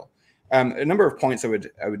Israel. A number of points I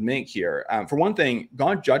would make here. For one thing,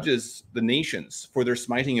 God judges the nations for their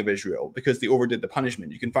smiting of Israel because they overdid the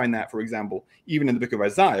punishment. You can find that, for example, even in the book of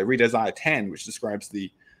Isaiah. Read Isaiah 10, which describes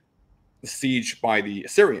the siege by the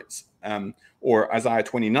Assyrians, or Isaiah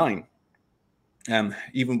 29.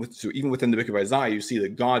 Even within the book of Isaiah, you see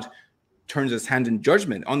that God turns his hand in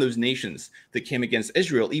judgment on those nations that came against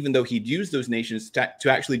Israel, even though he'd used those nations to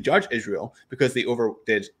actually judge Israel because they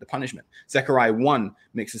overdid the punishment. Zechariah 1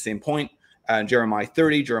 makes the same point, Jeremiah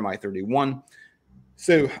 30, Jeremiah 31.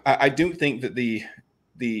 So I don't think that the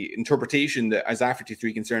interpretation that Isaiah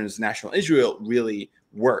 53 concerns national Israel really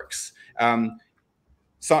works.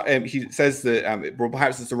 So he says that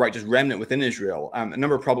perhaps it's the righteous remnant within Israel. A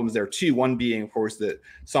number of problems there too. One being, of course, that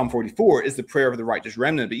Psalm 44 is the prayer of the righteous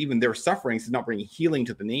remnant, but even their sufferings is not bringing healing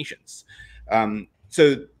to the nations.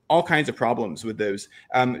 So all kinds of problems with those.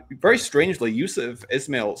 Very strangely, Yusuf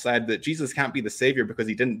Ismail said that Jesus can't be the savior because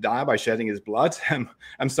he didn't die by shedding his blood.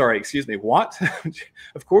 I'm sorry, excuse me, what?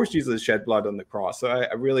 Of course Jesus shed blood on the cross. So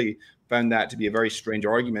I really found that to be a very strange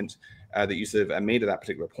argument that Yusuf made at that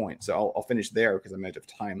particular point. So I'll finish there because I'm out of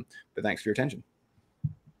time, but thanks for your attention.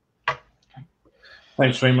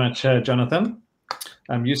 Thanks very much, Jonathan.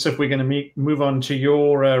 Yusuf, we're going to move on to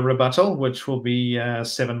your rebuttal, which will be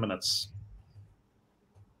 7 minutes.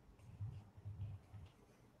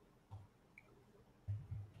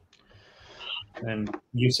 And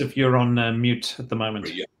Yusuf, you're on mute at the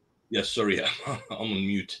moment. Yeah, sorry, I'm on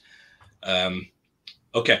mute.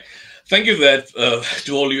 Okay, thank you for that,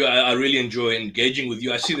 to all of you. I really enjoy engaging with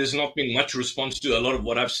you. I see there's not been much response to a lot of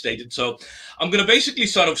what I've stated. So I'm going to basically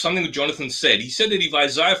start off something that Jonathan said. He said that if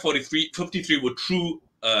Isaiah 53 were true,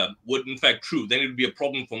 would in fact true, then it would be a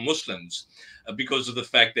problem for Muslims because of the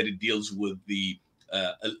fact that it deals with the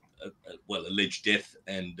alleged death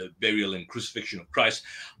and burial and crucifixion of Christ.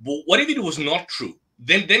 But what if it was not true?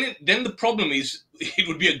 Then the problem is it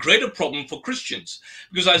would be a greater problem for Christians,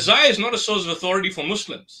 because Isaiah is not a source of authority for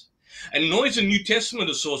Muslims, and nor is the New Testament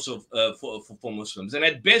a source of for Muslims. And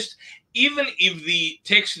at best, even if the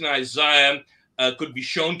text in Isaiah could be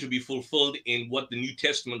shown to be fulfilled in what the New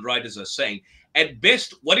Testament writers are saying, at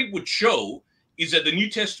best, what it would show is that the New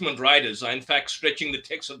Testament writers are in fact stretching the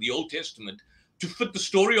text of the Old Testament to fit the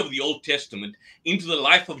story of the Old Testament into the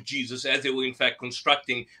life of Jesus, as they were in fact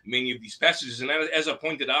constructing many of these passages. And as I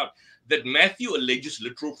pointed out, that Matthew alleges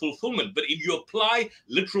literal fulfillment. But if you apply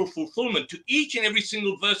literal fulfillment to each and every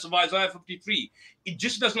single verse of Isaiah 53, it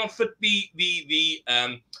just does not fit the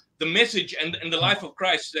message and the life of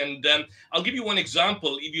Christ. And I'll give you one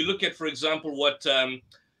example. If you look at, for example, what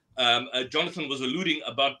Jonathan was alluding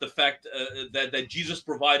about, the fact that Jesus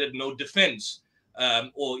provided no defense.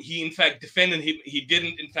 Or he in fact defended him. He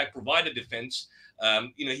didn't in fact provide a defense.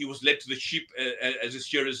 He was led to the sheep as his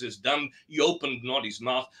shearers is dumb. He opened not his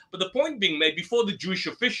mouth. But the point being made, before the Jewish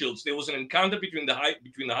officials, there was an encounter between the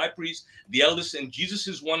high priest, the elders, and Jesus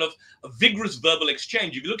is one of a vigorous verbal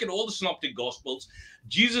exchange. If you look at all the synoptic gospels,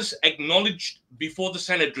 Jesus acknowledged before the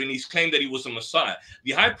Sanhedrin his claim that he was the Messiah.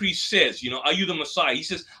 The high priest says, are you the Messiah? He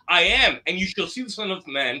says, I am, and you shall see the Son of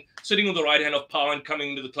Man sitting on the right hand of power and coming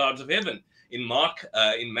into the clouds of heaven. In Mark,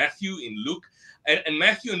 in Matthew, in Luke, and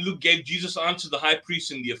Matthew and Luke gave Jesus answer the high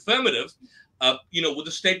priest in the affirmative, with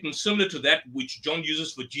a statement similar to that which John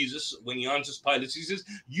uses for Jesus when he answers Pilate. He says,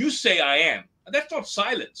 you say I am. And that's not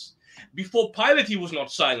silence. Before Pilate, he was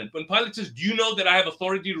not silent. When Pilate says, do you know that I have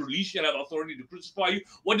authority to release you and I have authority to crucify you?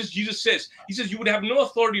 What does Jesus say? He says, you would have no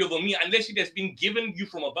authority over me unless it has been given you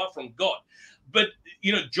from above, from God. But,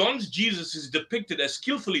 John's Jesus is depicted as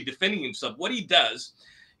skillfully defending himself. What he does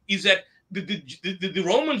is that the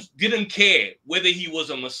Romans didn't care whether he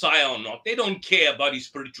was a Messiah or not. They don't care about his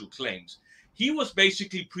spiritual claims. He was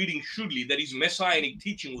basically pleading shrewdly that his messianic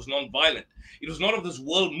teaching was non-violent. It was not of this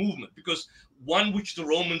world movement, because one which the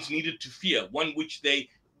Romans needed to fear,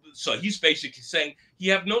 so he's basically saying,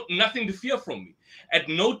 you have nothing to fear from me. At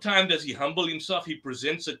no time does he humble himself. He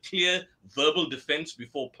presents a clear verbal defense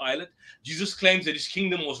before Pilate. Jesus claims that his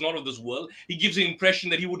kingdom was not of this world. He gives the impression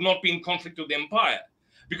that he would not be in conflict with the empire,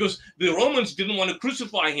 because the Romans didn't want to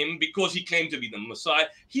crucify him because he claimed to be the Messiah.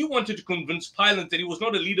 He wanted to convince Pilate that he was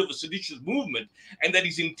not a leader of a seditious movement and that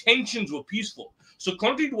his intentions were peaceful. So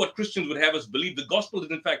contrary to what Christians would have us believe, the gospel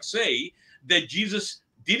did in fact say that Jesus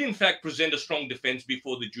did in fact present a strong defense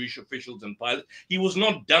before the Jewish officials and Pilate. He was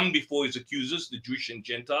not dumb before his accusers, the Jewish and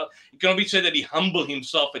Gentile. It cannot be said that he humbled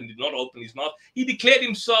himself and did not open his mouth. He declared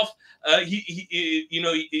himself,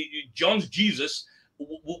 John's Jesus,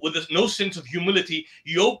 with no sense of humility.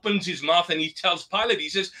 He opens his mouth and he tells Pilate, he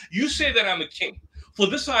says, you say that I'm a king. For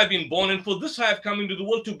this I have been born, and for this I have come into the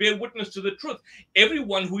world, to bear witness to the truth.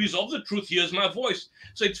 Everyone who is of the truth hears my voice.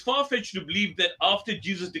 So it's far-fetched to believe that after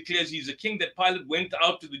Jesus declares he's a king, that Pilate went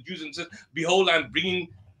out to the Jews and said, behold, I'm bringing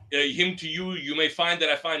him to you. You may find that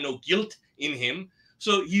I find no guilt in him.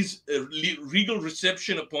 So his regal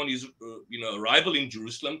reception upon his arrival in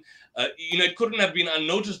Jerusalem, it couldn't have been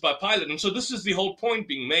unnoticed by Pilate. And so this is the whole point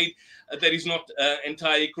being made, that is not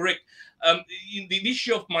entirely correct. The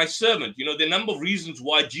issue of my servant, there are a number of reasons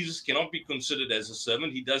why Jesus cannot be considered as a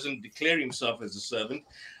servant. He doesn't declare himself as a servant.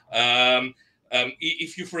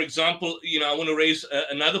 If you, for example, I want to raise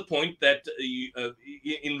another point that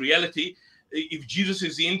in reality, if Jesus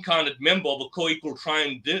is the incarnate member of a co-equal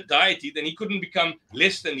triune deity, then he couldn't become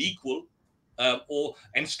less than equal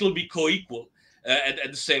and still be co-equal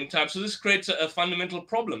at the same time. So this creates a fundamental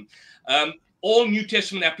problem. All New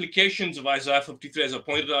Testament applications of Isaiah 53, as I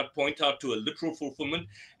point out to a literal fulfillment,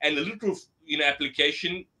 and the literal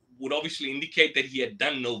application would obviously indicate that he had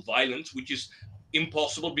done no violence, which is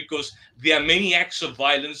impossible because there are many acts of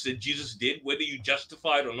violence that Jesus did, whether you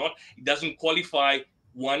justify it or not. It doesn't qualify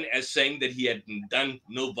one as saying that he had done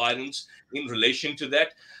no violence in relation to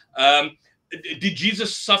that. Did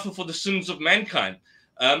Jesus suffer for the sins of mankind?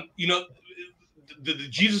 You know,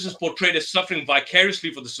 Jesus is portrayed as suffering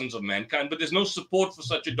vicariously for the sins of mankind, but there's no support for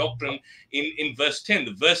such a doctrine in verse 10.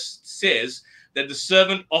 The verse says that the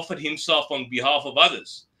servant offered himself on behalf of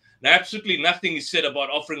others. Now, absolutely nothing is said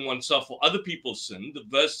about offering oneself for other people's sin. The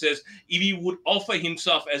verse says if he would offer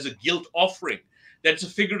himself as a guilt offering, that's a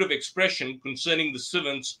figurative expression concerning the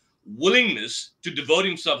servant's willingness to devote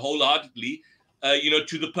himself wholeheartedly,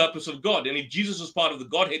 to the purpose of God. And if Jesus was part of the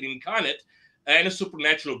Godhead incarnate and a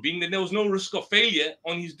supernatural being, then there was no risk of failure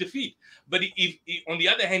on his defeat. But if on the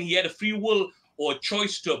other hand, he had a free will or a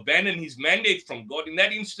choice to abandon his mandate from God, in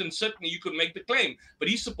that instance, certainly you could make the claim, but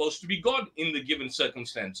he's supposed to be God in the given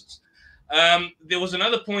circumstances. There was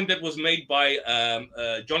another point that was made by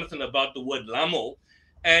Jonathan about the word lamo.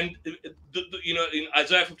 And, in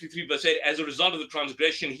Isaiah 53, verse 8, as a result of the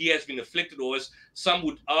transgression, he has been afflicted, or as some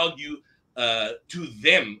would argue, to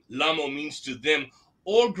them, lamo means to them.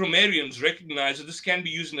 All grammarians recognize that this can be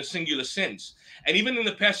used in a singular sense. And even in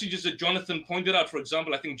the passages that Jonathan pointed out, for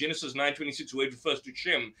example, I think Genesis 9:26, where it refers to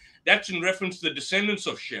Shem, that's in reference to the descendants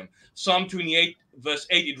of Shem. Psalm 28, verse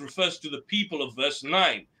 8, it refers to the people of verse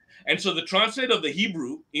 9. And so the translator of the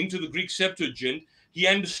Hebrew into the Greek Septuagint, he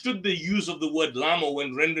understood the use of the word lamo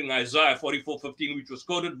when rendering Isaiah 44:15, which was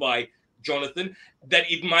quoted by Jonathan, that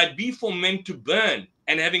it might be for men to burn.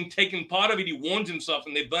 And having taken part of it, he warns himself,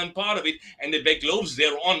 and they burn part of it, and they bake loaves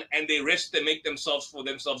thereon, and they rest, they make themselves for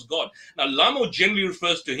themselves God. Now, lamo generally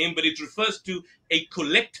refers to him, but it refers to a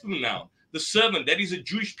collective noun, the servant, that is a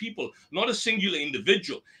Jewish people, not a singular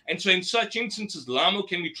individual. And so in such instances, lamo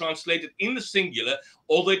can be translated in the singular,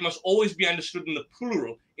 although it must always be understood in the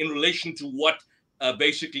plural in relation to what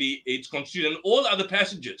basically it's constituted. And all other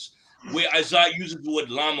passages where Isaiah uses the word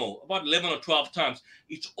lamo, about 11 or 12 times,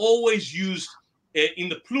 it's always used in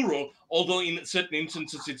the plural, although in certain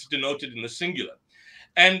instances it's denoted in the singular.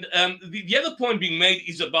 And the other point being made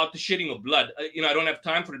is about the shedding of blood. I don't have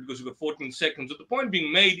time for it because we've got 14 seconds. But the point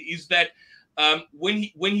being made is that when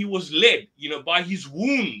he was led, by his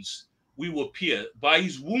wounds we were pierced, by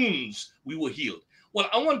his wounds we were healed. Well,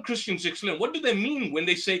 I want Christians to explain, what do they mean when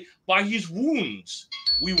they say by his wounds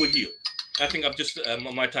we were healed? I think I've just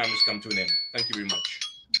my time has come to an end. Thank you very much.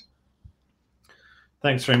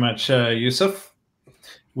 Thanks very much, Yusuf.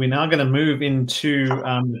 We're now going to move into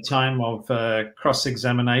the time of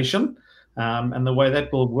cross-examination. And the way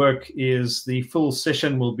that will work is the full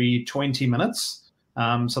session will be 20 minutes.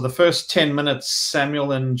 So the first 10 minutes,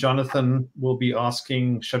 Samuel and Jonathan will be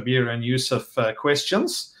asking Shabir and Yusuf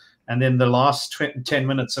questions. And then the last 10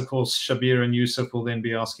 minutes, of course, Shabir and Yusuf will then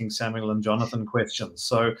be asking Samuel and Jonathan questions.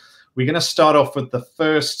 So we're going to start off with the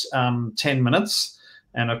first 10 minutes.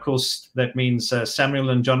 And of course, that means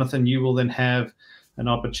Samuel and Jonathan, you will then have an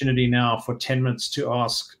opportunity now for 10 minutes to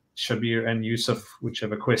ask Shabir and Yusuf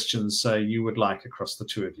whichever questions you would like across the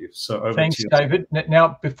two of you. So over Thanks, to you. David.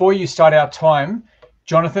 Now, before you start our time,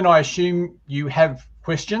 Jonathan, I assume you have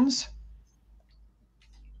questions?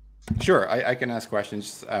 Sure, I can ask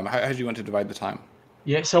questions. How do you want to divide the time?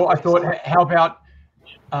 Yeah, so I thought, how about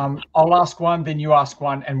I'll ask one, then you ask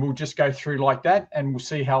one, and we'll just go through like that, and we'll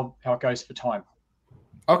see how it goes for time.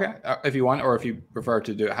 Okay, if you want, or if you prefer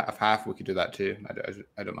to do it half, we could do that too.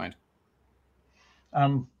 I don't mind.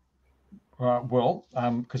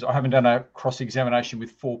 Because I haven't done a cross-examination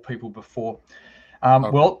with 4 people before. Okay.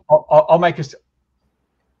 Well,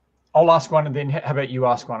 I'll ask one, and then how about you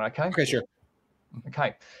ask one? Okay. Okay, sure.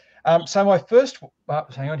 Okay. So my first,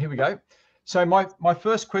 hang on, here we go. So my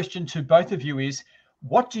first question to both of you is,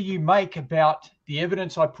 what do you make about the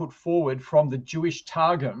evidence I put forward from the Jewish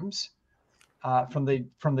Targums, from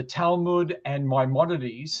the Talmud and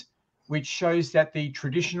Maimonides, which shows that the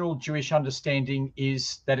traditional Jewish understanding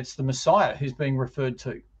is that it's the Messiah who's being referred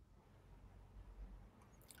to?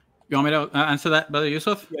 You want me to answer that, Brother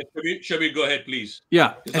Yusuf? Yeah, Shabir, go ahead, please.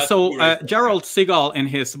 Yeah. So Gerald Segal, in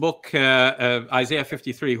his book Isaiah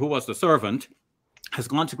 53, Who Was the Servant, has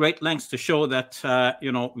gone to great lengths to show that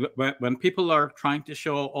when people are trying to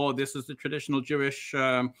show, oh, this is the traditional Jewish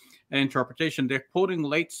interpretation, they're quoting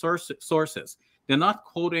late sources. They're not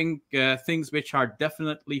quoting things which are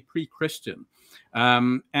definitely pre-Christian.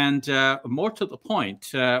 And more to the point,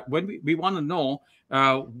 when we want to know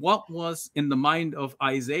what was in the mind of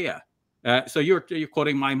Isaiah So you're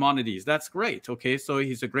quoting Maimonides. That's great. Okay, so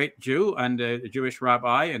he's a great Jew and a Jewish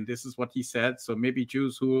rabbi, and this is what he said. So maybe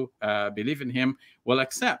Jews who believe in him will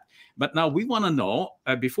accept. But now we want to know,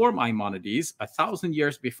 before Maimonides, 1,000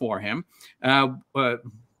 years before him,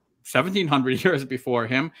 1,700 years before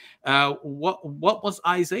him, what was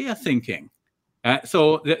Isaiah thinking?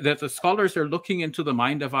 So the scholars are looking into the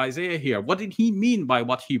mind of Isaiah here. What did he mean by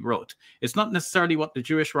what he wrote? It's not necessarily what the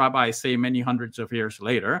Jewish rabbis say many hundreds of years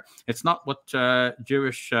later. It's not what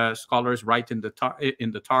Jewish scholars write in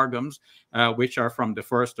the Targums, which are from the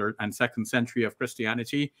 1st and 2nd century of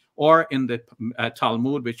Christianity, or in the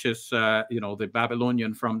Talmud, which is the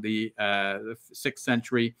Babylonian from the 6th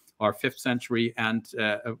century or 5th century, and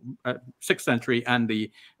 6th century, and the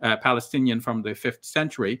Palestinian from the 5th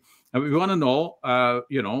century. And we want to know,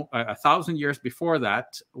 1,000 years before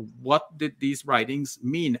that, what did these writings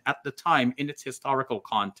mean at the time in its historical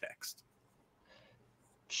context?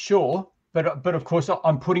 Sure, but of course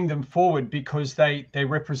I'm putting them forward because they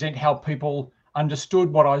represent how people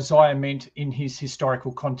understood what Isaiah meant in his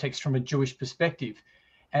historical context from a Jewish perspective,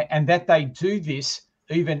 and that they do this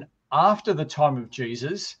even after the time of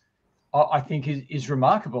Jesus, I think is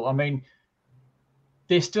remarkable. I mean,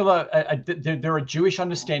 there's still a Jewish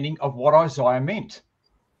understanding of what Isaiah meant.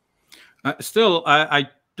 I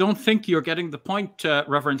don't think you're getting the point,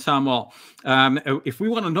 Reverend Samuel. If we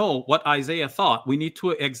want to know what Isaiah thought, we need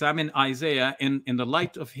to examine Isaiah in the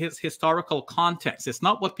light of his historical context. It's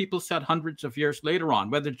not what people said hundreds of years later on,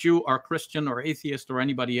 whether Jew or Christian or atheist or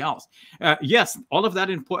anybody else. Yes, all of that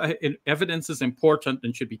evidence is important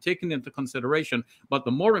and should be taken into consideration, but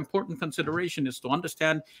the more important consideration is to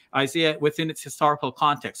understand Isaiah within its historical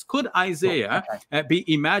context. Could Isaiah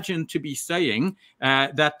be imagined to be saying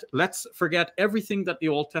that let's forget everything that the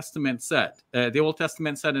Old Testament said? The Old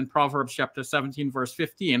Testament said in Proverbs chapter 17, verse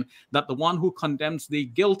 15, that the one who condemns the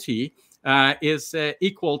guilty is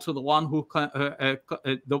equal to the one who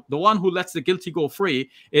the one who lets the guilty go free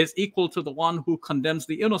is equal to the one who condemns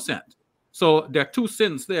the innocent. So there are two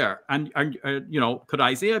sins there, and could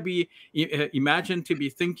Isaiah be imagined to be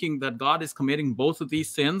thinking that God is committing both of these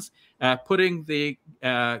sins, putting the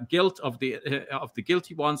guilt of the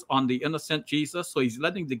guilty ones on the innocent Jesus? So he's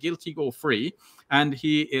letting the guilty go free, and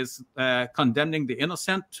he is condemning the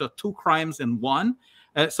innocent to two crimes in one.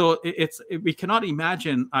 So we cannot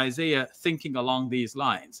imagine Isaiah thinking along these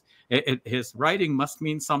lines. His writing must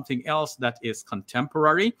mean something else that is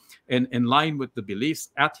contemporary, in line with the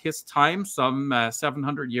beliefs at his time, some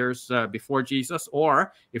 700 years before Jesus.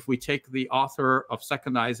 Or if we take the author of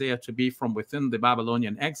 2nd Isaiah to be from within the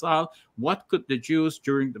Babylonian exile, what could the Jews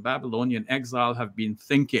during the Babylonian exile have been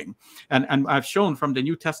thinking? And I've shown from the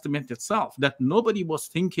New Testament itself that nobody was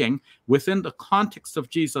thinking within the context of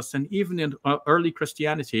Jesus, and even in early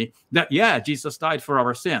Christianity, that, yeah, Jesus died for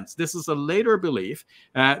our sins. This is a later belief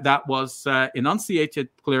that was enunciated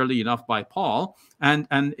clearly enough by Paul,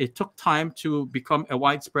 and it took time to become a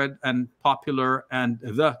widespread and popular and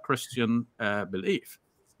the Christian belief.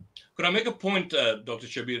 Could I make a point, Dr.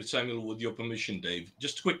 Shabir Samuel, with your permission, Dave?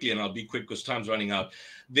 Just quickly, and I'll be quick because time's running out.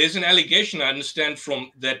 There's an allegation, I understand,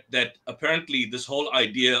 from that apparently this whole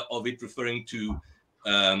idea of it referring to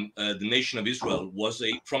the nation of Israel was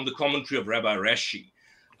from the commentary of Rabbi Rashi.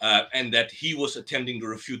 And that he was attempting to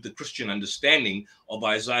refute the Christian understanding of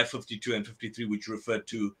Isaiah 52 and 53, which referred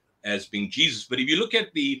to as being Jesus. But if you look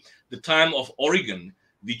at the time of Origen,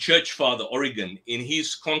 the church father Origen, in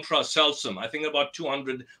his Contra Celsum, I think about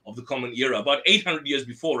 200 of the Common Era, about 800 years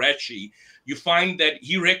before Rashi, you find that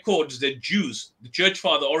he records that Jews, the church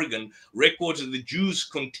father Origen, records that the Jews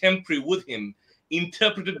contemporary with him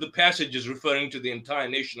interpreted the passages referring to the entire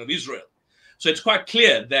nation of Israel. So it's quite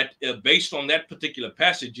clear that based on that particular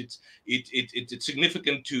passage, it's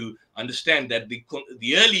significant to understand that the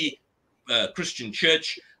early Christian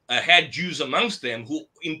church had Jews amongst them who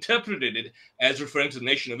interpreted it as referring to the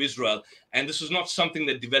nation of Israel. And this was not something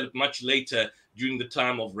that developed much later during the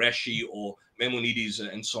time of Rashi or Maimonides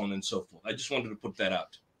and so on and so forth. I just wanted to put that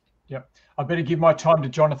out. Yeah, I better give my time to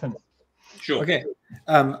Jonathan. Sure. Okay.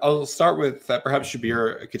 I'll start with perhaps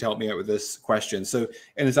Shabir could help me out with this question. So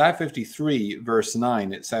in Isaiah 53, verse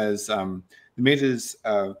 9, it says, "They made his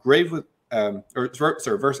grave with,"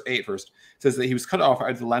 verse 8 first says that he was cut off out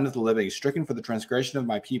of the land of the living, stricken for the transgression of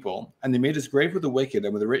my people. And they made his grave with the wicked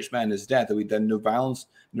and with the rich man in his death, that he done no violence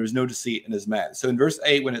and there was no deceit in his men. So in verse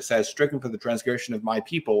 8, when it says stricken for the transgression of my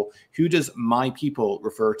people, who does my people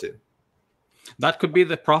refer to? That could be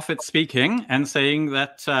the prophet speaking and saying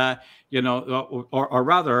that, or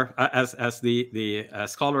rather, as the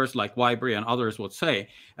scholars like Wybry and others would say,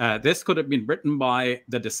 this could have been written by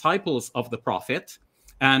the disciples of the prophet,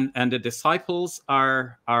 and the disciples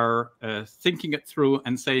are thinking it through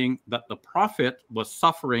and saying that the prophet was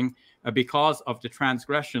suffering because of the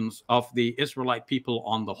transgressions of the Israelite people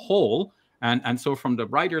on the whole. And so from the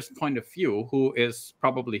writer's point of view, who is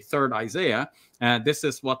probably third Isaiah, this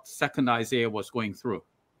is what second Isaiah was going through.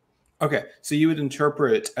 Okay, so you would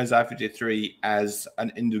interpret Isaiah 53 as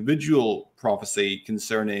an individual prophecy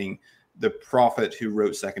concerning the prophet who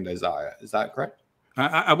wrote second Isaiah. Is that correct?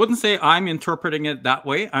 I wouldn't say I'm interpreting it that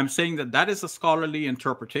way. I'm saying that that is a scholarly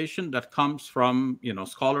interpretation that comes from,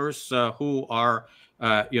 scholars who are,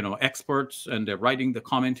 experts, and they're writing the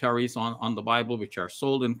commentaries on the Bible, which are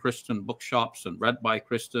sold in Christian bookshops and read by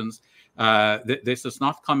Christians. This is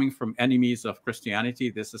not coming from enemies of Christianity.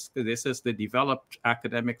 This is the developed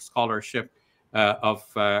academic scholarship of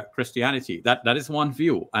Christianity. That is one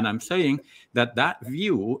view, and I'm saying that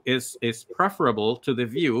view is preferable to the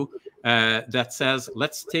view that says,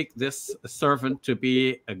 let's take this servant to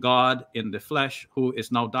be a God in the flesh who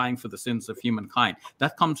is now dying for the sins of humankind.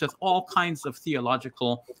 That comes with all kinds of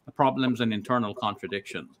theological problems and internal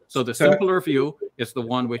contradictions. So the simpler view is the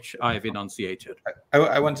one which I've enunciated.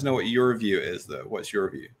 I want to know what your view is, though. What's your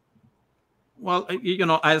view? Well,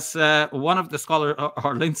 as one of the scholars,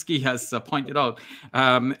 Orlinsky, has pointed out,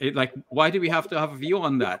 why do we have to have a view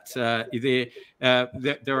on that?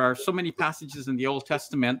 There are so many passages in the Old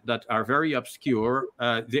Testament that are very obscure.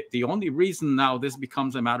 The only reason now this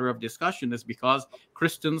becomes a matter of discussion is because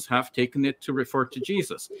Christians have taken it to refer to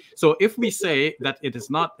Jesus. So if we say that it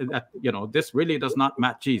is not, that this really does not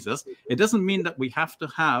match Jesus, it doesn't mean that we have to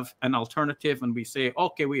have an alternative and we say,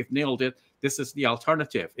 okay, we've nailed it. This is the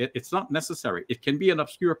alternative. It's not necessary. It can be an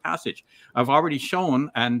obscure passage. I've already shown,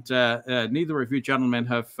 and neither of you gentlemen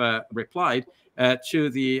have replied to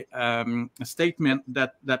the statement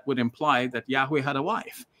that would imply that Yahweh had a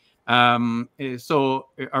wife. So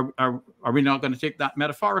are we not going to take that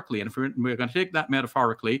metaphorically? And if we're going to take that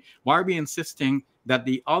metaphorically, why are we insisting that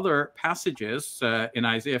the other passages in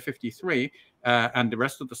Isaiah 53 and the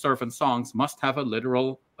rest of the servant songs must have a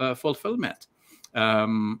literal fulfillment?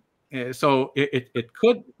 So it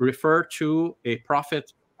could refer to a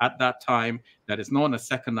prophet at that time that is known as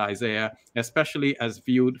second Isaiah, especially as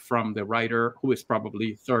viewed from the writer who is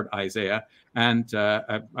probably third Isaiah. And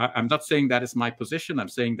I'm not saying that is my position. I'm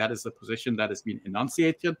saying that is the position that has been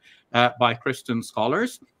enunciated by Christian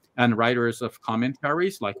scholars and writers of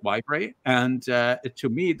commentaries like Wybrey. And to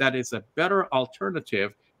me, that is a better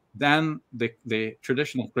alternative than the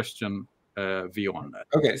traditional Christian view on that.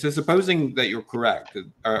 Okay, so supposing that you're correct,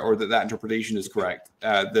 or that interpretation is correct,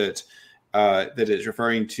 that it's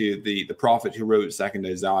referring to the prophet who wrote second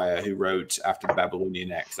Isaiah, who wrote after the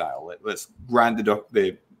Babylonian exile. Let's grant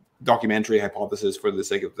the documentary hypothesis for the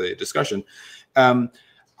sake of the discussion.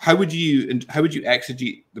 How would you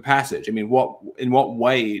exegete the passage? I mean, in what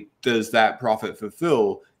way does that prophet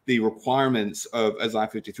fulfill the requirements of Isaiah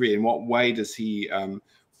 53? In what way does he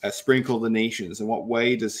sprinkle the nations? In what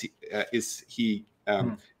way does he is he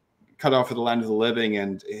cut off for the land of the living,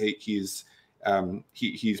 and he's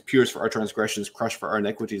pierced for our transgressions, crushed for our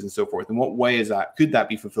iniquities, and so forth? In what way could that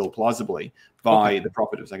be fulfilled plausibly by the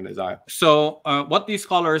prophet of second Isaiah? So what these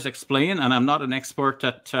scholars explain, and I'm not an expert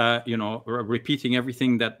at repeating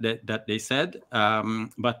everything that they said,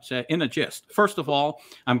 but in a gist. First of all,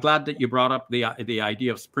 I'm glad that you brought up the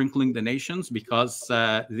idea of sprinkling the nations, because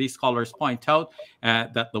these scholars point out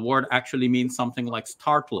that the word actually means something like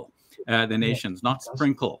startle the nations, not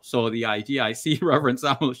sprinkle. So the idea, I see Reverend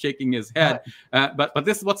Samuel shaking his head, but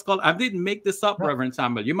this is what's called, I didn't make this up, Reverend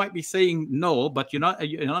Samuel. You might be saying no, but you're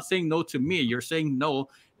not saying no to me. You're saying no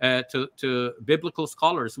to biblical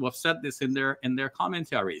scholars who have said this in their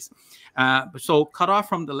commentaries. So cut off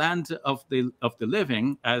from the land of the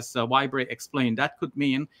living, as Wybrey explained, that could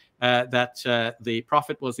mean that the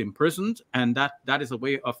prophet was imprisoned, and that is a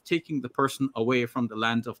way of taking the person away from the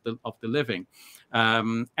land of the living.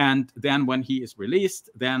 And then when he is released,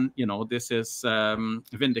 then this is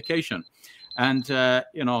vindication. And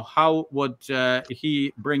how would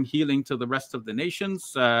he bring healing to the rest of the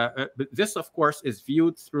nations? This, of course, is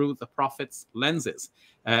viewed through the prophet's lenses.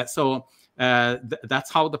 So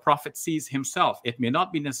that's how the prophet sees himself. It may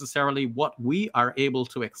not be necessarily what we are able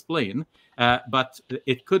to explain, but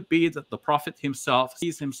it could be that the prophet himself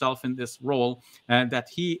sees himself in this role, and that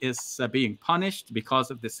he is being punished because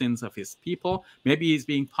of the sins of his people. Maybe he's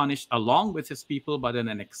being punished along with his people, but in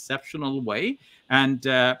an exceptional way. And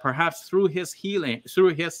perhaps through his healing,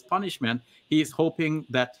 through his punishment, he is hoping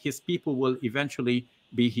that his people will eventually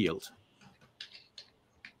be healed.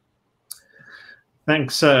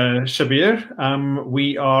 Thanks, Shabir.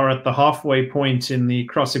 We are at the halfway point in the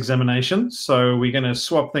cross-examination, so we're going to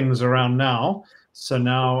swap things around now. So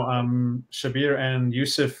now, Shabir and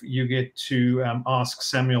Yusuf, you get to ask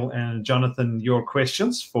Samuel and Jonathan your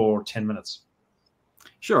questions for 10 minutes.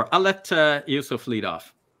 Sure. I'll let Yusuf lead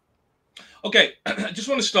off. Okay, I just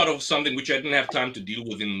want to start off with something which I didn't have time to deal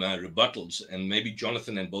with in rebuttals, and maybe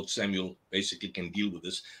Jonathan and both Samuel basically can deal with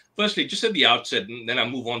this. Firstly, just at the outset, and then I'll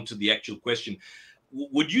move on to the actual question.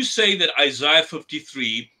 Would you say that Isaiah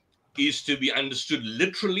 53 is to be understood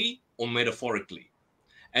literally or metaphorically?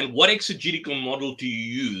 And what exegetical model do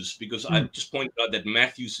you use? Because I just pointed out that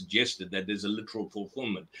Matthew suggested that there's a literal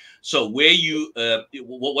fulfillment. So where you,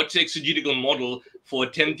 what's the exegetical model for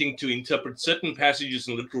attempting to interpret certain passages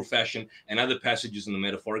in literal fashion and other passages in a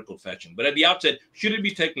metaphorical fashion? But at the outset, should it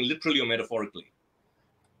be taken literally or metaphorically?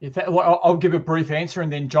 Well, I'll give a brief answer and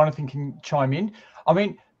then Jonathan can chime in. I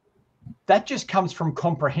mean, that just comes from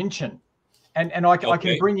comprehension. And I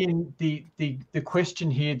can bring in the question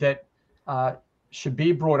here that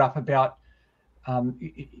Shabir brought up about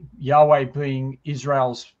Yahweh being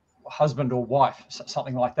Israel's husband or wife,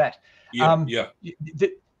 something like that.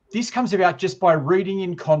 This comes about just by reading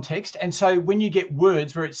in context. And so when you get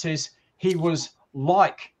words where it says he was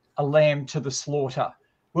like a lamb to the slaughter,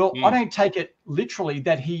 well, I don't take it literally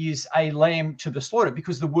that he is a lamb to the slaughter,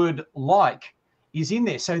 because the word like is in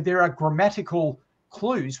there. So there are grammatical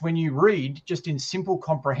clues when you read just in simple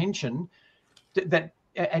comprehension that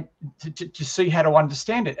to see how to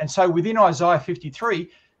understand it. And so within Isaiah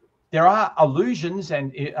 53, there are allusions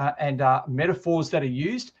and metaphors that are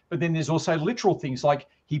used, but then there's also literal things like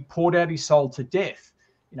he poured out his soul to death.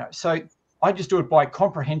 You know, so I just do it by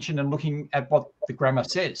comprehension and looking at what the grammar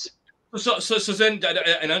says. So then,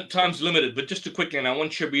 I know time's limited, but just to quickly, and I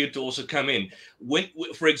want Shabir to also come in. When,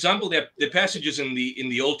 for example, there are passages in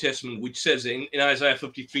the Old Testament which says in Isaiah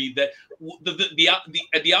 53 that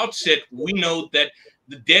at the outset we know that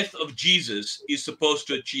the death of Jesus is supposed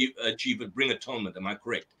to bring atonement. Am I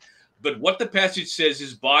correct? But what the passage says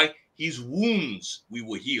is by his wounds we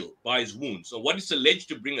were healed, by his wounds. So what is alleged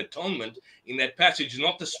to bring atonement in that passage is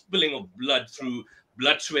not the spilling of blood through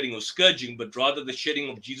blood sweating or scourging, but rather the shedding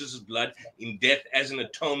of Jesus' blood in death as an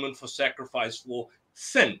atonement for sacrifice for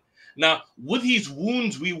sin. Now, with his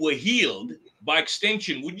wounds we were healed. By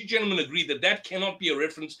extension, would you gentlemen agree that that cannot be a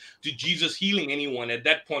reference to Jesus healing anyone at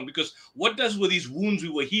that point? Because what does with his wounds we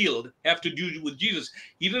were healed have to do with Jesus?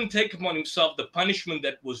 He didn't take upon himself the punishment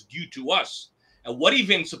that was due to us. And what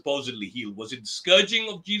event supposedly healed? Was it the scourging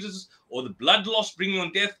of Jesus or the blood loss bringing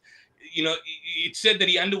on death? You know, it said that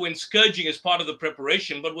he underwent scourging as part of the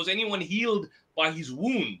preparation, but was anyone healed by his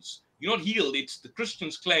wounds? You're not healed. It's the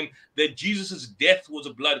Christians' claim that Jesus' death was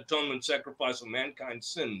a blood atonement sacrifice for mankind's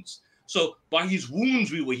sins. So by his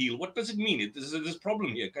wounds we were healed. What does it mean? There's this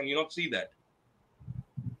problem here. Can you not see that?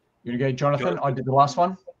 You gonna go, Jonathan? I did the last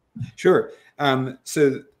one. Sure.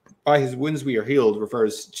 So by his wounds we are healed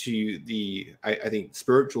refers to the, I think,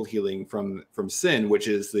 spiritual healing from sin, which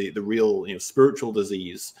is the real spiritual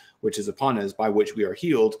disease which is upon us, by which we are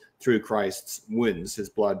healed through Christ's wounds, his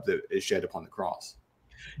blood that is shed upon the cross.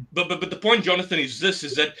 But the point, Jonathan, is this,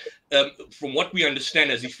 is that from what we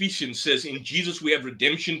understand, as Ephesians says, in Jesus we have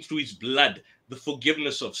redemption through his blood, the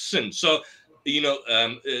forgiveness of sin. So,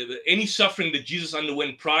 any suffering that Jesus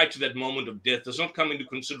underwent prior to that moment of death does not come into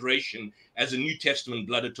consideration as a New Testament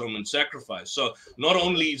blood atonement sacrifice. So not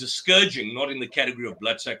only is a scourging not in the category of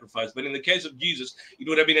blood sacrifice, but in the case of Jesus, it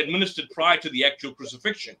would have been administered prior to the actual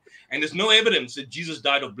crucifixion. And there's no evidence that Jesus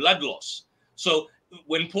died of blood loss. So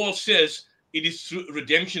when Paul says it is through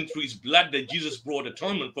redemption through his blood that Jesus brought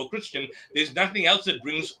atonement for Christian, there's nothing else that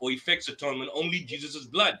brings or effects atonement, only Jesus's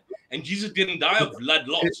blood. And Jesus didn't die of blood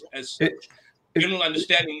loss as such. General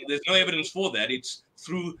understanding, there's no evidence for that. It's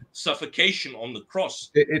through suffocation on the cross.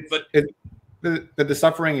 But the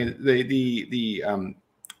suffering, the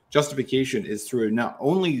justification is through not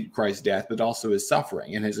only Christ's death, but also his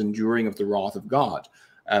suffering and his enduring of the wrath of God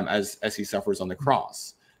as he suffers on the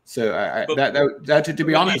cross. So to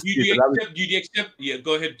be honest, do you accept? Yeah,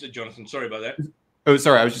 go ahead, Jonathan. Sorry about that. Oh,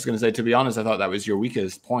 sorry. I was just going to say, to be honest, I thought that was your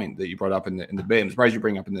weakest point that you brought up in the debate. I'm surprised you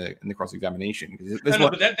bring up in the cross-examination.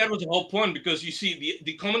 But that was the whole point, because you see,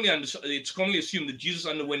 it's commonly assumed that Jesus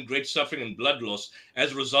underwent great suffering and blood loss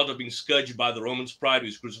as a result of being scourged by the Romans prior to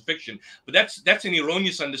his crucifixion. But that's an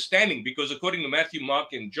erroneous understanding, because according to Matthew,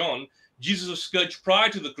 Mark, and John, Jesus was scourged prior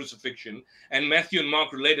to the crucifixion, and Matthew and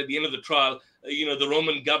Mark relate at the end of the trial, the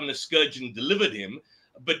Roman governor scourged and delivered him.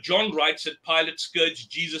 But John writes that Pilate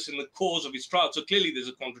scourged Jesus in the cause of his trial. So clearly there's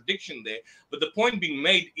a contradiction there. But the point being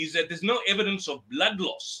made is that there's no evidence of blood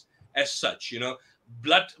loss as such,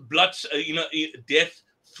 death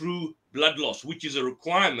through blood loss, which is a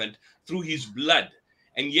requirement through his blood.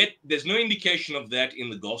 And yet there's no indication of that in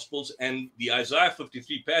the Gospels. And the Isaiah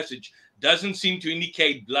 53 passage doesn't seem to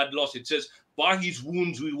indicate blood loss. It says, by his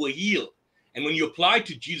wounds we were healed. And when you apply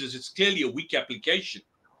to Jesus, it's clearly a weak application.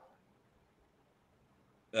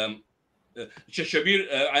 Shabir,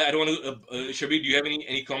 I don't want to. Shabir, do you have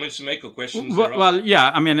any comments to make or questions? Well, yeah.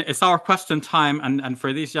 I mean, it's our question time, and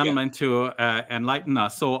for these gentlemen to enlighten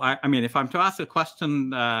us. So, I mean, if I'm to ask a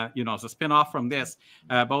question, you know, as a spin-off from this,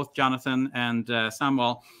 both Jonathan and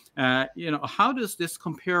Samuel, you know, how does this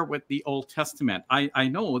compare with the Old Testament? I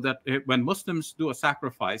know that when Muslims do a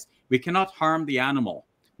sacrifice, we cannot harm the animal.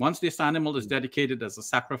 Once this animal is dedicated as a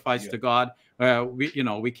sacrifice to God,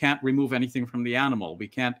 we can't remove anything from the animal. We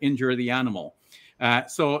can't injure the animal.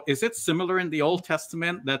 So is it similar in the Old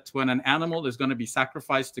Testament that when an animal is going to be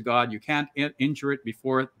sacrificed to God, you can't injure it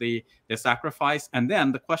before the sacrifice? And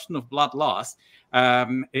then the question of blood loss,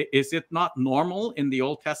 is it not normal in the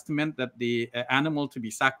Old Testament that the animal to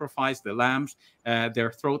be sacrificed, the lambs,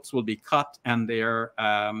 their throats will be cut and their,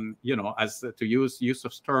 as to use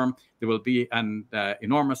Yusuf's term, there will be an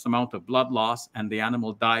enormous amount of blood loss and the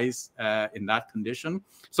animal dies in that condition?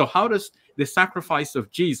 So how does the sacrifice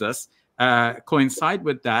of Jesus coincide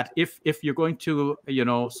with that if you're going to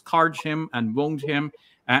scourge him and wound him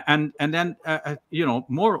and then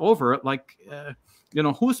moreover, like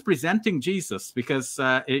who's presenting Jesus? Because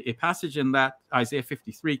a passage in that Isaiah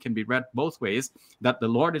 53 can be read both ways, that the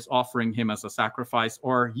Lord is offering him as a sacrifice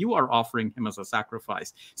or you are offering him as a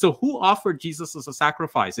sacrifice. So who offered Jesus as a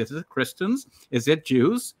sacrifice? Is it Christians? Is it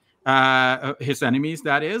Jews, his enemies,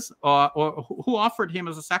 that is, or who offered him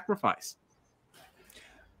as a sacrifice?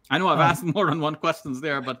 I know I've asked more than one questions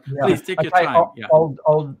there, but please take your time.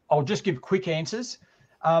 I'll just give quick answers.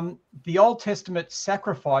 The Old Testament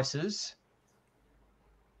sacrifices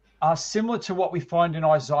are similar to what we find in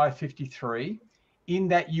Isaiah 53, in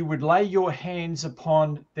that you would lay your hands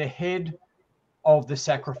upon the head of the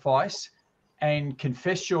sacrifice and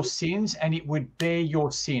confess your sins, and it would bear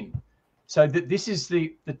your sin. So that this is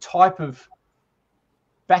the type of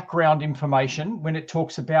background information when it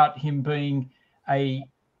talks about him being a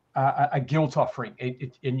guilt offering,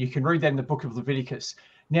 and you can read that in the book of Leviticus.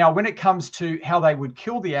 Now, when it comes to how they would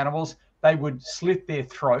kill the animals, they would slit their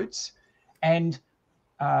throats, and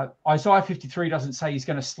Isaiah 53 doesn't say he's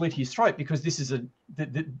going to slit his throat, because this is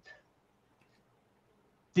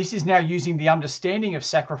this is now using the understanding of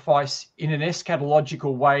sacrifice in an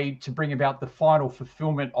eschatological way to bring about the final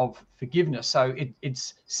fulfillment of forgiveness. So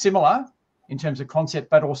it's similar in terms of concept,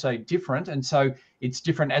 but also different. And so it's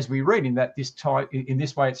different as we read in that in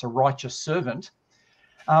this way, it's a righteous servant.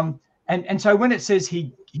 And so when it says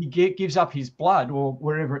he gives up his blood, or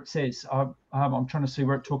wherever it says, I'm trying to see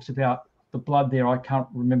where it talks about the blood there. I can't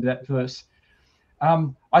remember that verse.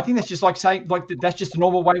 I think that's just like saying, that's just a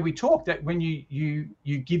normal way we talk, that when you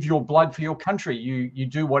give your blood for your country, you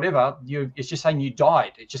do whatever, it's just saying you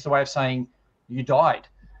died. It's just a way of saying you died.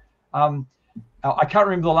 I can't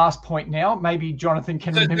remember the last point now. Maybe Jonathan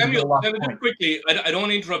can remember the last point. Quickly, I don't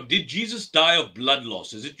want to interrupt. Did Jesus die of blood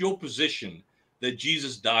loss? Is it your position that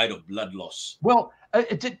Jesus died of blood loss? Well,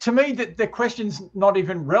 to me, the question's not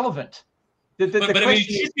even relevant. But I mean, it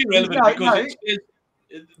should be relevant, because it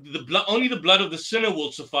says only the blood of the sinner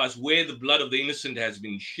will suffice, where the blood of the innocent has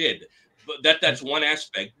been shed. But that's one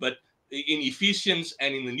aspect. But in Ephesians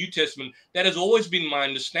and in the New Testament, that has always been my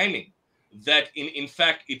understanding, that in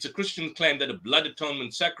fact, it's a Christian claim that a blood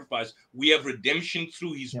atonement sacrifice, we have redemption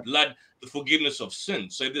through his blood, the forgiveness of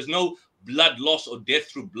sins. So if there's no blood loss or death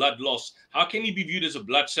through blood loss, how can he be viewed as a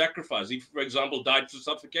blood sacrifice if, for example, died through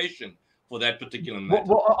suffocation for that particular matter?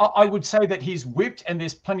 Well, I would say that he's whipped, and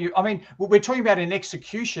there's plenty of, I mean, we're talking about an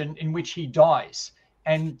execution in which he dies.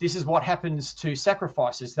 And this is what happens to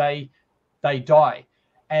sacrifices. They die.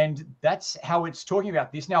 And that's how it's talking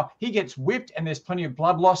about this. Now, he gets whipped and there's plenty of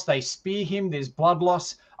blood loss. They spear him. There's blood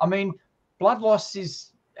loss. I mean, blood loss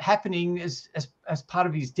is happening as part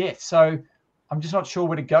of his death. So I'm just not sure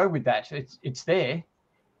where to go with that. It's there.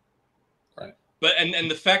 Right. But and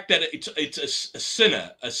the fact that it's a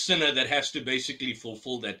sinner that has to basically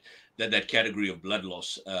fulfill that category of blood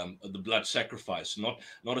loss, the blood sacrifice,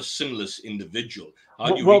 not a sinless individual.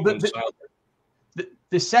 How do you reconcile that?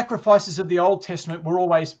 The sacrifices of the Old Testament were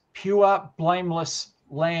always pure, blameless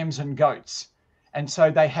lambs and goats. And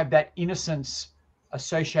so they have that innocence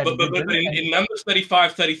associated with them. But in Numbers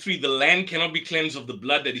 35:33, the land cannot be cleansed of the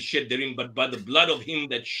blood that is shed therein, but by the blood of him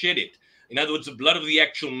that shed it. In other words, the blood of the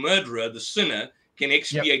actual murderer, the sinner, can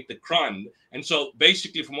expiate the crime. And so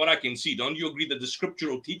basically, from what I can see, don't you agree that the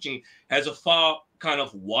scriptural teaching has a far kind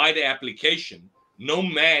of wider application? No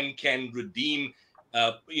man can redeem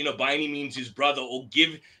by any means his brother, or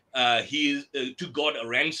give he is to God a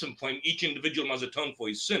ransom for him. Each individual must atone for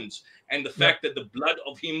his sins. And the fact that the blood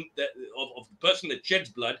of him, of the person that sheds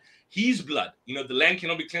blood, his blood, the land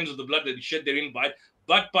cannot be cleansed of the blood that is shed therein,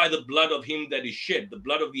 but by the blood of him that is shed, the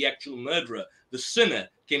blood of the actual murderer, the sinner,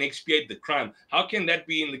 can expiate the crime. How can that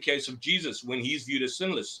be in the case of Jesus when he's viewed as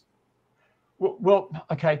sinless? Well,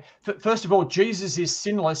 okay. First of all, Jesus is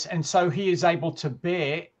sinless, and so he is able to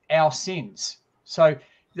bear our sins. So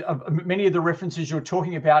many of the references you're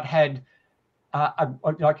talking about had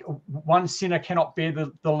like one sinner cannot bear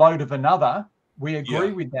the load of another. We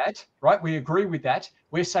agree with that, right? We agree with that.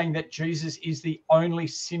 We're saying that Jesus is the only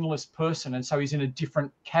sinless person, and so he's in a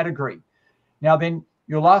different category. Now then,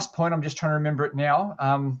 your last point, I'm just trying to remember it now,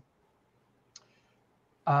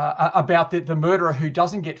 about the murderer who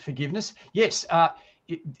doesn't get forgiveness. Yes,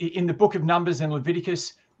 in the book of Numbers and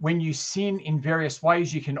Leviticus, when you sin in various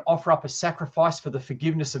ways, you can offer up a sacrifice for the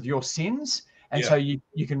forgiveness of your sins. And so you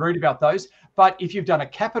can read about those. But if you've done a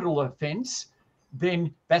capital offense,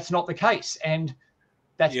 then that's not the case. And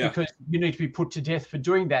that's because you need to be put to death for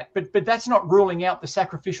doing that. But that's not ruling out the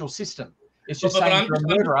sacrificial system. It's just saying I'm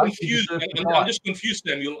confused,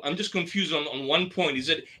 Samuel. I'm just confused on one point. Is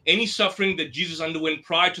that any suffering that Jesus underwent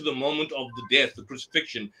prior to the moment of the death, the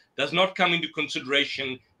crucifixion, does not come into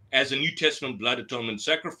consideration as a New Testament blood atonement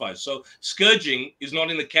sacrifice. So scourging is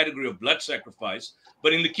not in the category of blood sacrifice,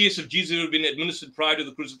 but in the case of Jesus, it would have been administered prior to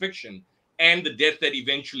the crucifixion and the death that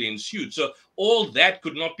eventually ensued. So all that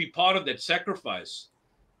could not be part of that sacrifice.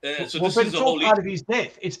 So but it's all part of his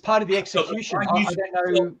death. It's part of the execution. I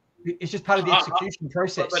don't know. It's just part of the execution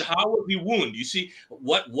process. But how was he wounded? You see,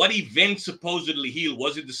 what event supposedly healed?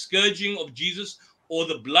 Was it the scourging of Jesus or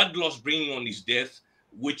the blood loss bringing on his death,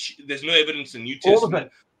 which there's no evidence in the New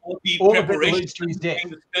Testament? All of it leads to his death.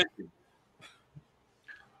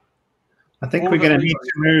 I think we're going to need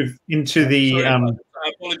to move into the...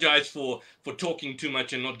 I apologize for talking too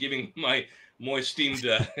much and not giving my more esteemed...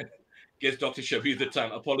 guest Dr. Shabir the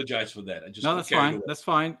time. Apologize for that. No, that's fine. That's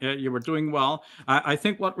fine. You were doing well. I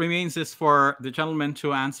think what remains is for the gentleman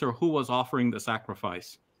to answer who was offering the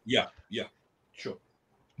sacrifice. Yeah, sure.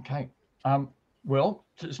 Okay. Well,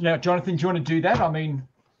 now, Jonathan, do you want to do that? I mean,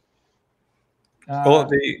 well,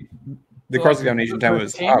 the cross-examination time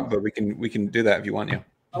was up, but we can do that if you want. Yeah.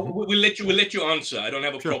 We'll let you answer. I don't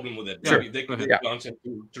have a problem with it. Sure. They can answer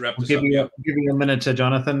to wrap this up. Give you a minute to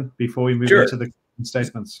Jonathan before we move into the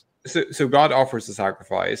statements. So God offers the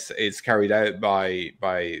sacrifice. It's carried out by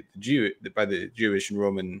the Jewish and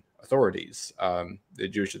Roman authorities. The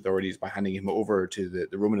Jewish authorities by handing him over to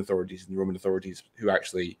the Roman authorities, and the Roman authorities who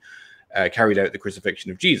actually carried out the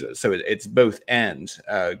crucifixion of Jesus. So it's both and.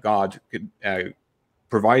 God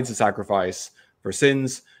provides the sacrifice for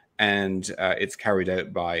sins, and it's carried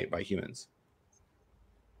out by humans.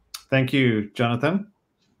 Thank you, Jonathan.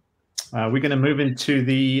 We're going to move into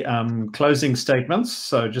the closing statements.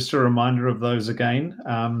 So just a reminder of those again.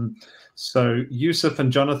 So Yusuf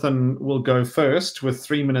and Jonathan will go first with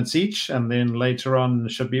 3 minutes each, and then later on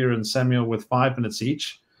Shabir and Samuel with 5 minutes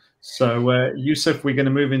each. So Yusuf, we're going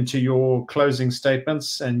to move into your closing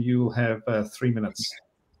statements, and you'll have 3 minutes.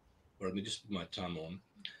 Let me just put my time on.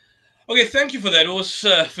 Okay, thank you for that. It was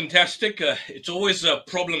fantastic. It's always a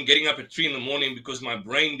problem getting up at 3 in the morning because my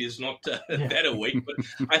brain is not that awake. But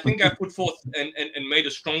I think I put forth and made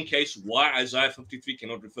a strong case why Isaiah 53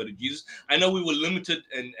 cannot refer to Jesus. I know we were limited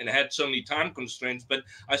and had so many time constraints, but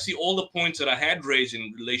I see all the points that I had raised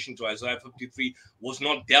in relation to Isaiah 53 was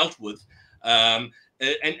not dealt with. And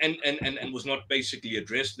was not basically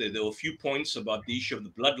addressed there. There were a few points about the issue of the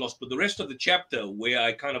blood loss, but the rest of the chapter where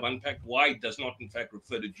I kind of unpacked why it does not in fact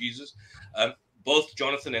refer to Jesus, both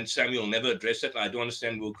Jonathan and Samuel never addressed it. I do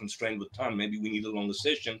understand we were constrained with time. Maybe we need a longer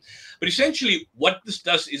session. But essentially what this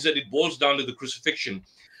does is that it boils down to the crucifixion.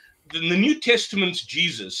 The New Testament's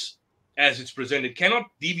Jesus, as it's presented, cannot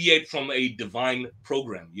deviate from a divine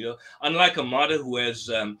program. Unlike a martyr who has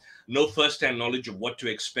no first-hand knowledge of what to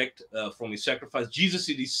expect from his sacrifice, Jesus,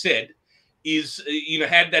 it is said,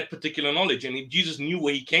 had that particular knowledge, and Jesus knew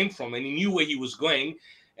where he came from, and he knew where he was going,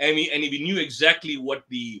 and if he knew exactly what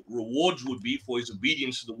the rewards would be for his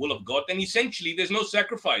obedience to the will of God, then essentially there's no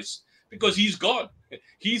sacrifice because he's God.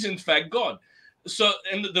 He's in fact God. So,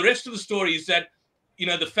 and the rest of the story is that,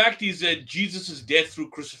 the fact is that Jesus' death through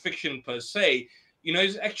crucifixion per se,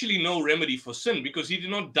 is actually no remedy for sin because he did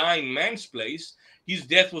not die in man's place. His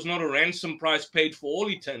death was not a ransom price paid for all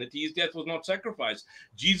eternity. His death was not sacrificed.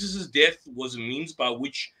 Jesus' death was a means by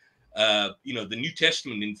which, the New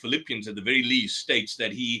Testament in Philippians at the very least states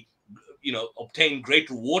that he, obtained great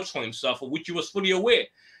rewards for himself, of which he was fully aware.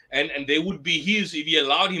 and they would be his if he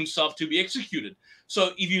allowed himself to be executed.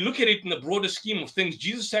 So if you look at it in the broader scheme of things,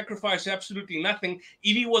 Jesus sacrificed absolutely nothing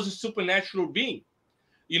if he was a supernatural being.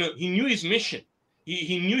 You know, he knew his mission.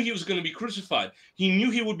 He knew he was going to be crucified. He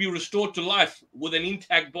knew he would be restored to life with an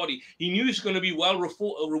intact body. He knew he's going to be well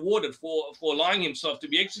rewarded for allowing himself to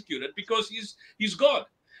be executed, because he's God.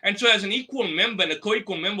 And so as an equal member and a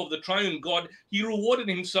co-equal member of the triune God, he rewarded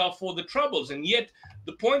himself for the troubles. And yet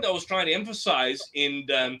the point I was trying to emphasize in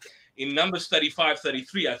Numbers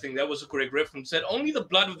 35:33, I think that was a correct reference, that only the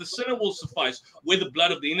blood of the sinner will suffice where the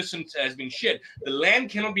blood of the innocent has been shed. The land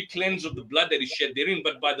cannot be cleansed of the blood that is shed therein,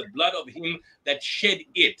 but by the blood of him that shed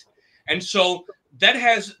it. And so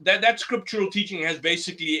that scriptural teaching has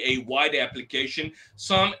basically a wide application.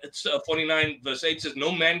 Psalm 49:8 says,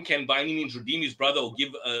 no man can by any means redeem his brother or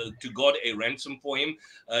give to God a ransom for him.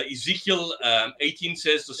 Ezekiel 18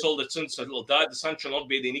 says, the soul that sins shall die, the son shall not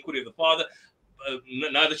bear the iniquity of the father,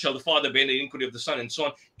 neither shall the father bear the iniquity of the son, and so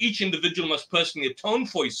on. Each individual must personally atone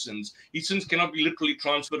for his sins. His sins cannot be literally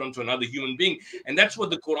transferred onto another human being. And that's what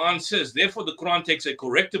the Quran says. Therefore, the Quran takes a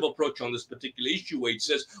corrective approach on this particular issue, where it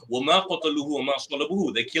says, وَمَا قَتَلُوهُ وَمَا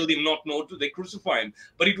صَلَبُوهُ. They killed him not, nor do they crucify him,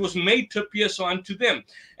 but it was made to appear so unto them.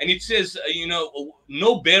 And it says,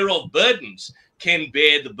 no bearer of burdens can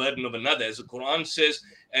bear the burden of another, as the Quran says,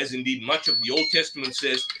 as indeed much of the Old Testament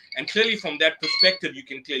says. And clearly from that perspective, you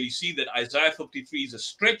can clearly see that Isaiah 53 is a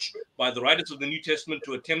stretch by the writers of the New Testament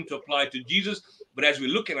to attempt to apply it to Jesus. But as we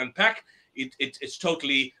look and unpack, it's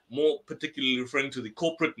totally more particularly referring to the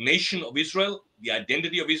corporate nation of Israel, the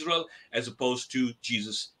identity of Israel, as opposed to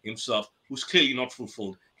Jesus himself, who's clearly not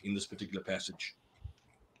fulfilled in this particular passage.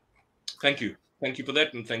 Thank you. Thank you for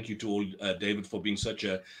that. And thank you to all, David, for being such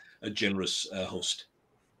a generous host.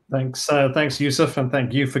 Thanks, Yusuf, and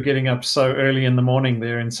thank you for getting up so early in the morning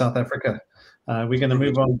there in South Africa. We're going to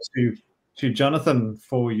move on to Jonathan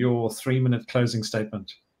for your 3-minute closing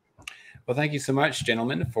statement. Well, thank you so much,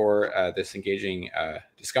 gentlemen, for this engaging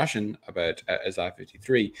discussion about Isaiah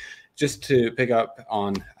 53. Just to pick up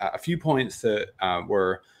on a few points that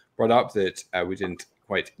were brought up that we didn't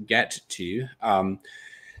quite get to.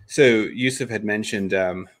 So Yusuf had mentioned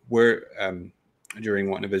during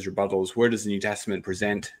one of his rebuttals, where does the New Testament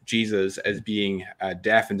present Jesus as being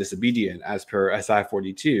deaf and disobedient, as per Isaiah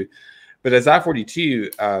 42? But Isaiah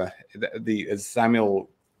 42, as Samuel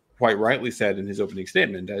quite rightly said in his opening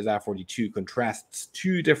statement, Isaiah 42 contrasts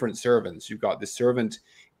two different servants. You've got the servant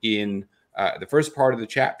in the first part of the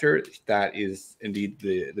chapter, that is indeed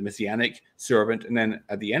the messianic servant, and then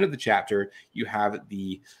at the end of the chapter, you have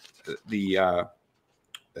the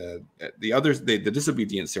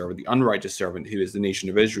disobedient servant, the unrighteous servant, who is the nation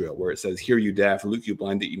of Israel, where it says, hear you deaf, look you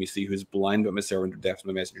blind, that you may see, who is blind but my servant, or deaf to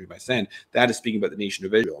my messenger whom I send. That is speaking about the nation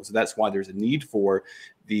of Israel. So that's why there's a need for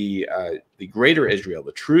the greater Israel,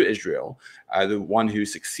 the true Israel, the one who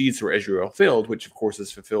succeeds where Israel failed, which of course is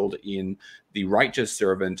fulfilled in the righteous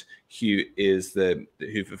servant, who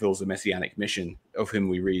fulfills the messianic mission, of whom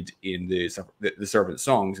we read in the servant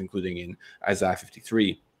songs, including in Isaiah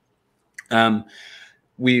 53. I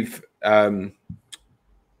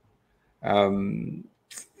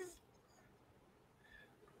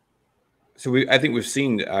think we've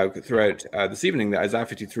seen throughout this evening that Isaiah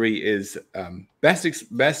 53 is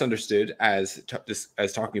best understood as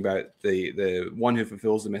talking about the one who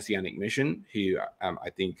fulfills the messianic mission, who I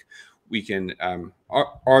think we can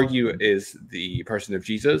argue is the person of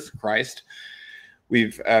Jesus Christ.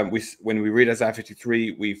 When we read Isaiah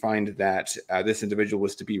 53, we find that this individual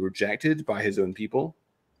was to be rejected by his own people.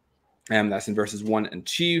 That's in verses 1 and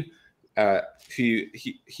 2. Who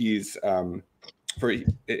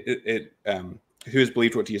has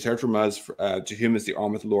believed what he has heard from us? To whom has the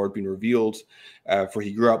arm of the Lord been revealed? For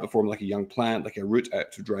he grew up before him like a young plant, like a root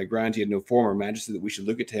out of dry ground. He had no form or majesty that we should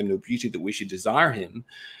look at him, no beauty that we should desire him.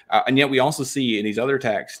 And yet we also see in these other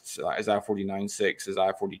texts, Isaiah 49:6,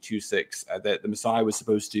 Isaiah 42:6, that the Messiah was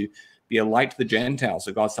supposed to be a light to the Gentiles,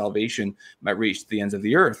 so God's salvation might reach to the ends of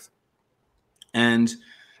the earth. And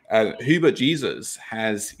who but Jesus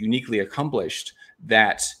has uniquely accomplished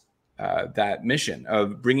that mission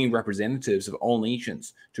of bringing representatives of all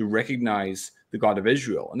nations to recognize the God of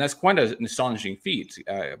Israel. And that's quite an astonishing feat.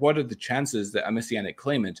 What are the chances that a messianic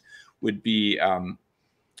claimant would be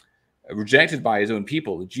rejected by his own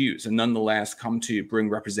people, the Jews, and nonetheless come to bring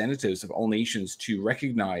representatives of all nations to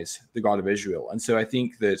recognize the God of Israel? And so I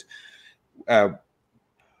think that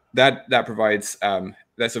that provides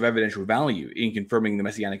that's of evidential value in confirming the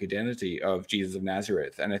messianic identity of Jesus of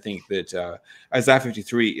Nazareth. And I think that Isaiah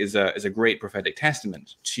 53 is a great prophetic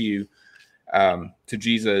testament to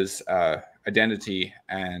Jesus' identity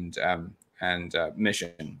and and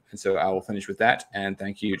mission. And so I will finish with that. And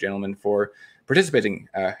thank you, gentlemen, for participating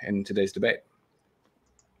in today's debate.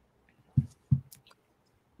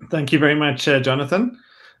 Thank you very much, Jonathan.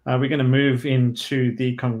 We're going to move into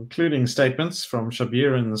the concluding statements from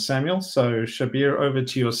Shabir and Samuel. So Shabir, over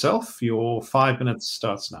to yourself. Your 5 minutes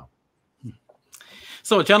starts now.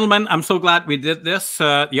 So, gentlemen, I'm so glad we did this.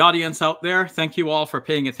 The audience out there, thank you all for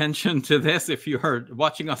paying attention to this. If you are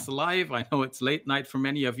watching us live, I know it's late night for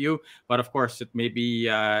many of you, but of course it may be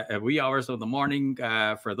wee hours of the morning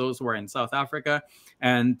for those who are in South Africa.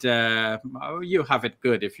 And you have it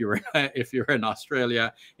good if you're in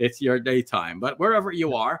Australia. It's your daytime. But wherever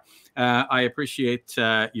you are, I appreciate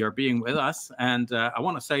your being with us. And I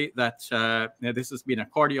want to say that this has been a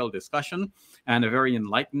cordial discussion and a very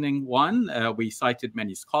enlightening one. We cited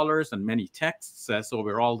many scholars and many texts, so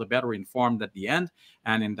we're all the better informed at the end.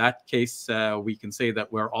 And in that case, we can say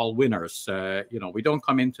that we're all winners. We don't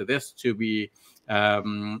come into this to be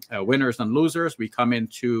winners and losers. We come in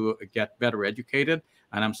to get better educated.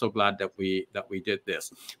 And I'm so glad that we did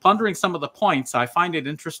this. Pondering some of the points, I find it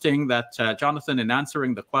interesting that Jonathan, in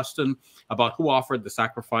answering the question about who offered the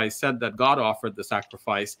sacrifice, said that God offered the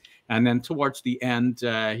sacrifice. And then towards the end,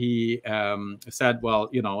 he said, well,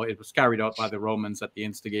 it was carried out by the Romans at the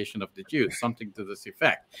instigation of the Jews, something to this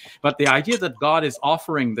effect. But the idea that God is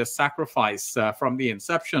offering this sacrifice from the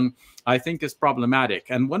inception, I think, is problematic.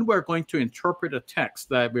 And when we're going to interpret a text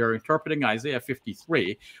that we are interpreting Isaiah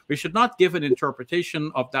 53, we should not give an interpretation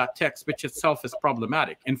of that text which itself is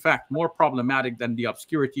problematic. In fact, more problematic than the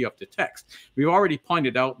obscurity of the text. We've already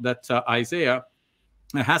pointed out that Isaiah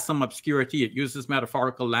has some obscurity. It uses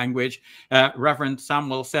metaphorical language. Reverend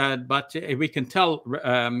Samuel said, but we can tell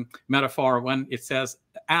metaphor when it says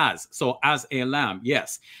as. So as a lamb,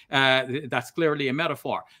 yes, that's clearly a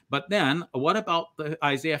metaphor. But then what about the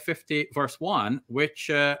Isaiah 50 verse 1, which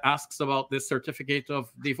asks about this certificate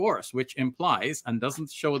of divorce, which implies and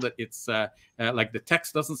doesn't show that it's like the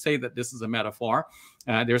text doesn't say that this is a metaphor.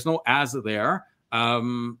 There's no as there.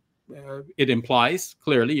 It implies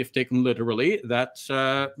clearly, if taken literally, that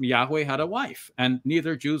Yahweh had a wife, and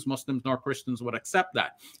neither Jews, Muslims, nor Christians would accept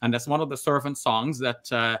that. And that's one of the servant songs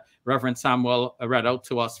that Reverend Samuel read out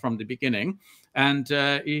to us from the beginning. And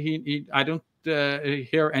I don't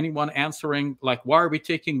hear anyone answering, like, why are we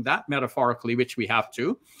taking that metaphorically, which we have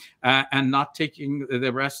to, and not taking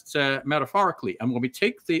the rest metaphorically? And when we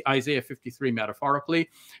take the Isaiah 53 metaphorically,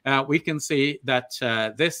 we can see that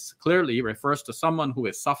this clearly refers to someone who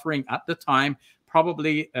is suffering at the time,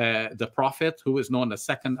 probably the prophet who is known as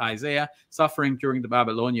second Isaiah, suffering during the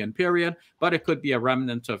Babylonian period, but it could be a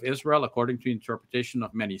remnant of Israel, according to the interpretation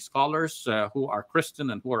of many scholars who are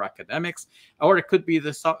Christian and who are academics, or it could be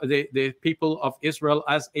the people of Israel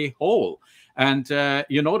as a whole. And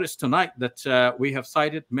you notice tonight that we have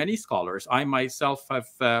cited many scholars. I myself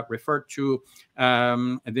have referred to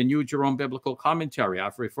the New Jerome Biblical Commentary.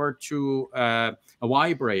 I've referred to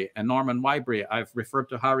Wybray and Norman Wybray. I've referred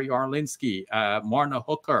to Harry Orlinsky, Morna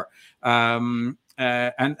Hooker,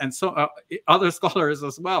 and so other scholars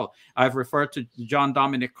as well. I've referred to John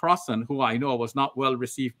Dominic Crossan, who I know was not well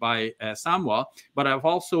received by Samuel, but I've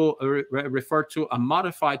also referred to a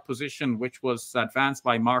modified position which was advanced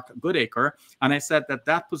by Mark Goodacre, and I said that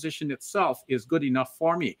that position itself is good enough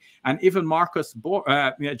for me. And even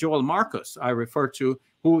Joel Marcus, I referred to,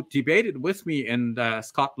 who debated with me in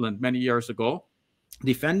Scotland many years ago,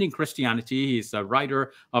 defending Christianity. He's a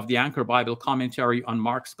writer of the Anchor Bible Commentary on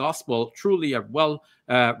Mark's Gospel, truly a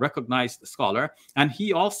well-recognized scholar. And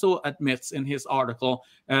he also admits in his article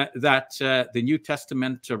that the New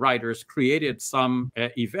Testament writers created some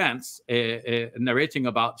events narrating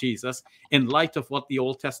about Jesus in light of what the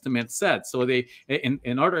Old Testament said. So they,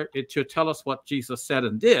 in order to tell us what Jesus said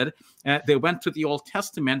and did, they went to the Old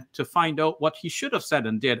Testament to find out what he should have said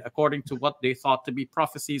and did according to what they thought to be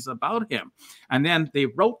prophecies about him. And then they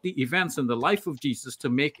wrote the events in the life of Jesus to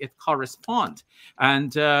make it correspond.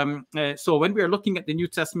 And so when we're looking at the New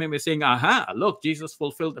Testament, we're saying, aha, look, Jesus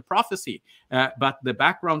fulfilled the prophecy. But the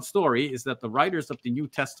background story is that the writers of the New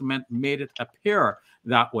Testament made it appear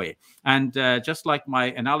that way. And just like my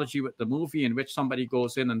analogy with the movie, in which somebody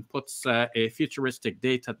goes in and puts a futuristic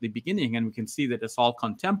date at the beginning, and we can see that it's all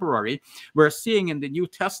contemporary, we're seeing in the New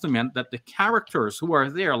Testament that the characters who are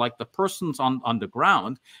there, like the persons on the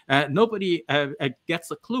ground, nobody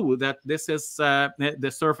gets a clue that this is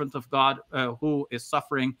the servant of God who is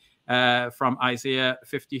suffering from Isaiah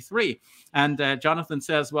 53. And Jonathan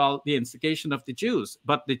says, well, the instigation of the Jews.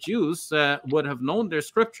 But the Jews would have known their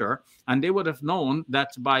scripture, and they would have known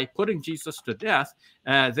that by putting Jesus to death,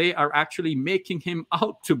 they are actually making him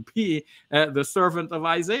out to be the servant of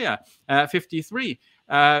Isaiah 53.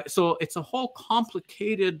 So it's a whole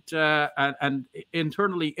complicated and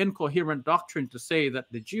internally incoherent doctrine to say that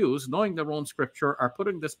the Jews, knowing their own scripture, are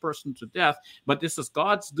putting this person to death, but this is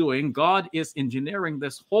God's doing. God is engineering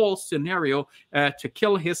this whole scenario to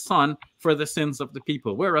kill his son for the sins of the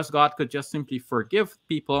people, whereas God could just simply forgive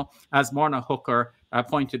people, as Morna Hooker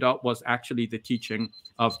pointed out was actually the teaching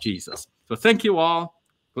of Jesus. So thank you all.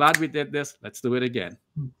 Glad we did this. Let's do it again.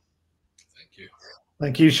 Thank you.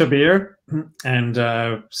 Thank you, Shabir. And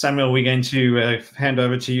Samuel, we're going to hand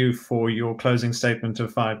over to you for your closing statement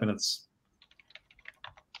of 5 minutes.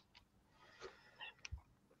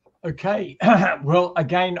 Okay. Well,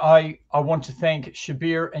 again, I want to thank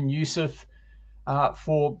Shabir and Yusuf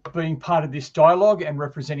for being part of this dialogue and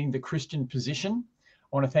representing the Christian position.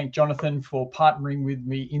 I want to thank Jonathan for partnering with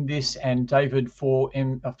me in this, and David for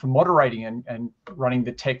moderating and running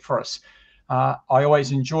the tech for us. I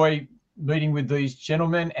always enjoy meeting with these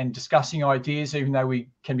gentlemen and discussing ideas. Even though we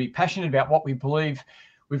can be passionate about what we believe,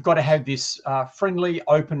 we've got to have this friendly,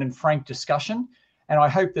 open and frank discussion. And I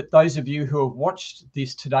hope that those of you who have watched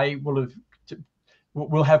this today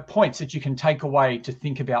will have points that you can take away to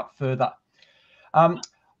think about further.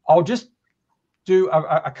 I'll just do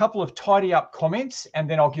a couple of tidy up comments, and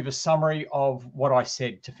then I'll give a summary of what I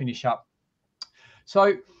said to finish up.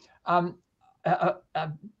 So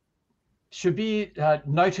Shabir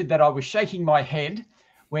noted that I was shaking my head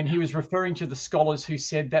when he was referring to the scholars who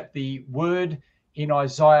said that the word in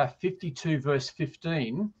Isaiah 52 verse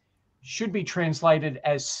 15 should be translated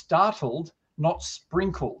as startled, not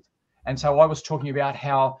sprinkled. And so I was talking about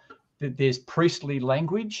how there's priestly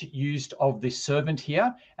language used of this servant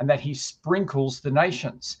here, and that he sprinkles the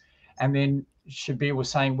nations. And then Shabir was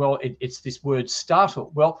saying, well, it's this word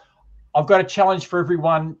startle. Well, I've got a challenge for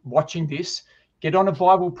everyone watching this. Get on a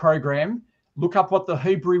Bible program, look up what the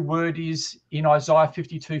Hebrew word is in Isaiah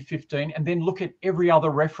 52:15, and then look at every other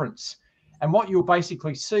reference. And what you'll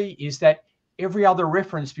basically see is that every other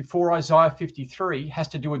reference before Isaiah 53 has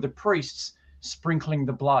to do with the priests sprinkling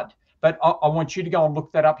the blood. But I want you to go and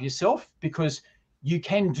look that up yourself, because you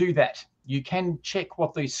can do that. You can check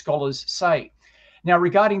what these scholars say. Now,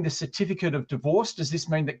 regarding the certificate of divorce, does this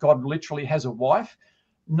mean that God literally has a wife?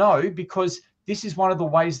 No, because this is one of the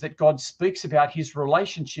ways that God speaks about his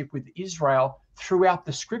relationship with Israel throughout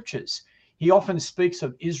the scriptures. He often speaks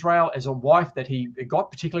of Israel as a wife that he got,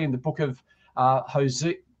 particularly in the book of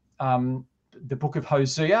Hosea,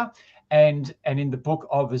 and in the book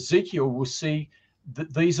of Ezekiel. We'll see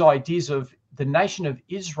these ideas of the nation of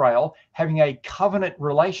Israel having a covenant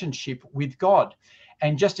relationship with God.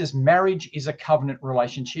 And just as marriage is a covenant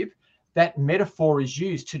relationship, that metaphor is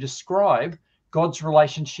used to describe God's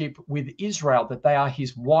relationship with Israel, that they are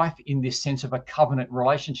his wife in this sense of a covenant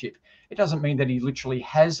relationship. It doesn't mean that he literally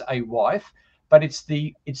has a wife, but it's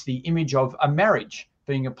the image of a marriage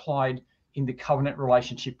being applied in the covenant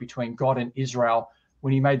relationship between God and Israel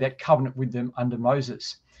when he made that covenant with them under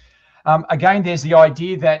Moses. Again, there's the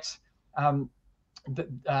idea that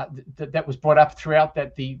that was brought up throughout,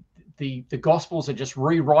 that the Gospels are just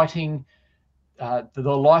rewriting the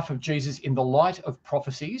life of Jesus in the light of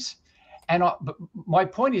prophecies. And my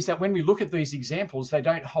point is that when we look at these examples, they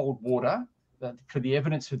don't hold water for the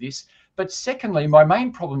evidence for this. But secondly, my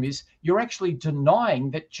main problem is you're actually denying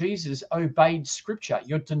that Jesus obeyed Scripture.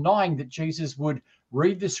 You're denying that Jesus would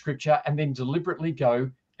read the Scripture and then deliberately go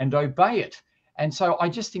and obey it. And so I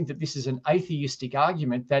just think that this is an atheistic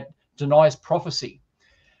argument that denies prophecy,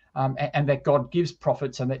 and that God gives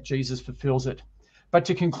prophets and that Jesus fulfills it. But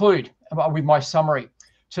to conclude with my summary,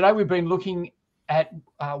 today we've been looking at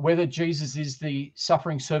whether Jesus is the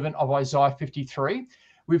suffering servant of Isaiah 53.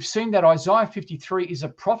 We've seen that Isaiah 53 is a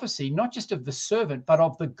prophecy, not just of the servant, but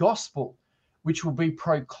of the gospel, which will be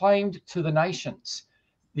proclaimed to the nations.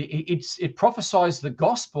 It prophesies the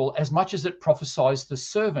gospel as much as it prophesies the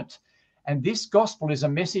servant. And this gospel is a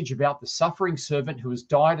message about the suffering servant who has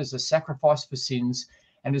died as a sacrifice for sins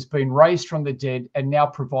and has been raised from the dead and now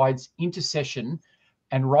provides intercession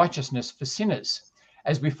and righteousness for sinners.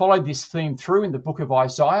 As we followed this theme through in the book of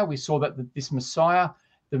Isaiah, we saw that the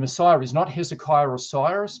Messiah is not Hezekiah or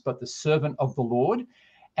Cyrus, but the servant of the Lord.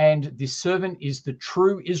 And this servant is the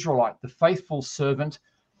true Israelite, the faithful servant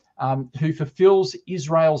who fulfills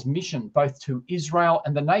Israel's mission, both to Israel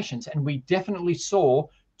and the nations. And we definitely saw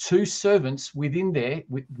two servants within there,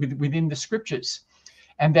 within the scriptures,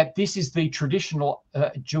 and that this is the traditional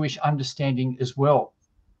Jewish understanding as well.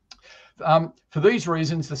 For these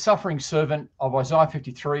reasons, the suffering servant of Isaiah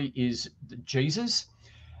 53 is Jesus.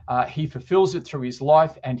 He fulfills it through his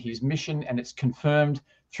life and his mission, and it's confirmed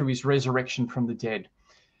through his resurrection from the dead.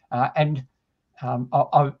 And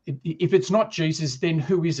If it's not Jesus, then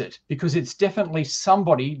who is it? Because it's definitely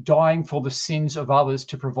somebody dying for the sins of others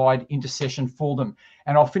to provide intercession for them.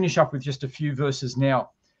 And I'll finish up with just a few verses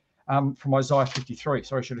now from Isaiah 53.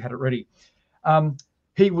 Sorry, I should have had it ready.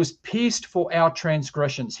 He was pierced for our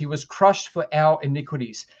transgressions. He was crushed for our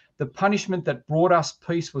iniquities. The punishment that brought us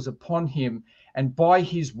peace was upon him, and by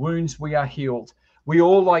his wounds we are healed. We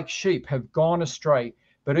all, like sheep, have gone astray,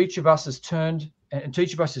 but each of us has turned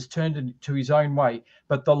to his own way.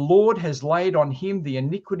 But the Lord has laid on him the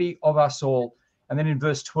iniquity of us all. And then in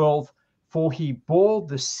verse 12, for he bore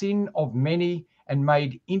the sin of many and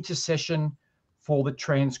made intercession for the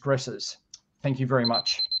transgressors. Thank you very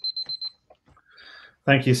much.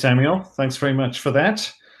 Thank you, Samuel. Thanks very much for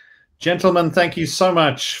that. Gentlemen, thank you so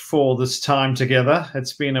much for this time together.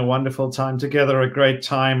 It's been a wonderful time together, a great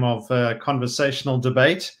time of conversational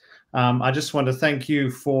debate. I just want to thank you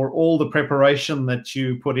for all the preparation that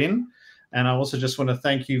you put in. And I also just want to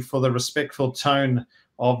thank you for the respectful tone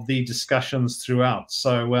of the discussions throughout.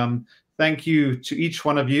 So thank you to each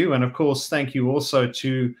one of you. And of course, thank you also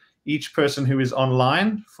to each person who is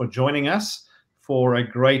online for joining us for a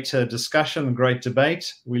great discussion, great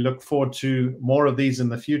debate. We look forward to more of these in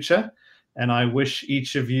the future. And I wish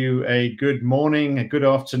each of you a good morning, a good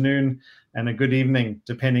afternoon, and a good evening,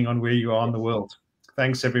 depending on where you are in the world.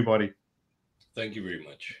 Thanks, everybody. Thank you very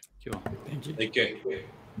much. Thank you. Take care.